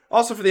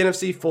 Also for the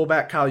NFC,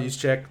 fullback Kyle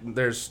Juszczyk.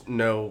 There's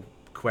no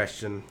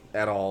question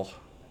at all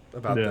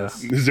about Yeah.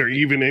 this. Is there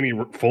even any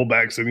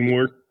fullbacks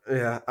anymore?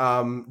 Yeah.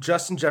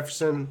 Justin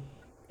Jefferson,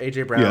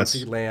 AJ Brown, Yes.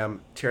 CeeDee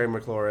Lamb, Terry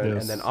McLaurin,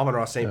 Yes. and then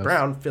Amon-Ra St. Yes.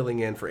 Brown filling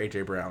in for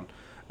AJ Brown.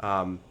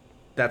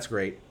 That's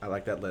great. I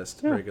like that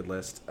list. Very good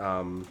list. I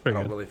don't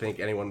good. really think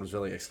anyone was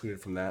really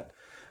excluded from that.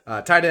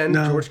 Tight end,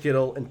 No. George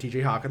Kittle and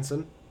TJ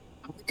Hawkinson.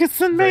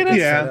 Gibson Very made good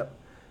it. Yeah. setup.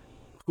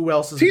 Who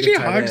else is a TJ good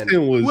tight end?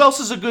 Hawkinson was- Who else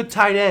is a good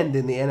tight end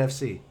in the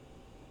NFC?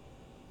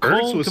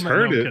 Ertz was Come on,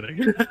 hurt no, it. I'm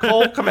kidding.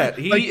 Cole Kmet.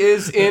 He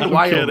is in I'm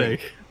Wyoming.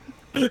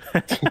 kidding.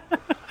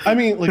 I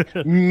mean, like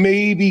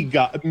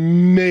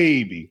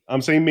maybe.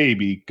 I'm saying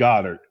maybe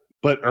Goddard,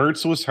 but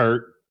Ertz was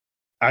hurt.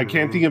 I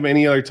can't think of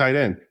any other tight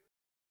end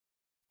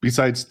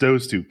besides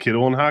those 2,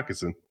 Kittle and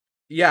Hawkinson.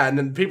 Yeah, and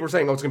then people were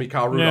saying, "Oh, it's gonna be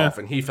Kyle Rudolph,"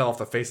 and he fell off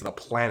the face of the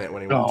planet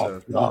when he went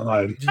Oh to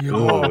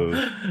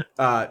God!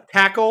 Ugh.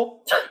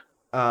 tackle.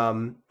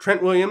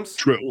 Trent Williams,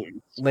 True.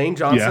 Lane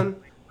Johnson,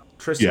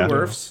 Tristan Yeah.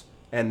 Wirfs,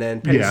 and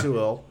then Penny Yeah.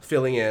 Sewell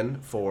filling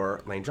in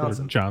for Lane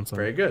Johnson.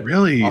 Very good.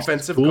 Really?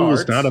 Offensive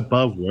Fool's guards. not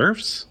above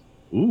Wirfs?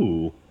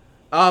 Ooh.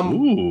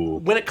 Ooh.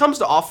 When it comes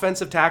to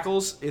offensive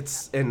tackles,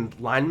 it's and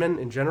linemen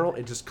in general,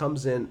 it just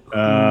comes in who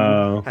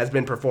Oh. has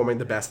been performing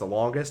the best, the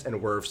longest, and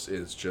Wirfs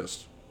is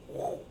just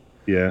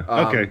Yeah.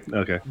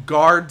 Okay.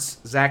 guards.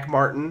 Zach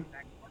Martin,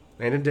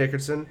 Landon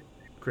Dickerson,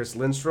 Chris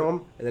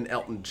Lindstrom, and then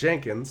Elton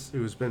Jenkins,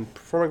 who's been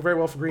performing very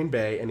well for Green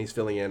Bay, and he's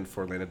filling in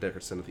for Landon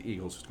Dickerson of the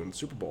Eagles, who's going to the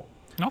Super Bowl.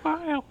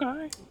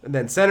 Okay. And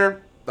then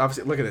center,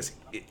 obviously, look at this,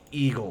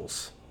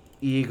 Eagles.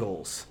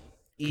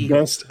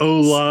 Best O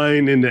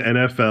line in the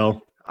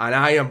NFL. And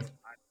I am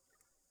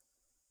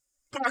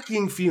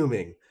fucking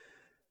fuming.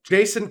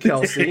 Jason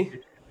Kelsey,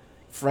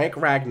 Frank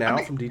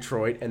Ragnow from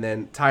Detroit, and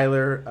then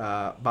Tyler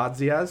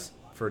Badziaz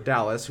for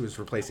Dallas, who's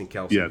replacing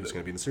Kelsey, Yeah. who's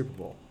going to be in the Super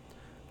Bowl.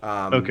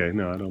 Okay.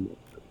 No, I don't know.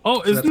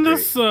 Oh, So isn't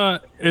that's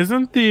this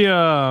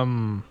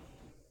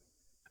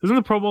isn't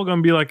the Pro Bowl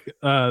gonna be like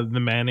the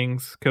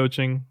Mannings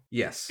coaching?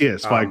 Yes.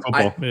 Yes, flag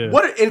football. Yeah.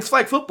 What? It's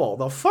flag football.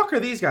 The fuck are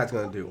these guys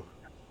going to do?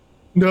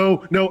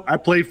 No. I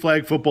played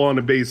flag football in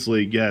the base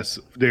league. Yes,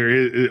 there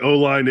is O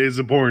line is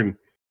important.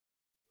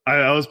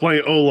 I was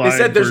playing O line. They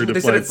said for the they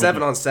said flag it's 7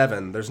 football. on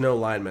 7. There's no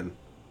linemen.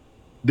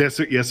 Yes,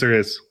 there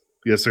is.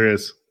 Yes, there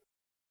is.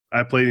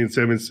 I played in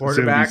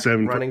Quarterback,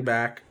 77, running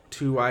back,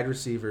 2 wide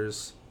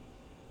receivers.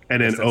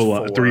 and then Yes, that's O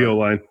line, 4. 3 O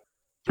line,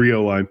 3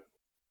 O line.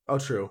 Oh,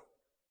 true.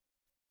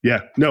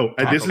 Yeah, no,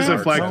 Tackle this isn't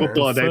guard, flag center.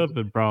 football.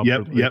 Something probably.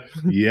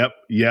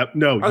 Yep.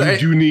 No, Are they- you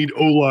do need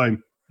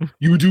O-line.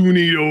 You do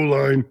need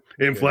O-line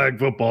in flag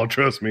football.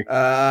 Trust me.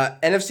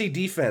 NFC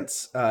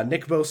defense.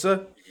 Nick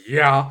Bosa.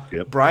 Yeah.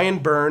 Yep. Brian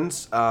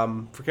Burns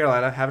for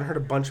Carolina. Haven't heard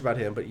a bunch about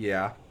him, but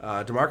yeah.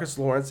 DeMarcus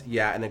Lawrence.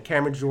 Yeah. And then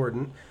Cameron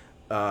Jordan.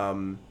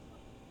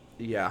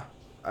 Yeah.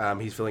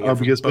 He's filling in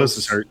for Because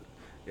Bosa's hurt.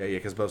 Yeah,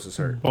 because Bosa's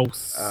hurt.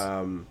 Both.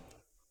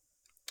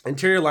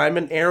 Interior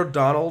lineman, Aaron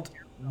Donald.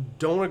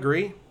 Don't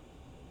agree.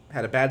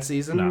 Had a bad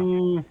season.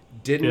 No.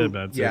 Didn't. He had a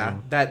bad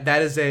season.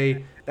 That is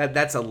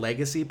that's a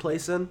legacy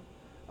place in.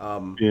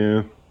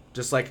 Yeah.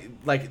 Just like,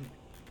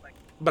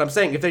 but I'm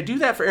saying if they do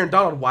that for Aaron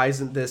Donald, why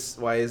isn't this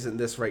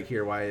right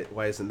here? Why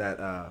isn't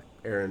that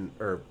Aaron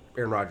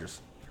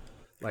Rodgers?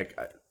 Like,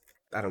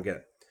 I don't get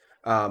it.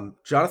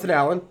 Jonathan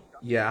Allen,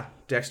 yeah.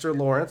 Dexter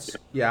Lawrence,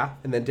 yeah.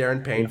 And then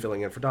Darren Payne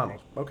filling in for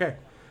Donald. Okay.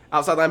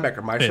 Outside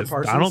linebacker, Micah Is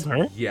Parsons. Donald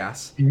hurt?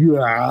 Yes.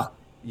 Yeah.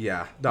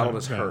 Yeah. Donald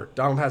is Okay. hurt.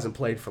 Donald hasn't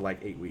played for like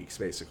 8 weeks,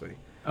 basically.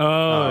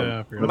 Yeah.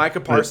 I forgot. Micah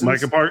Parsons.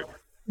 Micah Parsons.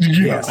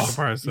 Yes. Micah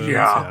Parsons,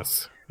 Yeah.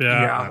 yes.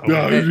 Yeah.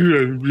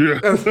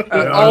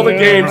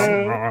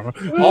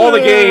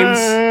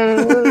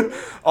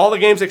 All the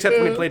games except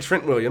when he played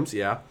Trent Williams,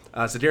 yeah.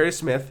 Zadarius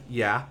Smith,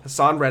 yeah.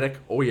 Hassan Reddick,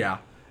 oh yeah.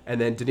 And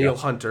then Daniil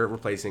Hunter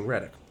replacing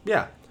Reddick,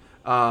 yeah.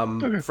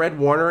 Fred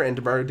Warner and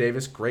Demario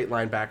Davis, great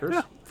linebackers.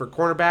 Yeah. For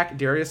cornerback,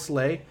 Darius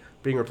Slay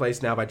being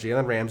replaced now by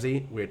Jalen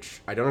Ramsey,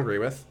 which I don't agree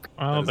with.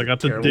 Oh, That is they a got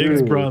the terrible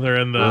Diggs pick. brother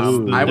in this.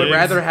 I would Diggs.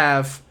 rather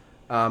have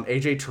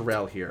AJ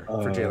Terrell here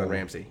for Jalen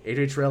Ramsey.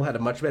 AJ Terrell had a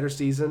much better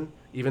season,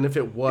 even if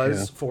it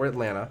was for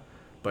Atlanta.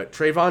 But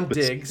Trayvon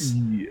Diggs,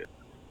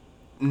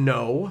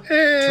 no.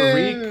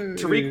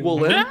 Tariq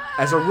Woolen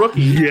as a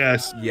rookie.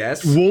 Yes.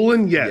 Yes.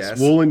 Woolen, yes.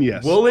 Woolen,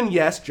 yes. Woolen,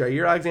 yes.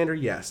 Jair Alexander,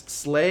 yes.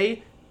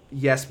 Slay,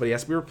 yes, but he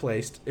has to be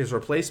replaced. His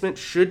replacement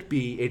should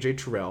be AJ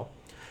Terrell.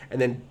 And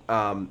then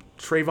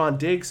Trayvon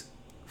Diggs,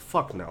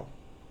 fuck no.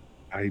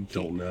 I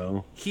don't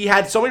know. He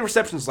had so many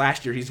receptions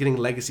last year, he's getting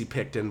legacy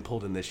picked and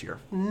pulled in this year.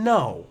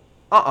 No.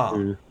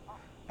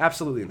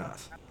 Absolutely not.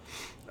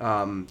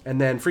 And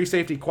then free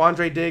safety,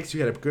 Quandre Diggs, who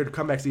had a good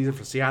comeback season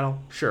for Seattle.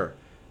 Sure.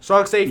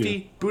 Strong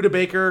safety, Buda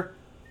Baker.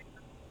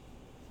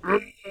 I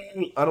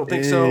don't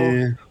think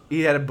so.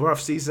 He had a rough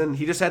season.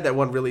 He just had that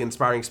one really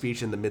inspiring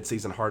speech in the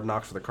midseason Hard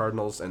Knocks for the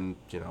Cardinals, and,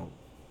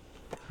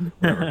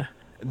 whatever.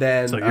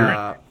 Then So you're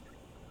right.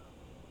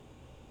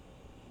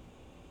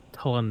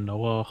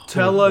 Talanoa.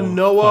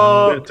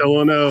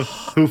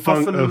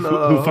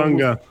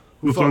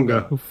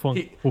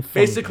 Hufunga.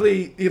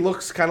 Basically, he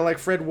looks kind of like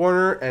Fred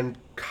Warner and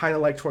kind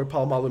of like Troy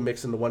Polamalu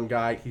mixed into one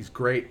guy. He's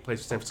great. Plays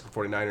for San Francisco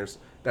 49ers.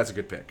 That's a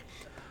good pick.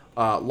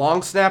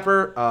 Long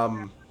snapper,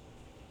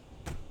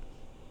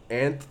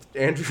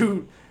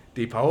 Andrew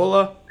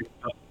DePaola.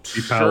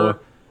 Sure.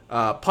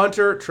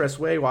 Punter, Tress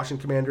Way,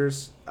 Washington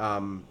Commanders.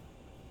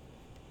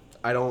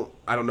 I don't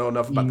know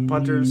enough about the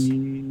punters.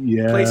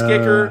 Yeah. Place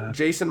kicker,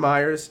 Jason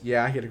Myers.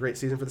 Yeah, he had a great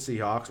season for the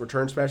Seahawks.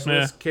 Return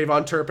specialist,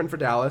 Kayvon Turpin for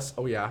Dallas.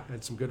 Oh, yeah,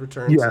 had some good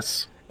returns.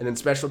 Yes. And then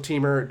special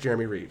teamer,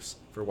 Jeremy Reeves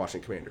for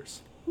Washington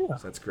Commanders. Yeah.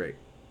 So that's great.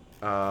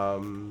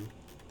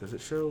 Does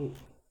it show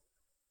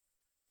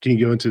Can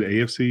you go into the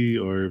AFC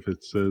or if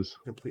it says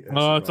complete?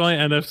 Oh, it's only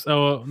NFC.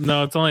 Oh,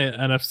 no, it's only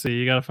NFC.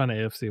 You got to find an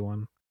AFC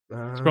one.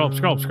 Scroll up.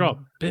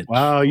 Bitch.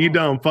 wow, you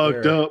done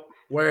fucked Where? up.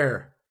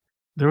 Where?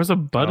 There was a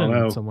know.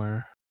 button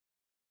somewhere.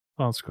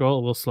 Oh, scroll a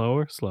little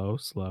slower. Slow.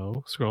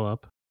 Scroll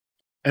up.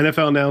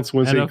 NFL announced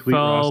Wednesday complete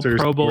NFL roster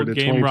Pro Bowl for the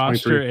game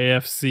roster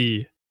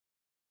 2023. AFC.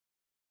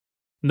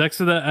 Next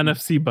to the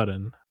NFC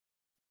button.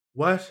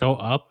 What? Go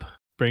up.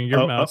 Bring your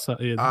Oh, mouse up.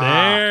 Yeah, Ah,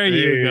 there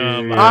you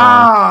go. there.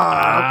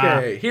 bud.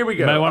 Okay. Here we You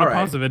go. might want All to right.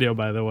 pause the video,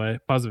 by the way.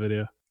 Pause the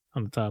video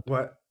on the top.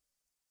 What?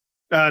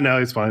 No,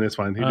 it's fine. It's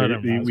fine. Oh, never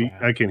mind.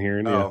 I can hear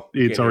it. Yeah. Oh,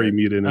 it's can't already hear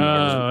muted.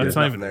 Oh, There's it's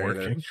not even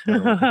nothing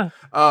there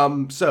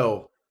working.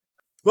 So.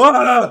 It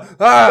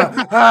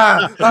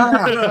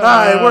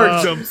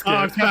works. Jump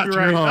scare.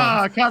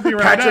 Copyright.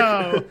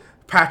 Copyright.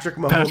 Patrick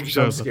Mahomes Patrick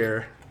jump Joseph.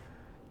 scare.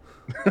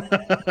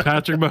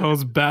 Patrick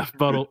Mahomes bath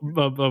bubble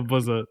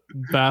was a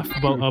bath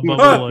bubble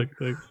like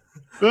thing.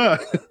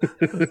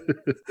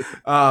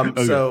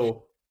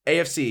 So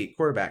AFC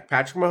quarterback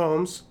Patrick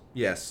Mahomes,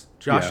 yes.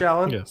 Josh Yeah.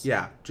 Allen, Yes.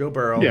 yeah. Joe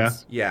Burrow, Yeah.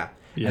 yeah.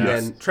 Yes. And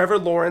then Trevor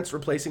Lawrence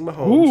replacing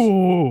Mahomes,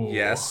 Ooh.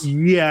 yes.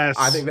 Yes.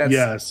 I think that's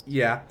yes.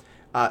 yeah.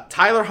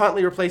 Tyler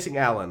Huntley replacing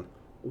Allen.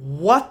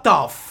 What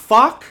the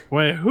fuck?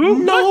 Wait,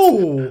 who?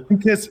 No.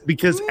 Because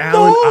No!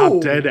 Allen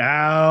opted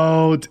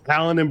out.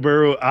 Allen and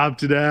Burrow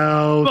opted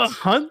out. But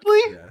Huntley?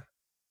 Yeah.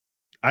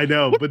 I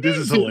know, but this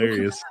is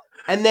hilarious.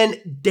 And then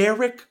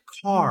Derek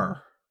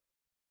Carr.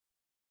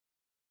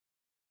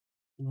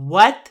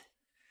 What?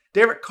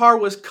 Derek Carr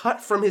was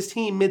cut from his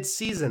team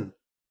mid-season.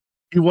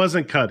 He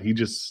wasn't cut. He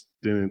just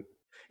didn't.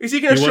 Is he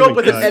going to He show up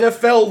with wasn't his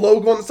NFL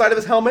logo on the side of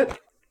his helmet?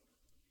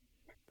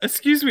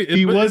 Excuse me.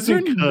 He but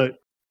wasn't cut.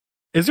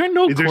 Is there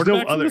no There's no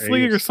quarterback in other this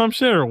league A's. or some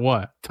shit or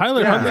what?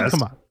 Tyler Yeah. Huntley? Yes.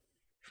 Come on.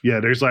 Yeah,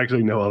 there's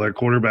actually no other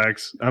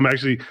quarterbacks. I'm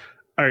actually.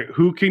 All right,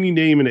 who can you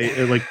name go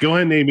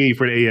ahead and name me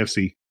for the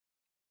AFC.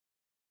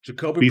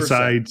 Jacoby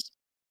besides Brissett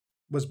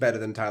was better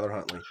than Tyler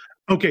Huntley.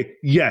 Okay,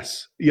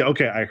 yes. Yeah,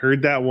 okay, I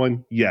heard that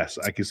one. Yes,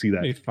 I can see that.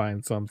 Let me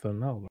find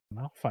something. I'll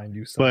find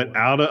you something. But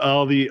out of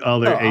all the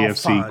other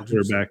AFC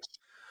quarterbacks,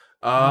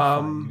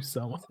 I'll find you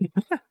someone.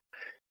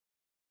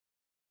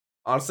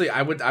 Honestly,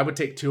 I would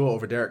take Tua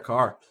over Derek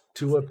Carr.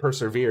 Tua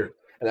persevered,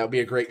 and that would be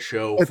a great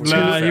show. For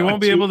Nah, he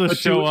won't be able to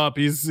show up.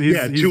 He's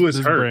Tua's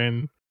hurt.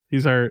 Brain.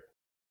 He's hurt.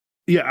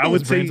 Yeah, I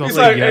would say he's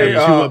like, hey,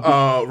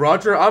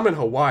 Roger, I'm in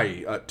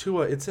Hawaii.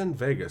 Tua, it's in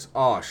Vegas.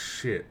 Oh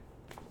shit.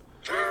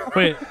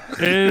 Wait,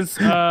 is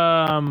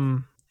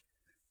Chargers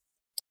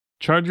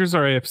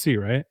are AFC,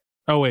 right?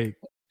 Oh wait,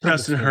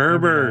 Justin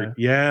Herbert.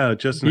 Yeah,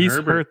 Justin Herbert.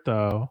 He's hurt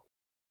though.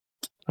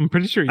 I'm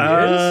pretty sure he is.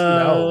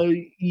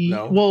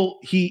 No. Well,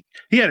 he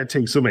had to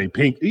take so many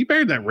he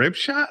buried that rib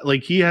shot.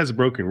 Like he has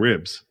broken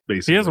ribs,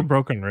 basically. He has a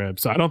broken rib,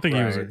 so I don't think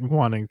he was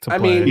wanting to play. I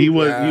mean, he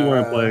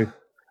wouldn't play.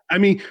 I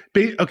mean,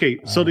 okay,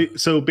 so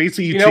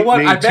basically, you know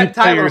what? I bet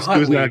Tyler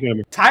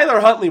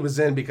Huntley was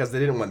in because they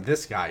didn't want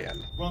this guy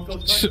in.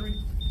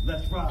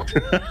 Let's rock.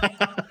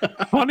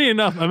 Funny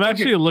enough, I'm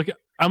actually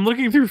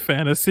looking through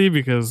fantasy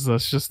because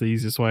that's just the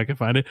easiest way I can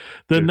find it.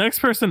 The next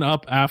person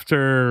up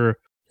after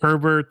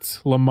Herbert,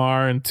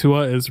 Lamar, and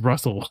Tua is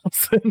Russell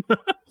Wilson.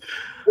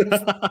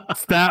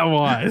 Stat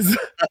wise,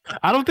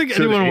 I don't think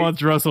anyone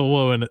wants Russell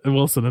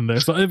Wilson in there,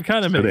 so it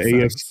kind of makes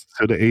sense.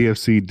 So the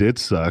AFC did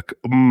suck.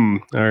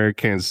 Or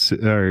Kansas.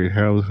 Or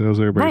how's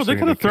everybody? Bro, they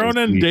could have thrown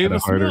in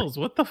Davis Mills.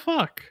 What the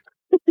fuck?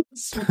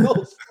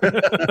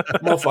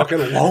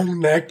 Motherfucking long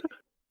neck,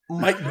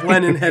 Mike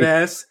Glennon head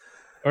ass,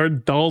 or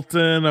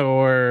Dalton,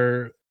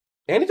 or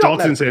Andy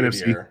Dalton's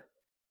NFC.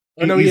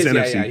 Oh no, he's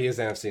NFC. Yeah, he is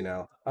NFC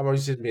now. I'm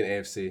always used to be an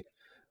AFC.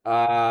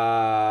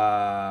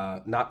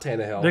 Not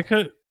Tannehill. They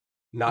could.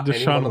 Not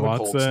Deshaun anyone on the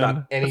Colts. Watson.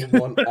 Not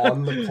anyone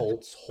on the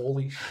Colts.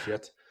 Holy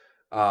shit.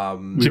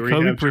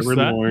 Jacoby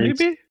Brissett,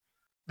 maybe?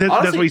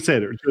 That's what he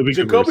said.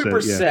 Jacoby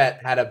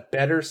Brissett had a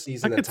better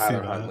season than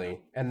Tyler Huntley.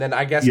 And then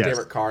I guess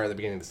Derek Carr at the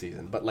beginning of the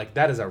season. But like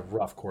that is a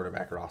rough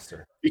quarterback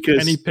roster. Because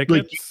Kenny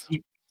Pickett?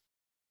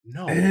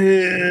 No.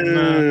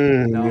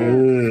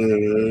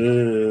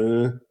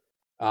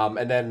 No.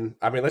 And then,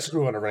 I mean, let's just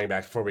move on to running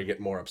backs before we get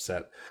more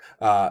upset.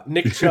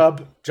 Nick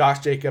Chubb, Josh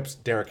Jacobs,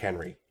 Derrick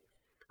Henry.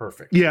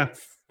 Perfect. Yeah.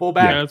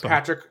 Fullback,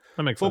 Patrick.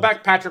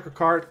 Fullback, Patrick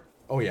Ricard.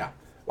 Oh, yeah.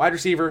 Wide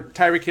receiver,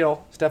 Tyreek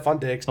Hill, Stephon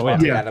Diggs,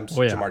 Devontae Adams,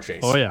 Jamar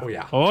Chase. Oh, yeah.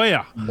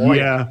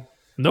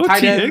 No Tight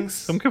T.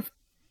 ends. Higgs?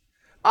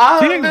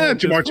 Jamar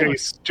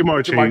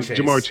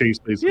Chase,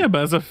 basically. Yeah,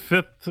 but as a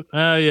fifth,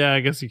 I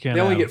guess you can't.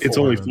 They only get 4. It's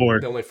only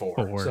 4. They only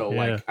 4. So, yeah.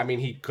 like, I mean,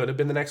 he could have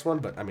been the next one,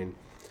 but I mean,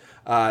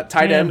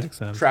 tight end,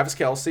 Travis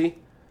Kelce,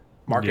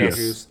 Mark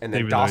Andrews, and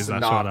then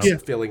Dawson Knox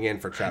filling in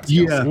for Travis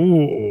Kelce. Yeah.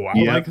 Ooh, I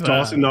like that.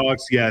 Dawson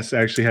Knox, yes,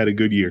 actually had a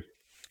good year.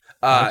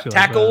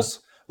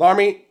 Tackles,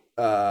 Laremy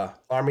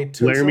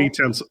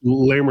Tunsil.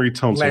 Laremy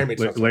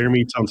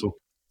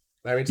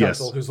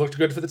Tunsil, who's looked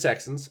good for the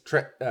Texans.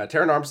 Taron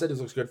Armstead,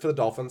 who's looked good for the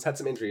Dolphins. Had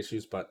some injury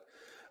issues, but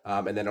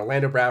and then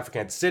Orlando Brown for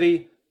Kansas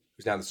City,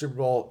 who's now in the Super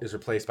Bowl, is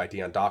replaced by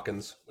Deion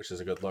Dawkins, which is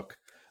a good look.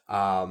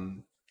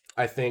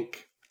 I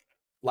think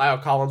Lyle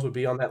Collins would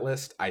be on that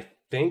list. I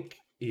think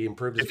he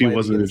improved his play at the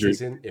beginning of the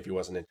season if he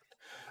wasn't injured.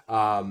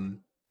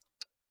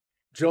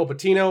 Joe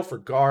Patino for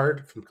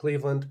guard from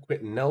Cleveland,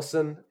 Quentin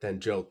Nelson, then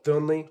Joe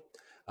Thunley.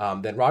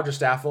 Then Roger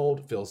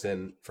Staffold fills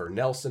in for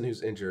Nelson,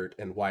 who's injured,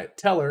 and Wyatt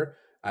Teller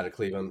out of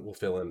Cleveland will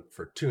fill in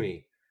for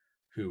Tooney,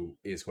 who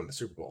is winning the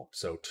Super Bowl.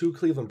 So 2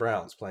 Cleveland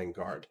Browns playing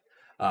guard.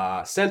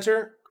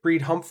 Center,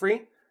 Creed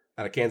Humphrey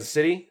out of Kansas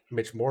City,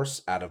 Mitch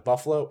Morse out of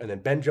Buffalo, and then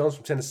Ben Jones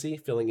from Tennessee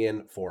filling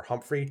in for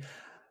Humphrey.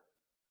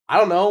 I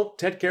don't know.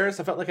 Ted Karras,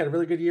 I felt like had a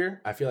really good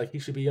year. I feel like he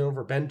should be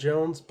over Ben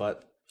Jones,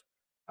 but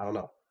I don't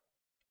know.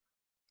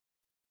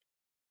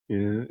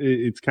 Yeah,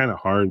 it's kind of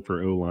hard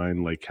for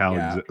O-line, like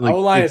how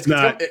O-line it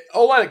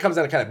comes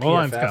down to kind of PFF.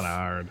 O-line's kind of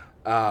hard.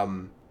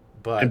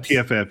 But and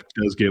PFF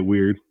does get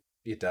weird.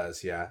 It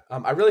does, yeah.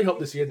 I really hope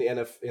this year in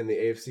the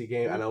AFC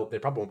game, I know they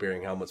probably won't be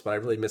wearing helmets, but I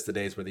really miss the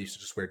days where they used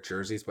to just wear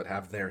jerseys but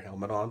have their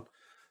helmet on.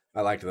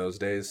 I liked those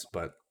days,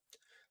 but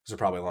those are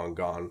probably long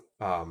gone.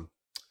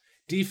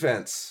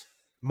 Defense,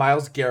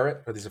 Myles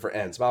Garrett, or these are for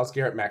ends. Myles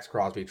Garrett, Max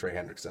Crosby, Trey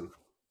Hendrickson.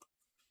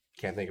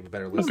 Can't think of a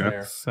better list there.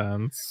 Makes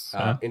sense.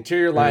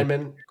 Interior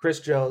linemen, Chris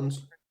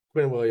Jones,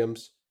 Quinn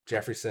Williams,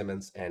 Jeffrey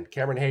Simmons, and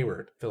Cameron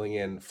Hayward filling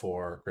in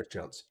for Chris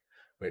Jones,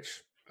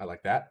 which I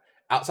like that.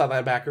 Outside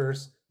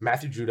linebackers,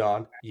 Matthew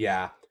Judon,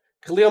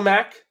 Khalil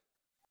Mack.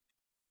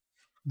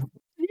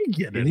 You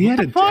get it. He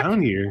had a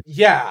down year.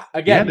 Yeah,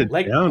 again,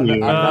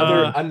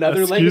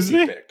 another legacy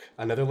me? pick.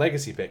 Another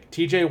legacy pick.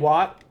 TJ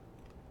Watt,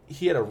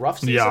 he had a rough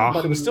season,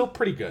 but it was still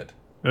pretty good.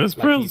 It was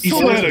pretty. He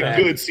still had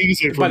a good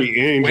season for the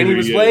injury. When he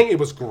was playing, it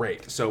was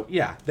great. So,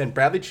 then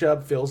Bradley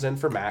Chubb fills in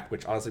for Mack,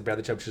 which honestly,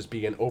 Bradley Chubb should just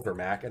be in over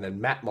Mack. And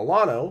then Matt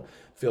Milano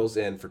fills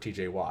in for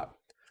TJ Watt,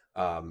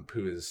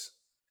 who is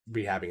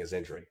rehabbing his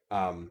injury.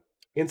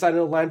 Inside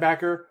middle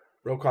linebacker,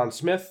 Roquan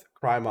Smith,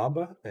 Cry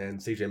Mamba, and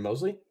CJ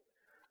Mosley.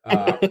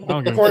 I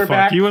don't give a fuck.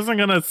 Quarterback. He wasn't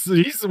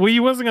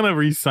gonna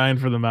re-sign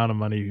for the amount of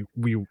money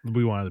we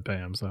wanted to pay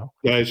him. So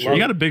Yeah, he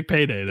got a big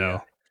payday though.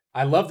 Yeah.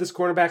 I love this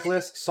cornerback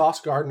list.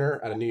 Sauce Gardner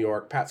out of New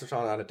York, Pat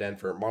Surtain out of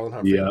Denver, Marlon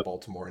Humphrey out of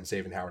Baltimore, and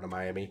Xavier Howard of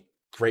Miami.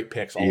 Great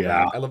picks all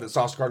around. I love that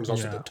Sauce Gardner's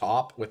also at the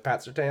top with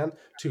Pat Surtain.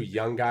 Two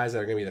young guys that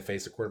are going to be the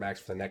face of quarterbacks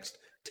for the next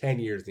 10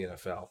 years in the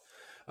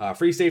NFL.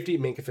 Free safety,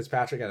 Minkah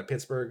Fitzpatrick out of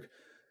Pittsburgh.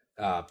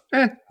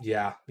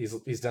 Yeah,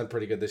 he's done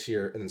pretty good this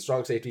year. And then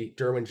strong safety,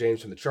 Derwin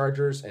James from the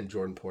Chargers and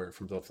Jordan Poyer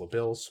from the Buffalo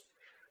Bills.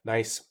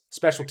 Nice.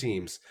 Special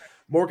teams,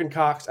 Morgan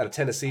Cox out of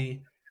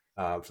Tennessee.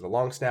 For the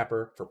long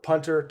snapper, for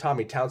punter,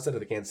 Tommy Townsend of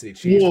the Kansas City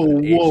Chiefs.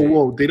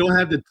 Whoa! They don't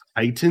have the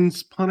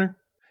Titans punter.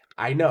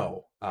 I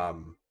know,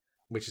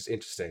 which is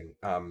interesting.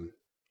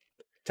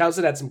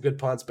 Townsend had some good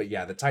punts, but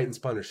yeah, the Titans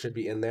punter should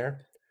be in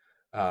there.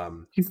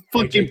 He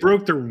fucking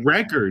broke the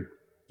record.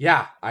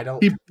 Yeah, I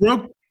don't. He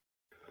broke.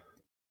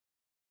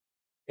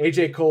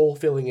 AJ Cole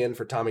filling in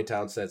for Tommy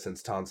Townsend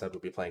since Townsend will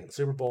be playing in the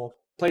Super Bowl.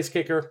 Place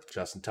kicker,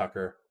 Justin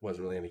Tucker,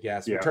 wasn't really any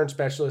gas. Yeah. Return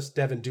specialist,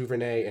 Devin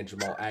Duvernay and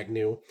Jamal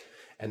Agnew.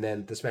 And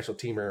then the special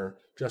teamer,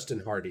 Justin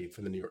Hardy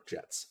from the New York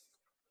Jets.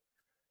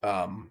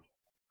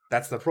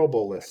 That's the Pro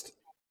Bowl list.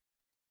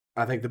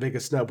 I think the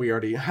biggest snub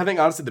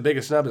honestly the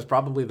biggest snub is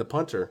probably the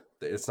punter.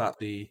 It's not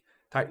the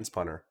Titans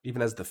punter,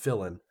 even as the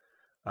fill-in.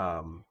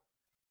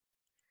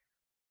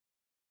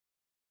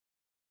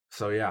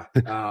 So yeah.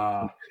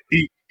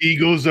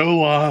 Eagles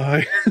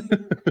OI.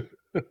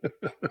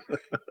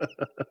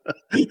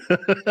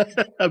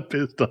 I'm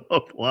pissed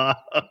off. Wow.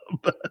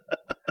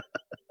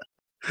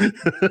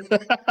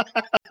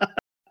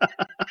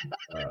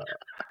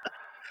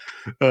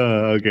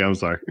 Okay, I'm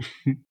sorry.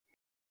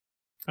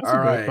 That's a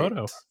great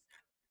photo.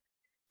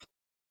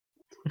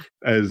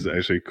 As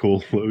actually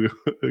cool logo,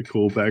 a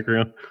cool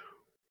background.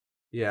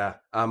 Yeah,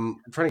 I'm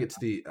trying to get to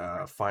the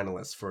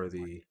finalists for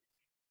the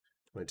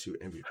 22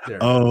 NBA. There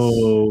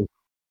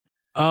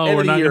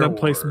we're not going to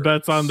place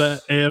bets on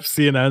the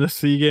AFC and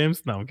NFC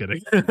games? No, I'm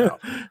kidding. No.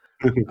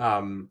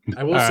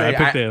 I will say, I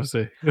picked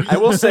AFC. I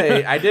will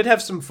say, I did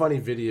have some funny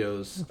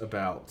videos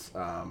about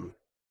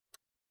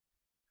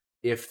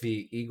if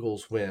the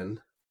Eagles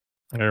win.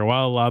 Or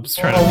while Lob's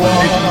trying to It's called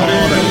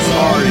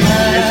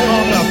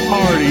a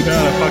party,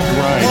 not a fucking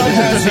ride.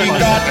 This is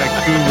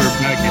Vancouver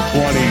back in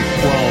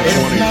 2012,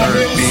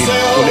 2013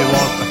 when they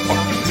lost the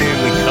fucking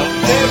Stanley Cup.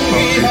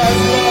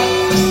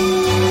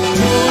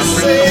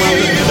 I'm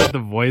going to get the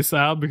voice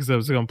out because I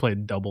was going to play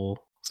double.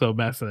 So,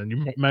 Masson,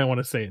 you might want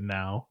to say it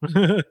now.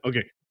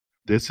 Okay.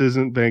 This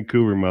isn't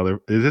Vancouver, mother.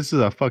 This is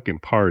a fucking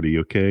party,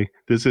 okay?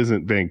 This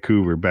isn't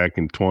Vancouver back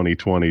in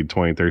 2020,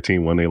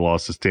 2013 when they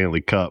lost the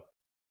Stanley Cup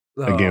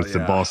against the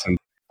Boston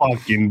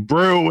fucking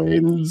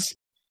Bruins.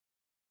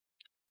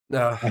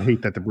 I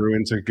hate that the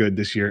Bruins are good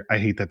this year. I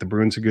hate that the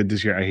Bruins are good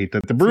this year. I hate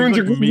that the Bruins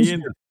are good this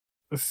year.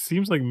 It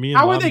seems like me and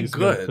How are they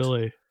good?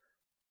 Philly.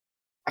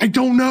 I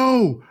don't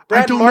know.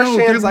 Brad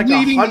Marchand's like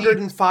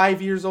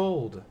 105 years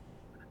old.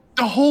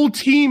 The whole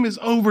team is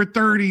over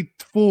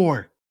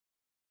 34.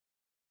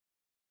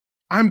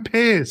 I'm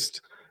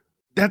pissed.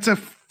 That's a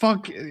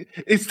fuck.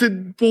 It's the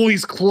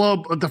boys'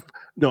 club of the.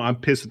 No, I'm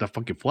pissed at the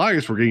fucking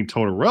Flyers for getting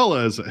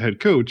Tortorella as a head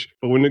coach,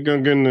 but we're not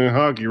going to get into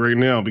hockey right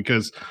now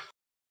because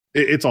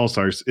it's All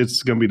Stars.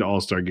 It's going to be the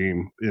All Star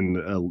game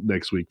in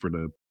next week for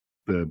the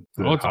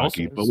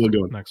hockey. But we'll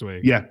go next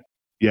week. Yeah,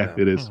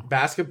 it is.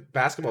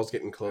 Basketball's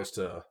getting close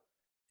to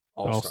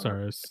All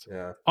Stars.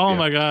 Yeah. Oh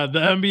my god, the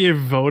NBA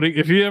voting.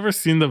 If you ever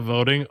seen the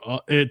voting,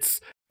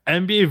 it's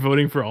NBA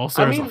voting for All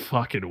Stars is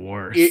fucking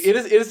worse. It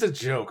is a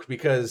joke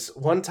because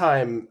one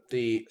time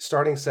the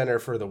starting center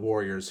for the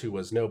Warriors, who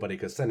was nobody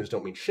because centers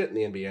don't mean shit in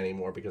the NBA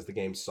anymore because the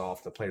game's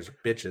soft, the players are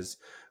bitches.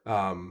 The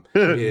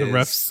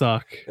refs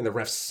suck. And the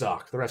refs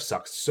suck. The refs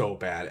suck so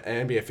bad.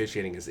 And NBA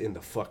officiating is in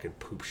the fucking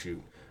poop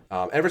shoot.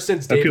 Ever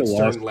since David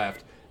Stern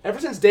left,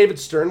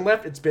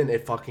 it's been a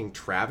fucking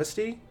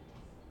travesty.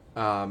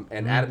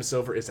 And Adam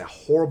Silver is a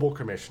horrible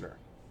commissioner.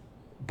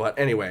 But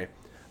anyway,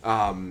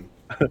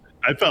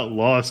 I felt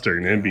lost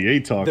during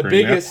NBA talk.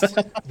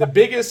 The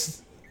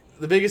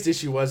biggest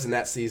issue was in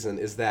that season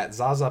is that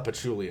Zaza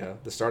Pachulia,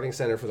 the starting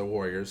center for the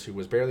Warriors, who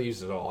was barely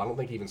used at all, I don't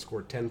think he even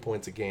scored 10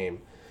 points a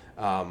game,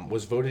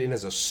 was voted in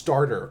as a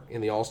starter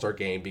in the All-Star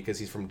game because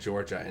he's from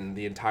Georgia, and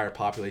the entire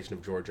population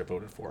of Georgia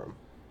voted for him.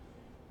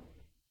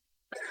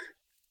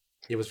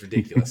 It was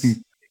ridiculous.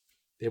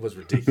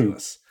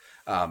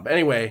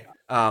 Anyway,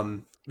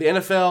 the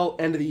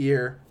NFL end of the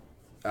year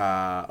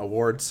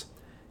awards.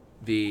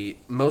 The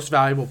most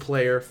valuable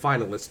player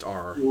finalists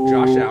are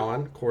Josh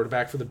Allen,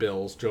 quarterback for the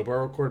Bills, Joe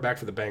Burrow, quarterback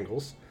for the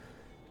Bengals,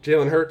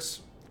 Jalen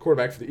Hurts,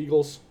 quarterback for the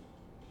Eagles,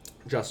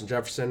 Justin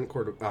Jefferson,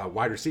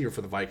 wide receiver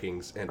for the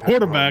Vikings, and Patrick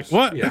quarterback. Mahomes.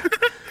 What? Yeah,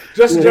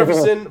 Justin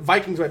Jefferson,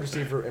 Vikings wide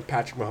receiver, and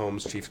Patrick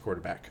Mahomes, Chiefs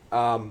quarterback.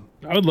 I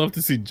would love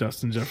to see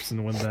Justin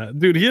Jefferson win that,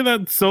 dude. He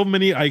had so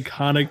many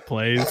iconic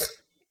plays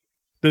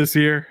this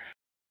year.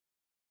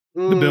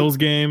 The Bills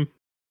game.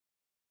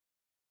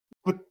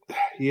 But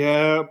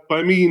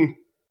I mean.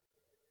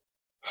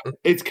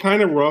 It's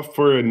kind of rough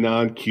for a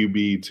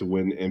non-QB to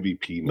win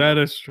MVP now.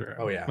 That is true.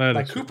 Oh yeah, That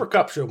like is Cooper true.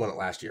 Kupp should have won it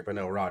last year, but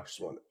no, Rodgers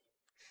won it.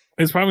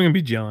 It's probably gonna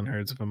be Jalen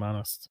Hurts if I'm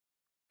honest.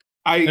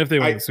 If they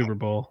win the Super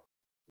Bowl.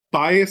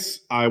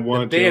 Bias, I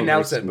want. They Jalen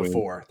announced Hurts it to win.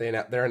 before.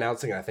 They're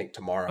announcing it, I think,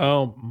 tomorrow.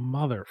 Oh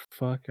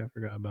motherfuck! I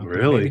forgot about that.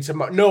 Really? Maybe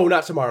tomorrow. No,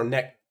 not tomorrow.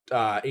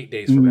 8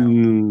 days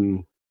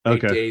from now.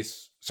 Okay. 8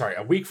 days. Sorry,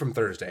 a week from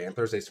Thursday, and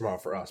Thursday's tomorrow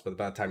for us. But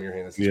by the time you're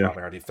hearing this, it's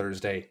probably already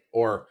Thursday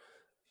or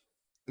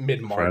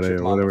mid-March. Friday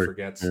If or Mama whatever.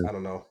 forgets. Yeah. I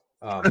don't know.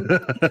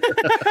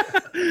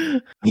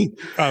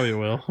 Probably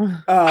will.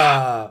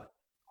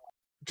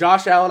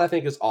 Josh Allen, I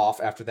think, is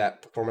off after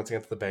that performance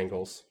against the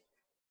Bengals.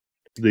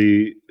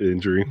 The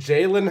injury.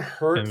 Jalen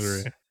Hurts.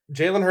 Injury.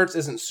 Jalen Hurts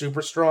isn't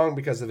super strong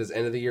because of his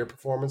end of the year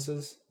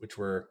performances, which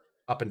were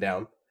up and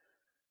down.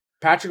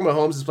 Patrick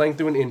Mahomes is playing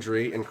through an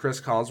injury, and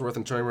Chris Collinsworth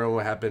and Tony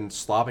Romo have been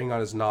slobbing on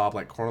his knob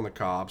like corn on the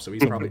cob, so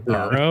he's probably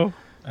Burrow?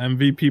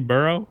 MVP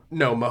Burrow?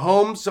 No,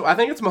 Mahomes. So I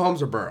think it's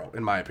Mahomes or Burrow,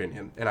 in my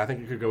opinion, and I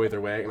think it could go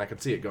either way, and I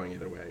could see it going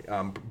either way.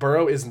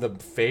 Burrow is the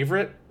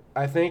favorite,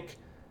 I think,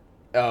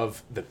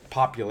 of the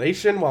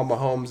population, while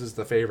Mahomes is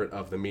the favorite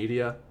of the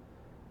media.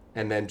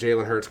 And then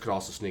Jalen Hurts could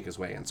also sneak his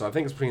way in. So I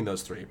think it's between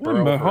those three.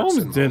 Burrow, Hurts,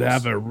 and Mahomes did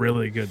have a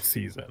really good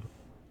season.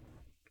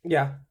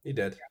 Yeah, he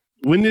did.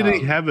 When did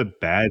he have a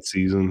bad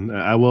season?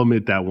 I will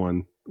admit that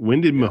one.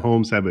 When did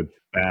Mahomes have a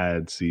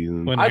bad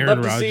season? When I'd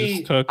Aaron love to Rodgers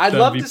see. took I'd the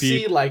love to MVP.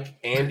 see like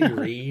Andy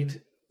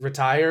Reid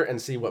retire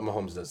and see what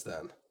Mahomes does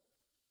then.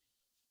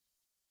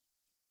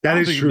 That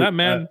is true. That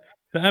man's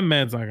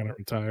not gonna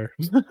retire.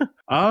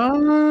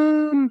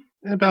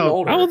 About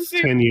older. How old is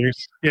he? 10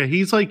 years. Yeah,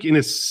 he's like in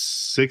his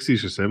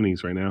 60s or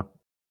 70s right now.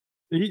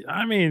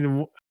 I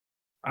mean,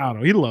 I don't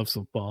know. He loves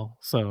football,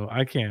 so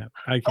I can't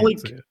say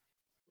it.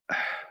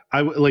 I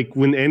like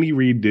when Andy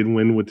Reid did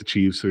win with the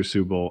Chiefs or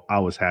Super Bowl. I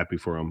was happy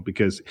for him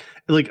because,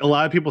 like, a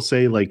lot of people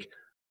say, like,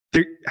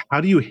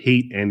 how do you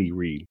hate Andy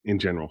Reid in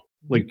general?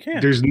 Like,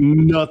 there's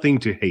nothing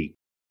to hate.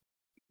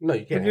 No,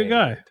 you can't. He's a good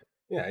guy.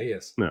 Yeah, he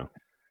is. No.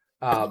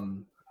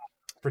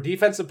 For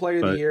Defensive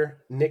Player of the Year,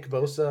 Nick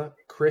Bosa,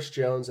 Chris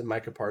Jones, and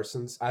Micah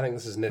Parsons. I think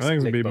this is Nick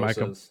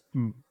Bosa's.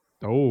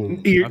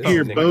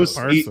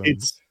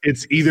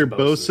 It's either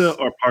Bosa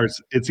or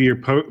Parsons. It's either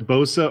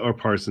Bosa or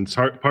Parsons.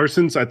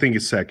 Parsons, I think,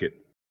 is second.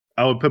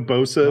 I would put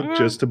Bosa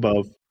just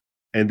above,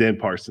 and then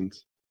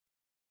Parsons.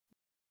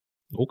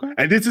 Okay.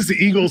 And this is the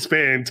Eagles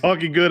fan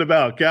talking good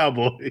about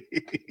Cowboy.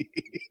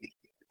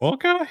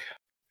 Okay.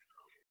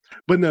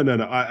 But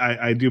no.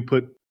 I do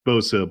put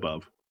Bosa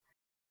above.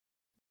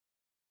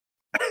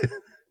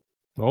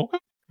 Okay.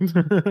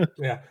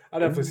 Yeah, I'd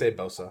definitely say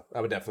Bosa.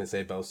 I would definitely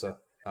say Bosa.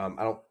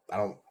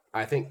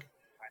 I think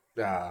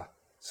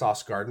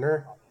Sauce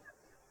Gardner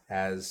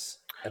has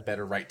a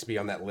better right to be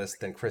on that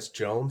list than Chris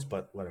Jones,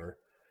 but whatever.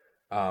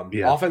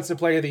 Offensive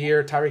Player of the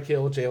Year, Tyreek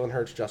Hill, Jalen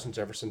Hurts, Justin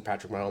Jefferson,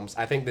 Patrick Mahomes.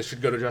 I think this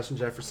should go to Justin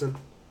Jefferson.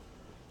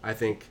 I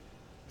think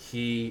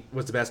he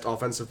was the best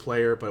offensive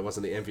player, but it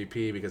wasn't the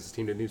MVP because his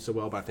team didn't do so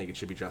well, but I think it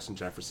should be Justin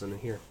Jefferson in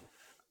here.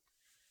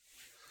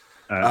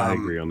 I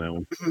agree on that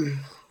one.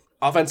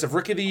 Offensive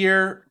Rookie of the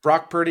Year,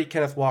 Brock Purdy,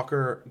 Kenneth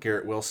Walker,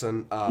 Garrett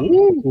Wilson.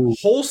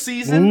 Whole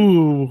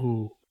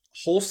season,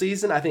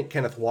 I think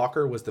Kenneth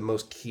Walker was the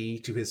most key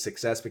to his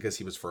success because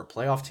he was for a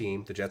playoff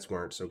team. The Jets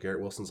weren't, so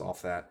Garrett Wilson's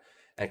off that.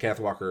 And Kenneth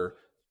Walker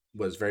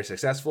was very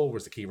successful,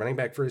 was the key running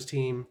back for his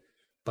team.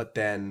 But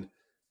then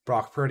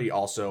Brock Purdy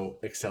also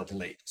excelled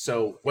late.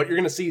 So what you're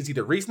going to see is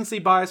either recency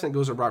bias and it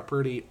goes to Brock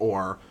Purdy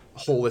or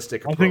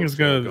holistic approach. I think it's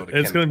going to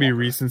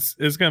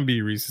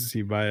be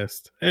recency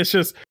biased.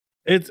 It's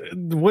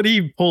what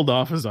he pulled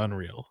off is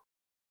unreal.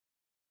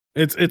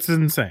 It's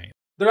insane.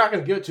 They're not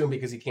going to give it to him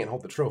because he can't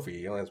hold the trophy.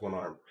 He only has one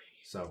arm.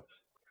 So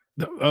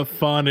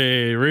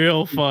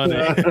real funny.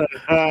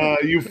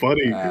 You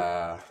funny.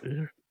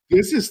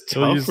 This is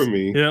tough for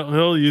me. Yeah,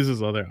 he'll use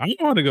his other. I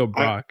don't want to go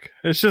Brock.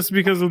 It's just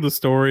because of the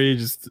story,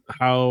 just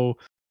how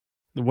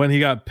when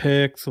he got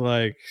picked,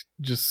 like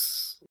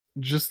just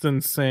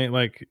insane.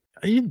 Like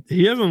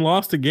he hasn't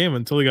lost a game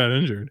until he got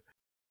injured.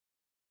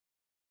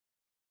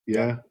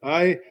 Yeah,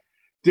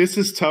 this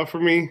is tough for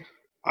me.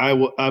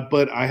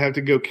 But I have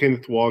to go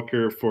Kenneth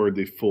Walker for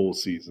the full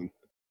season.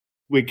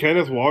 When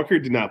Kenneth Walker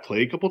did not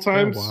play a couple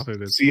times,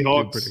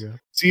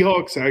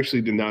 Seahawks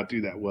actually did not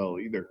do that well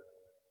either.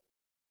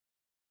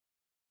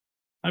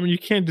 I mean, you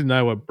can't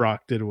deny what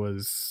Brock did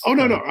was. Oh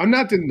no, I'm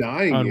not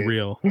denying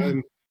unreal.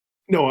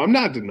 No, I'm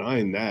not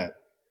denying that.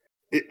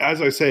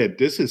 As I said,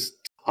 this is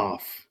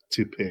tough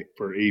to pick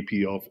for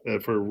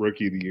for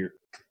Rookie of the Year.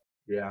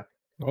 Yeah.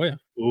 Oh yeah.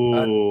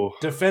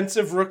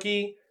 Defensive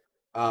Rookie.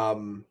 I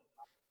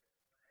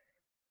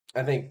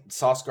think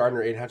Sauce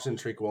Gardner, Aiden Hutchinson,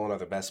 Tariq Woolen are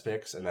the best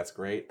picks, and that's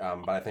great.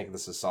 But I think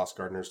this is Sauce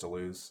Gardner's to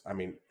lose. I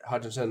mean,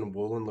 Hutchinson and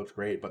Woolen looked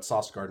great, but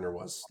Sauce Gardner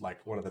was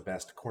like one of the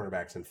best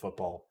cornerbacks in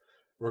football,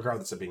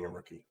 regardless of being a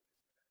rookie.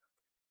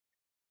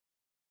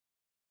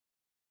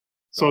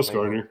 Sauce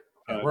Gardner.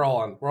 We're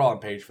all on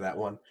page for that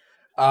one.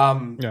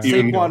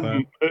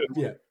 Saquon.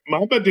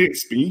 Mamba didn't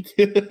speak.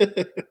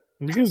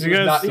 Because you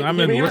guys,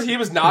 he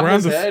was nodding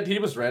his head. He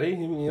was ready.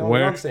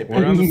 We're on the same page.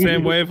 We're on the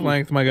same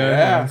wavelength, my guy.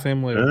 Yeah. We're on the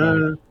same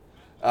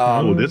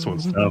wavelength. This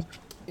one's tough.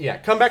 Yeah,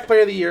 comeback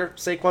player of the year: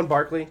 Saquon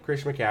Barkley,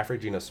 Christian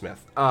McCaffrey, Geno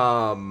Smith.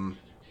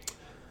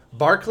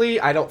 Barkley,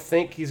 I don't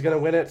think he's going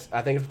to win it.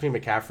 I think it's between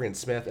McCaffrey and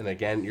Smith. And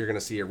again, you're going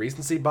to see a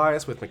recency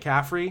bias with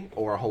McCaffrey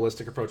or a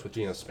holistic approach with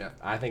Geno Smith.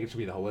 I think it should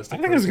be the holistic. I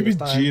think it's going to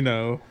be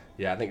Geno.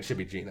 Yeah, I think it should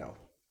be Geno.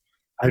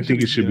 I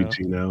think it should be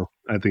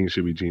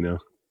Geno.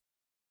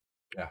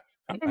 Yeah.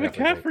 I mean,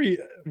 McCaffrey,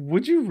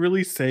 would you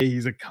really say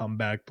he's a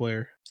comeback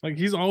player? Like,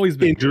 he's always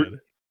been good.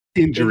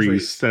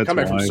 Injuries. That's come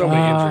back from so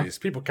many injuries.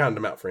 People counted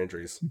him out for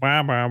injuries.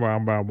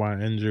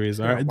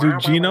 Injuries. All right, dude.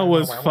 Geno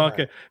was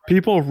fucking.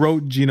 People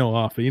wrote Geno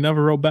off, but he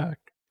never wrote back.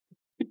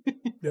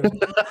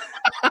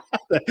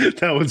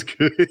 That was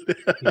good.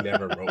 He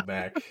never wrote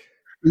back.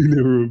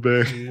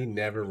 He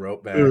never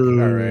wrote back.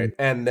 All right,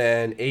 and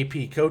then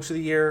AP Coach of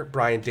the Year: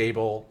 Brian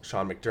Dable,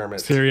 Sean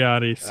McDermott,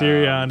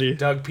 Sirianni,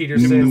 Doug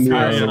Peterson,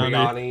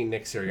 Sirianni,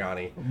 Nick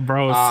Sirianni.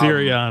 Bro,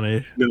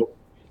 Sirianni. No.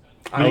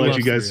 I'll let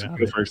you guys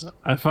go first.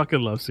 I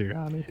fucking love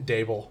Sirianni.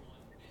 Dable.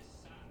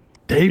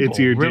 It's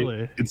either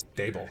really? It's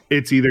Dable.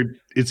 It's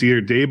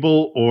either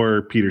Dable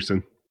or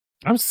Peterson.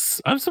 I'm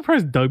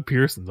surprised Doug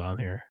Pearson's on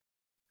here.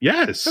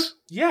 Yes.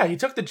 Yeah, he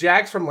took the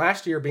Jags from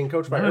last year being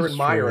coached by Urban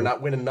Meyer and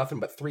not winning nothing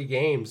but 3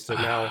 games to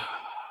now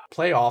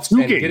playoffs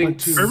and getting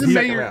to the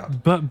second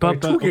round. But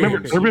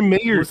remember,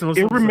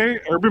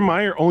 Urban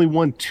Meyer only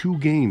won 2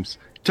 games.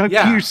 Doug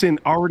Peterson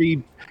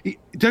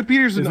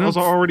was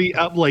already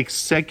up like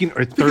second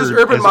or third. Because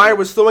Urban Meyer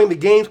was throwing the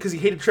games because he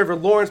hated Trevor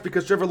Lawrence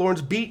because Trevor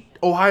Lawrence beat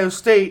Ohio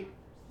State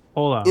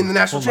in the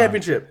national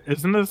championship.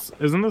 Isn't this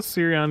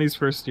Sirianni's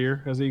first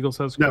year as Eagles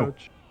head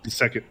coach?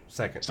 Second.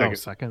 Second.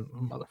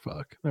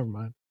 Motherfucker. Never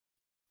mind.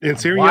 And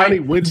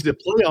Sirianni went to the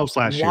playoffs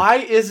last year. Why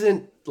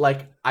isn't,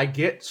 I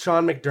get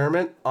Sean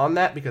McDermott on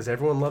that because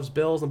everyone loves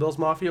Bills and Bills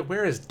Mafia.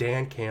 Where is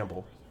Dan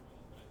Campbell?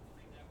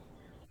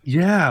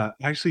 Yeah,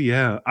 actually,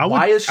 yeah.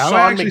 Why is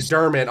Sean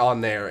McDermott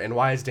on there, and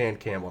why is Dan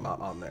Campbell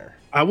not on there?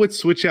 I would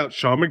switch out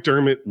Sean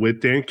McDermott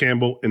with Dan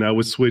Campbell, and I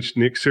would switch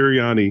Nick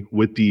Sirianni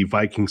with the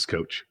Vikings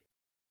coach.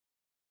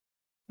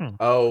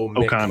 Oh,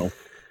 O'Connell.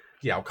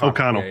 Yeah,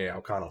 O'Connell. Yeah,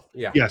 O'Connell.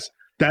 Yeah. Yes,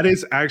 that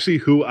is actually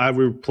who I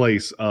would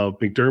replace.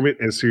 McDermott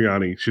and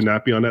Sirianni should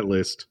not be on that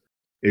list.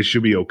 It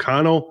should be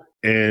O'Connell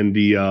and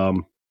the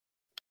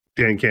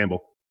Dan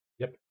Campbell.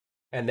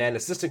 And then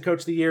assistant coach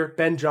of the year,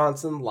 Ben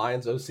Johnson,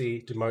 Lions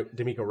OC,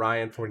 D'Amico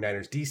Ryan,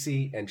 49ers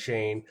DC, and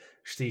Shane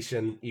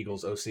Station,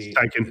 Eagles OC.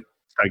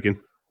 Steichen.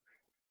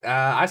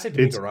 I say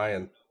D'Amico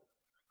Ryan.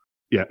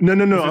 Yeah. No.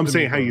 I'm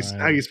saying how you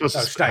supposed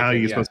to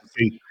say.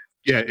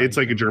 Yeah, it's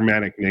like a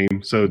Germanic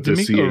name. So to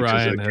D'Amico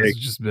Ryan has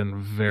just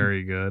been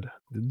very good.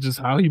 Just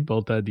how he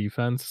built that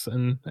defense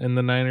in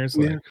the Niners.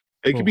 Yeah.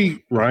 It could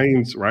be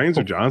Ryans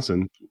or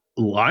Johnson.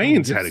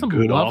 Lions had a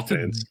good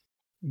offense.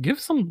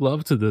 Give some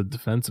love to the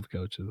defensive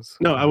coaches.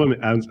 No, I wouldn't.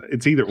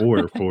 It's either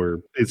or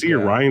it's either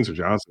Ryans or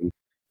Johnson.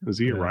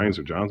 It's either Ryans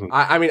or Johnson.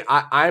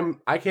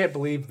 I can't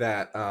believe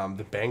that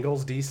the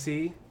Bengals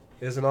DC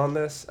isn't on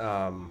this.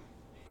 What's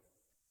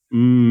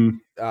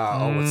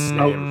his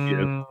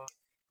name?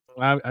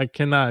 I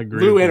cannot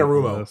agree. Lou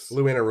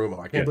Anarumo.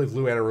 I can't believe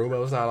Lou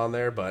Anarumo is not on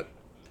there, but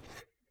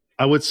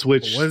I would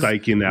switch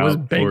Steichen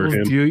out for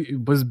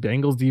him. Was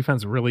Bengals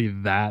defense really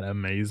that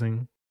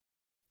amazing?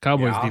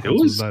 Cowboys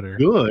defense was better.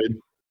 Good.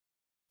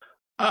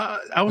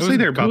 I would say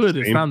they're about the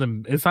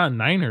same. It's not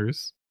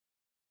Niners.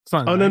 It's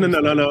not. Oh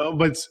no!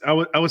 But I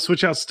would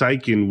switch out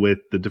Steichen with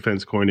the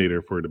defense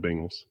coordinator for the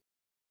Bengals.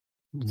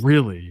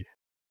 Really?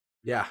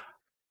 Yeah.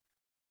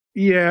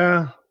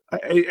 Yeah.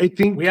 I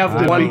think we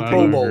have one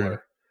Pro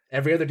Bowler.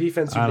 Every other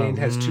defense you've named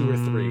has 2 or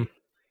 3.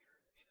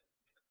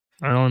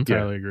 I don't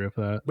entirely agree with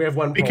that. We have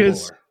one Pro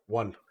Bowler.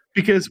 One.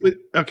 Because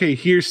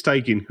here's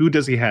Steichen. Who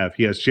does he have?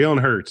 He has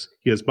Jalen Hurts.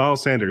 He has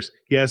Miles Sanders.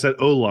 He has that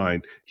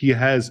O-line. He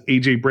has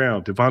AJ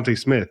Brown, Devontae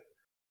Smith.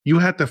 You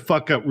have to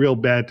fuck up real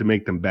bad to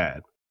make them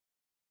bad.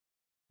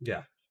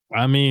 Yeah.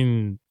 I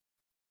mean,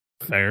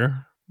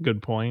 fair.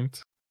 Good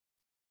point.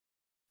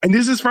 And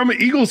this is from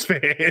an Eagles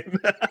fan.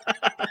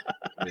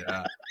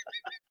 Yeah.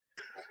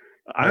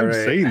 I'm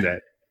saying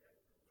that.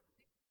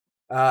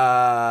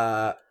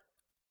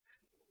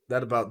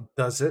 That about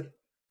does it.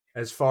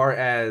 As far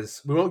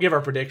as we won't give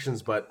our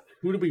predictions, but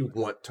who do we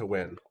want to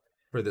win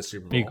for this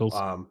Super Bowl? Eagles.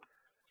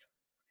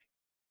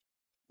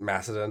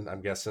 Macedon,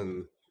 I'm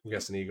guessing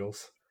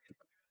Eagles.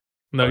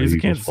 No, he's a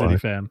Kansas City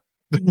fan.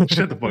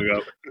 Shut the fuck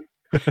up.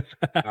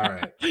 All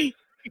right.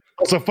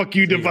 Also, fuck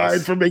you,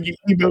 Divide, for making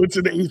emotes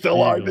in the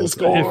ETLR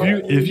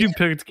Discord. If you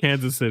picked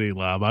Kansas City,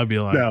 Lob, I'd be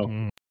like, no.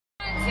 Tune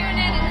in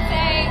and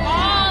say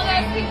all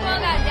those people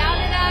that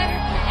doubted us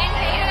and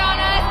hated on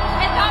us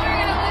and thought we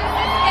were going to lose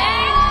this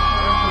game.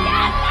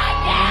 Yes, I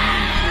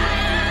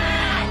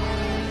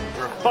did!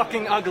 You're a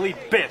fucking ugly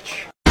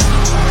bitch.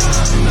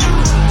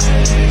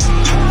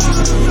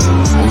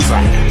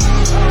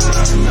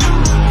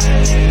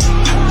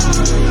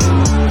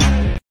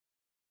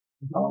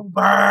 Go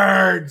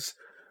Birds!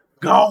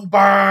 Go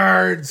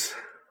Birds!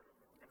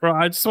 Bro,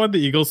 I just want the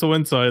Eagles to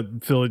win, so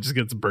Philly just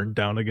gets burnt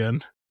down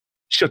again.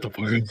 Shut the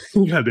fuck up.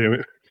 God damn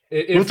it.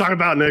 We'll talk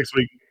about it next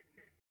week.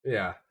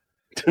 Yeah.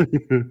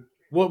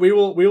 Well, we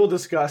will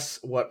discuss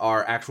what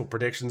our actual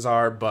predictions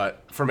are,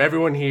 but from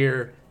everyone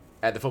here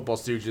at the Football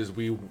Stooges,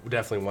 we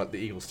definitely want the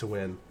Eagles to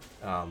win.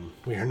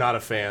 We are not a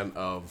fan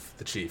of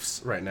the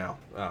Chiefs right now,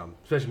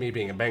 especially me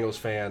being a Bengals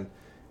fan,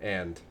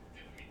 and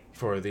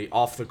for the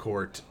off the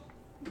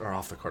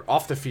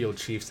field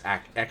Chiefs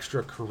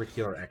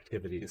extracurricular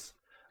activities.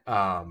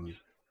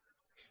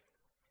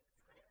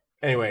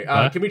 Anyway,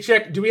 can we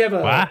check? Do we have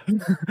a?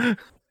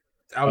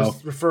 I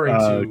was referring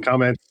to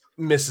comments.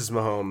 Mrs.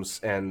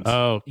 Mahomes and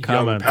young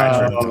comments.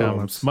 Patrick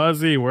Comments.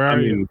 Muzzy, where are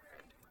you?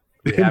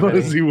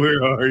 Muzzy,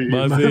 where are you?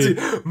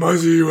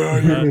 Muzzy, where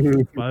are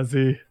you?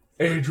 Muzzy.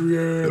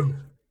 Adrian.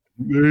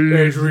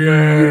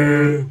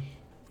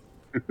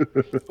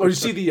 Oh, you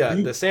see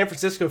the San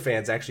Francisco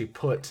fans actually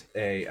put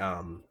a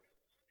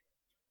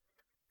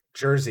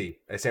San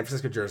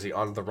Francisco jersey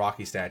on the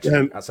Rocky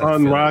statue outside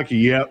on Rocky.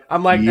 Yep.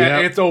 I'm like,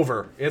 it's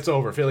over. It's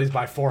over. Philly's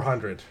by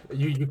 400.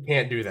 You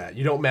can't do that.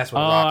 You don't mess with.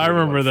 Rocky. I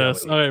remember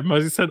this. All right,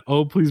 Muzzy said,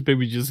 "Oh, please,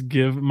 baby, just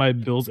give my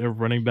Bills a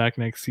running back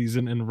next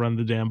season and run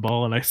the damn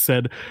ball." And I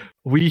said,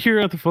 "We here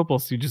at the Football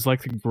Stooges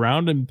like to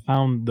ground and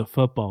pound the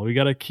football. We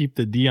got to keep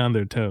the D on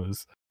their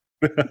toes."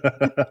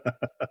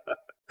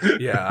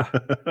 Yeah.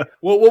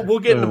 We'll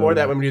get into more of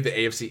that when we do the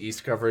AFC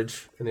East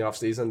coverage in the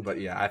offseason.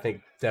 But yeah, I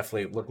think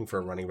definitely looking for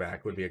a running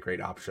back would be a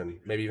great option.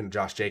 Maybe even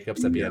Josh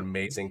Jacobs. That'd be an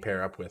amazing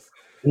pair up with.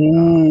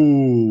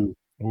 Ooh.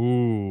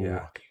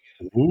 Yeah.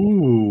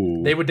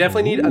 Ooh. They would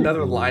definitely need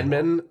another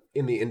lineman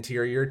in the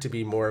interior to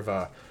be more of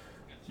a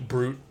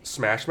brute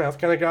smash mouth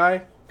kind of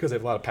guy because they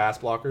have a lot of pass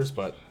blockers,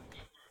 but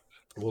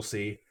we'll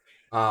see.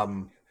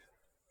 Yeah.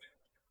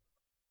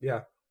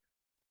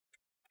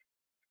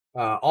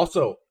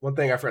 Also, one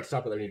thing I forgot to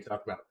talk about that we need to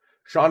talk about.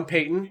 Sean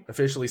Payton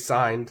officially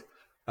signed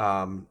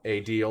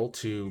a deal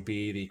to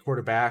be the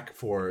quarterback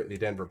for the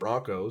Denver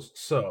Broncos.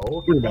 So,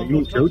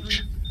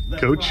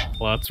 coach.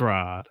 Let's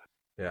ride.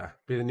 Yeah,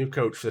 be the new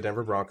coach for the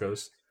Denver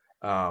Broncos.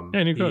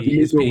 New coach.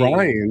 DeMeco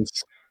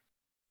Ryans.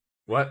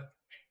 What?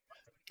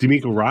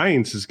 DeMeco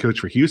Ryans is coach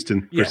for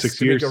Houston for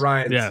 6 years.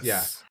 Ryans, yes.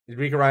 Yeah.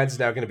 DeMeco Ryans is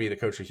now going to be the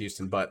coach for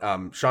Houston, but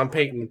Sean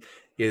Payton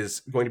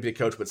is going to be the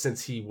coach, but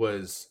since he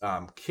was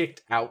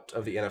kicked out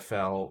of the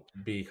NFL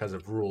because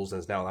of rules and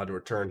is now allowed to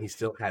return, he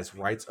still has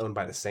rights owned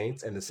by the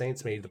Saints, and the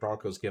Saints made the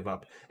Broncos give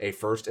up a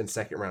first and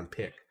second round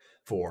pick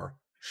for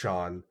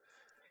Sean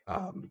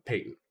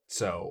Payton.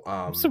 So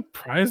I'm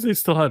surprised they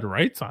still had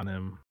rights on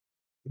him.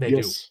 They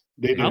do.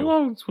 How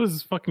long was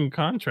his fucking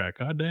contract?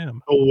 God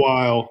damn. A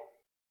while.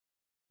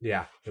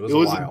 Yeah, it was a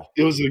while.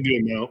 It was a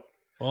good amount.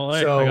 Well,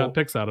 I got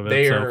picks out of it.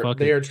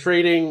 They are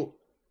trading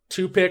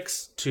 2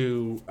 picks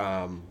to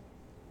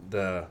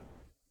the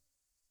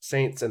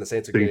Saints, and the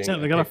Saints are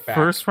getting. They got a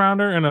first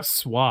rounder and a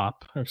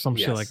swap or some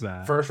shit like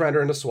that. First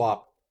rounder and a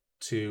swap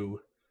to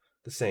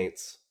the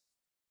Saints.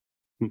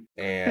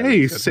 And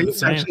hey,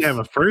 Saints actually have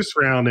a first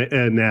round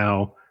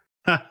now.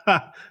 But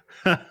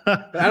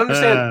I don't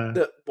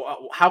understand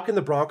how can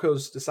the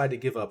Broncos decide to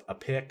give up a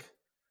pick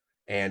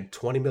and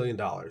 $20 million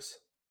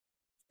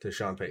to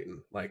Sean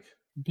Payton? Like,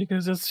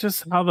 because it's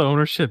just how the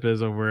ownership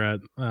is over at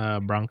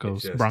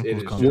Broncos.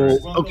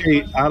 Broncos. Well,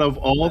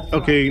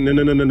 okay,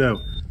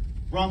 no.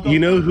 You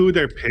know who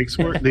their picks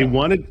were? They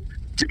wanted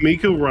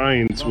DeMeco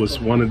Ryans was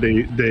one of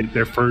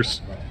their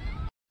first.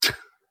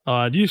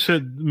 You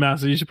should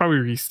probably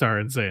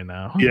restart and say it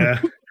now. Yeah.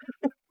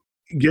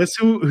 Guess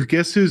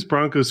whose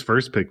Broncos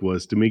first pick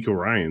was? DeMeco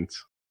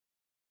Ryans.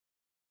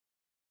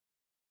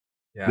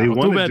 Yeah. They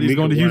wanted DeMeco he's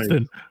going to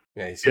Houston.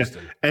 Yeah, he's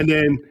Houston. And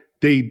then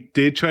they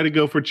did try to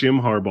go for Jim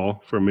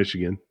Harbaugh from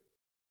Michigan.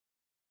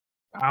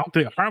 I don't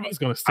think Harbaugh's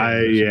going to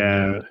stay.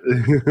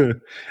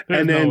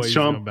 And then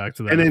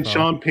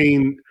Sean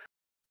Payne.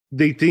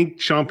 They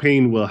think Sean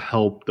Payne will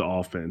help the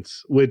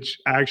offense, which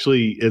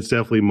actually is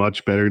definitely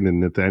much better than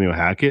Nathaniel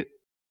Hackett.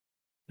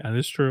 That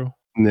is true.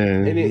 And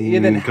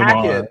then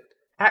Hackett.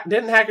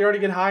 Didn't Hackett already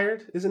get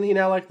hired? Isn't he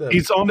now like the?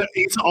 He's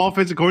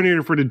offensive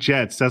coordinator for the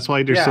Jets. That's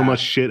why there's so much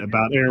shit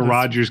about Aaron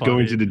Rodgers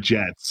going to the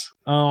Jets.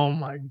 Oh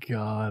my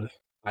god!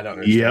 I don't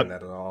understand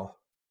that at all.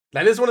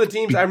 That is one of the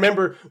teams I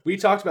remember. We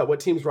talked about what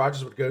teams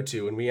Rodgers would go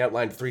to, and we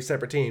outlined 3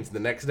 separate teams. And the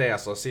next day, I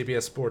saw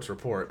CBS Sports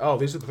report. Oh,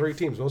 these are the 3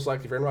 teams most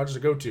likely for Aaron Rodgers to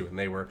go to, and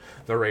they were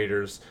the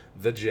Raiders,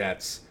 the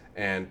Jets,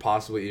 and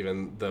possibly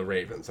even the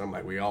Ravens. I'm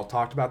like, we all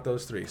talked about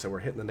those 3, so we're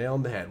hitting the nail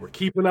on the head. We're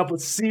keeping up with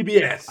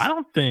CBS. I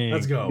don't think.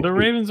 Let's go. The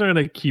Ravens are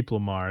going to keep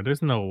Lamar.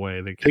 There's no way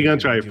they're going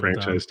to try a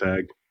franchise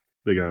tag.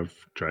 They're going to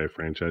try a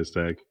franchise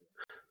tag.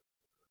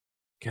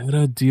 Get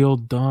a deal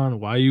done.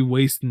 Why are you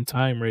wasting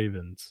time,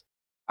 Ravens?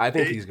 I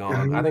think he's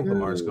gone. I think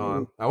Lamar's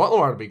gone. I want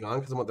Lamar to be gone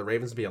because I want the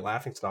Ravens to be a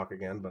laughingstock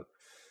again, but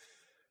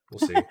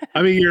we'll see.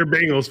 I mean, you're a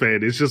Bengals fan.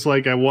 It's just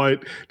like why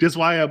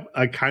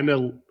I kind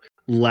of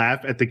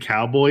laugh at the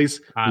Cowboys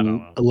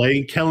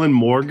letting Kellen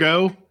Moore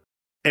go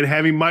and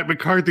having Mike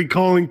McCarthy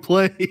calling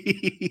play.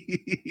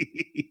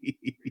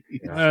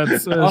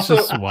 It's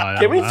just wild.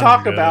 Can we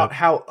talk about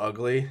how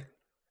ugly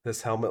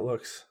this helmet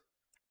looks?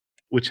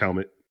 Which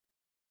helmet?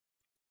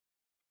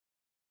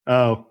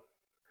 Oh,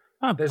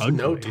 There's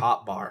no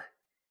top bar.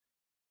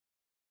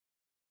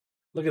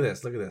 Look at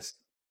this. Look at this.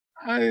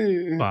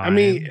 I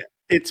mean,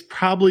 it's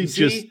probably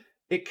just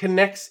it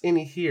connects in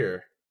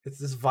here. It's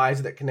this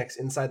visor that connects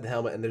inside the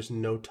helmet, and there's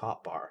no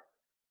top bar.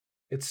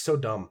 It's so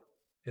dumb.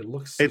 It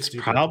looks. So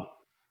stupid.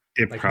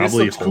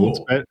 Probably holds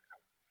cool. Better.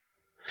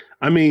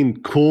 I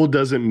mean, cool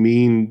doesn't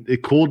mean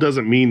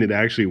it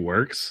actually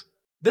works.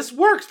 This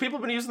works. People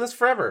have been using this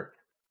forever.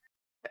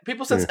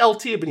 People since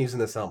LT have been using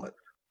this helmet.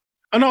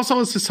 And also,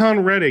 it's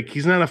Hassan Reddick.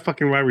 He's not a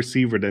fucking wide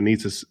receiver that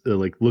needs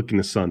to look in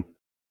the sun.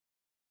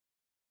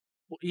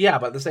 Well, yeah,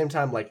 but at the same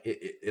time, like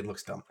it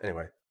looks dumb.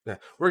 Anyway, yeah,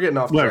 we're getting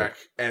off track,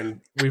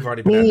 and we've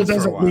already been at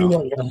this for a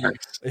while.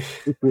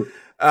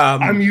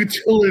 I'm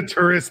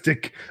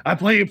utilitaristic. I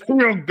play a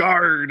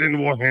guard in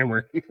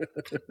Warhammer.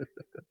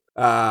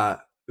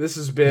 This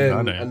has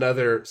been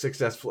another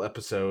successful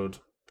episode,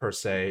 per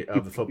se,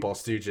 of the Football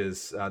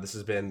Stooges. This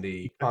has been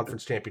the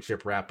conference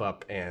championship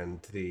wrap-up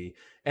and the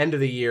end of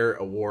the year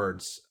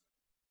awards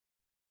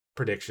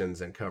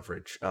predictions and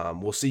coverage.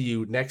 We'll see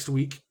you next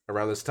week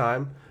around this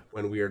time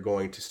when we are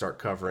going to start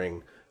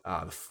covering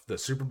the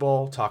Super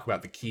Bowl, talk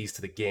about the keys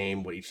to the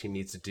game, what each team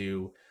needs to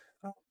do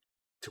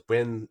to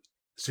win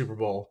Super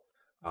Bowl,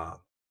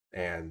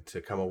 and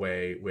to come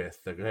away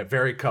with the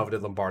very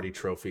coveted Lombardi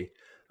Trophy.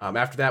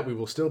 After that, we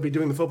will still be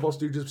doing the Football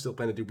Stooges. We still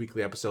plan to do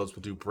weekly episodes.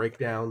 We'll do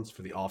breakdowns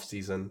for the off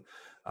season.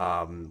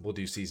 We'll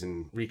do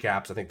season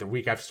recaps. I think the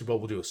week after Super Bowl,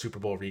 we'll do a Super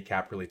Bowl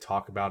recap, really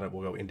talk about it.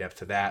 We'll go in depth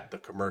to that. The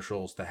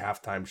commercials, the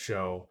halftime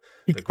show,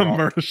 the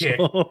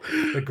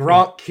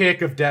Gronk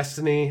kick of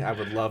destiny. I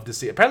would love to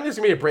see it. Apparently there's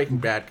going to be a Breaking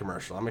Bad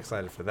commercial. I'm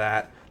excited for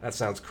that. That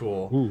sounds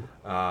cool.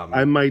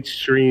 I might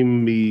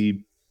stream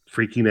me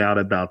freaking out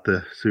about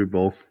the Super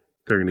Bowl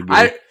during the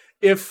game.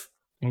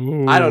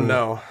 I don't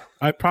know.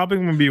 I probably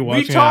going to be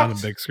watching it on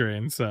the big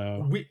screen.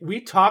 So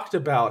we talked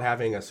about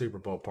having a Super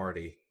Bowl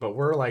party, but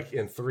we're like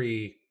in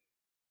three.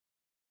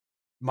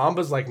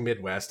 Mamba's like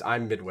Midwest,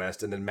 I'm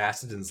Midwest, and then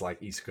Mastodon's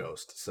like East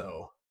Coast.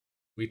 So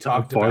we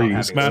talked about having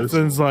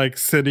Mastodon's like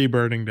city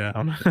burning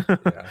down.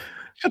 Yeah.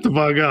 Shut the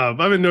fuck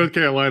up! I'm in North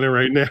Carolina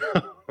right now.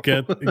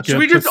 Should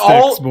we just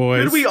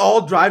Could we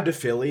all drive to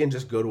Philly and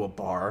just go to a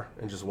bar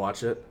and just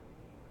watch it?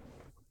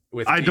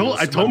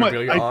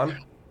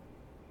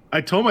 I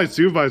told my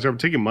supervisor I'm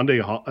taking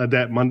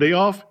that Monday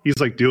off. He's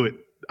like, do it.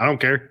 I don't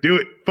care. Do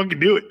it. Fucking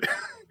do it.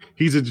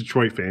 He's a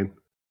Detroit fan.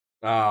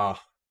 Yeah,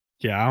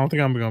 I don't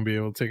think I'm going to be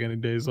able to take any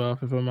days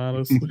off, if I'm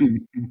honest.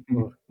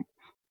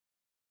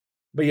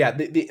 But yeah,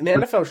 the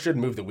NFL should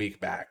move the week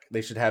back.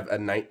 They should have a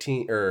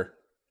 19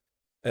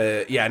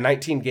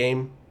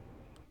 game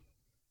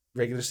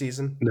regular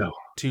season. No.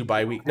 2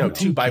 bye week. No,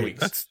 2 bye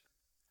weeks.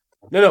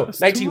 No,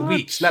 19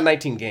 weeks, not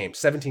 19 games.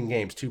 17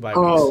 games, 2 bye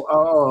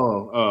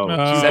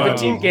weeks.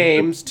 17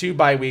 games, 2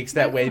 bye weeks.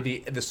 That way,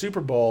 the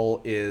Super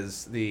Bowl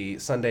is the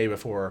Sunday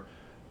before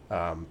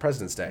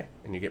President's Day,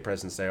 and you get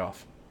President's Day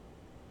off.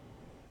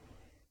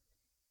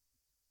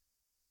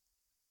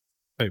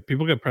 Wait,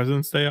 people get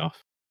President's Day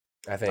off?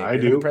 I think I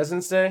do.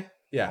 President's Day.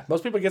 Yeah,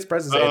 most people get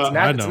President's Day.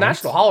 It's a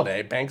national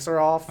holiday. Banks are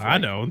off. I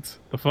don't.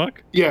 The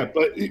fuck? Yeah,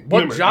 but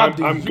what job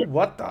do you?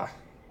 What the?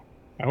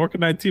 I work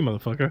in IT,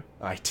 motherfucker.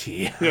 IT.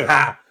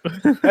 Yeah.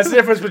 That's the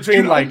difference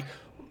between like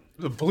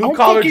the blue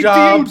collar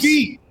jobs.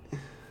 DOD.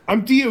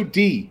 I'm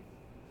DOD.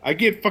 I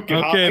get fucking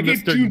okay,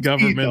 Mr.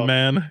 Government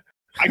man.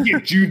 I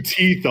get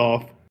Juneteenth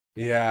off.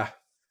 Yeah.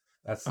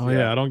 I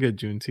don't get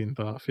Juneteenth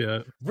off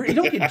yet. You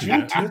don't get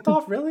Juneteenth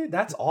off, really?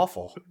 That's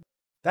awful.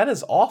 That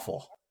is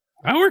awful.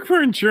 I work for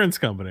an insurance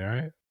company,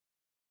 all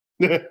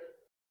right?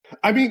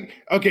 I mean,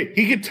 okay,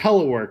 he can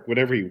telework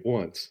whatever he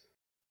wants.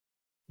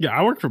 Yeah,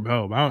 I work from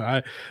home.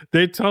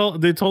 They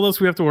told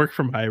us we have to work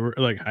from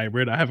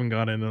hybrid. I haven't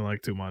gone in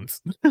like 2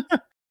 months.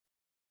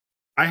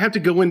 I have to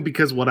go in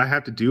because what I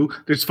have to do,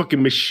 there's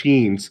fucking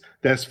machines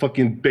that's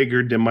fucking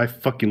bigger than my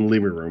fucking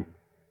living room.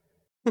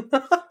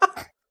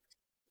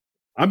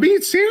 I'm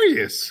being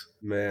serious.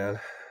 Man.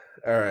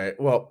 All right.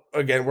 Well,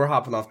 again, we're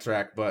hopping off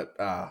track, but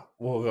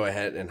we'll go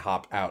ahead and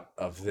hop out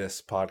of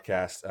this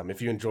podcast.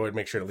 If you enjoyed,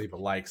 make sure to leave a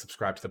like,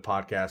 subscribe to the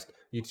podcast,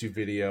 YouTube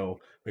video.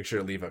 Make sure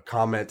to leave a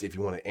comment if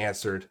you want it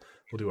answered.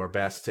 We'll do our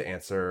best to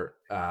answer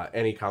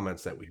any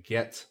comments that we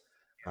get.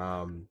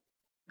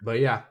 But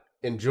yeah,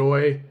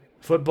 enjoy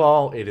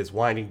football. It is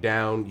winding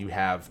down. You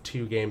have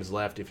 2 games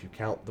left if you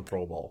count the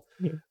Pro Bowl.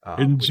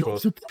 Enjoy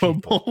the Pro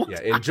Bowl. Yeah,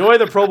 enjoy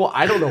the Pro Bowl.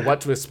 I don't know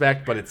what to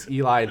expect, but it's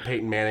Eli and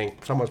Peyton Manning.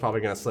 Someone's probably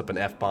going to slip an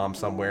F-bomb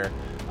somewhere.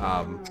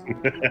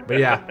 But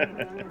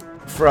yeah,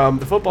 from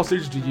the Football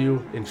Stooges to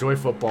you, enjoy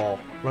football,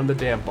 run the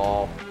damn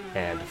ball,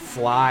 and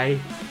fly,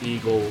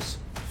 Eagles,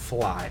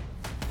 fly.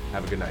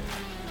 Have a good night.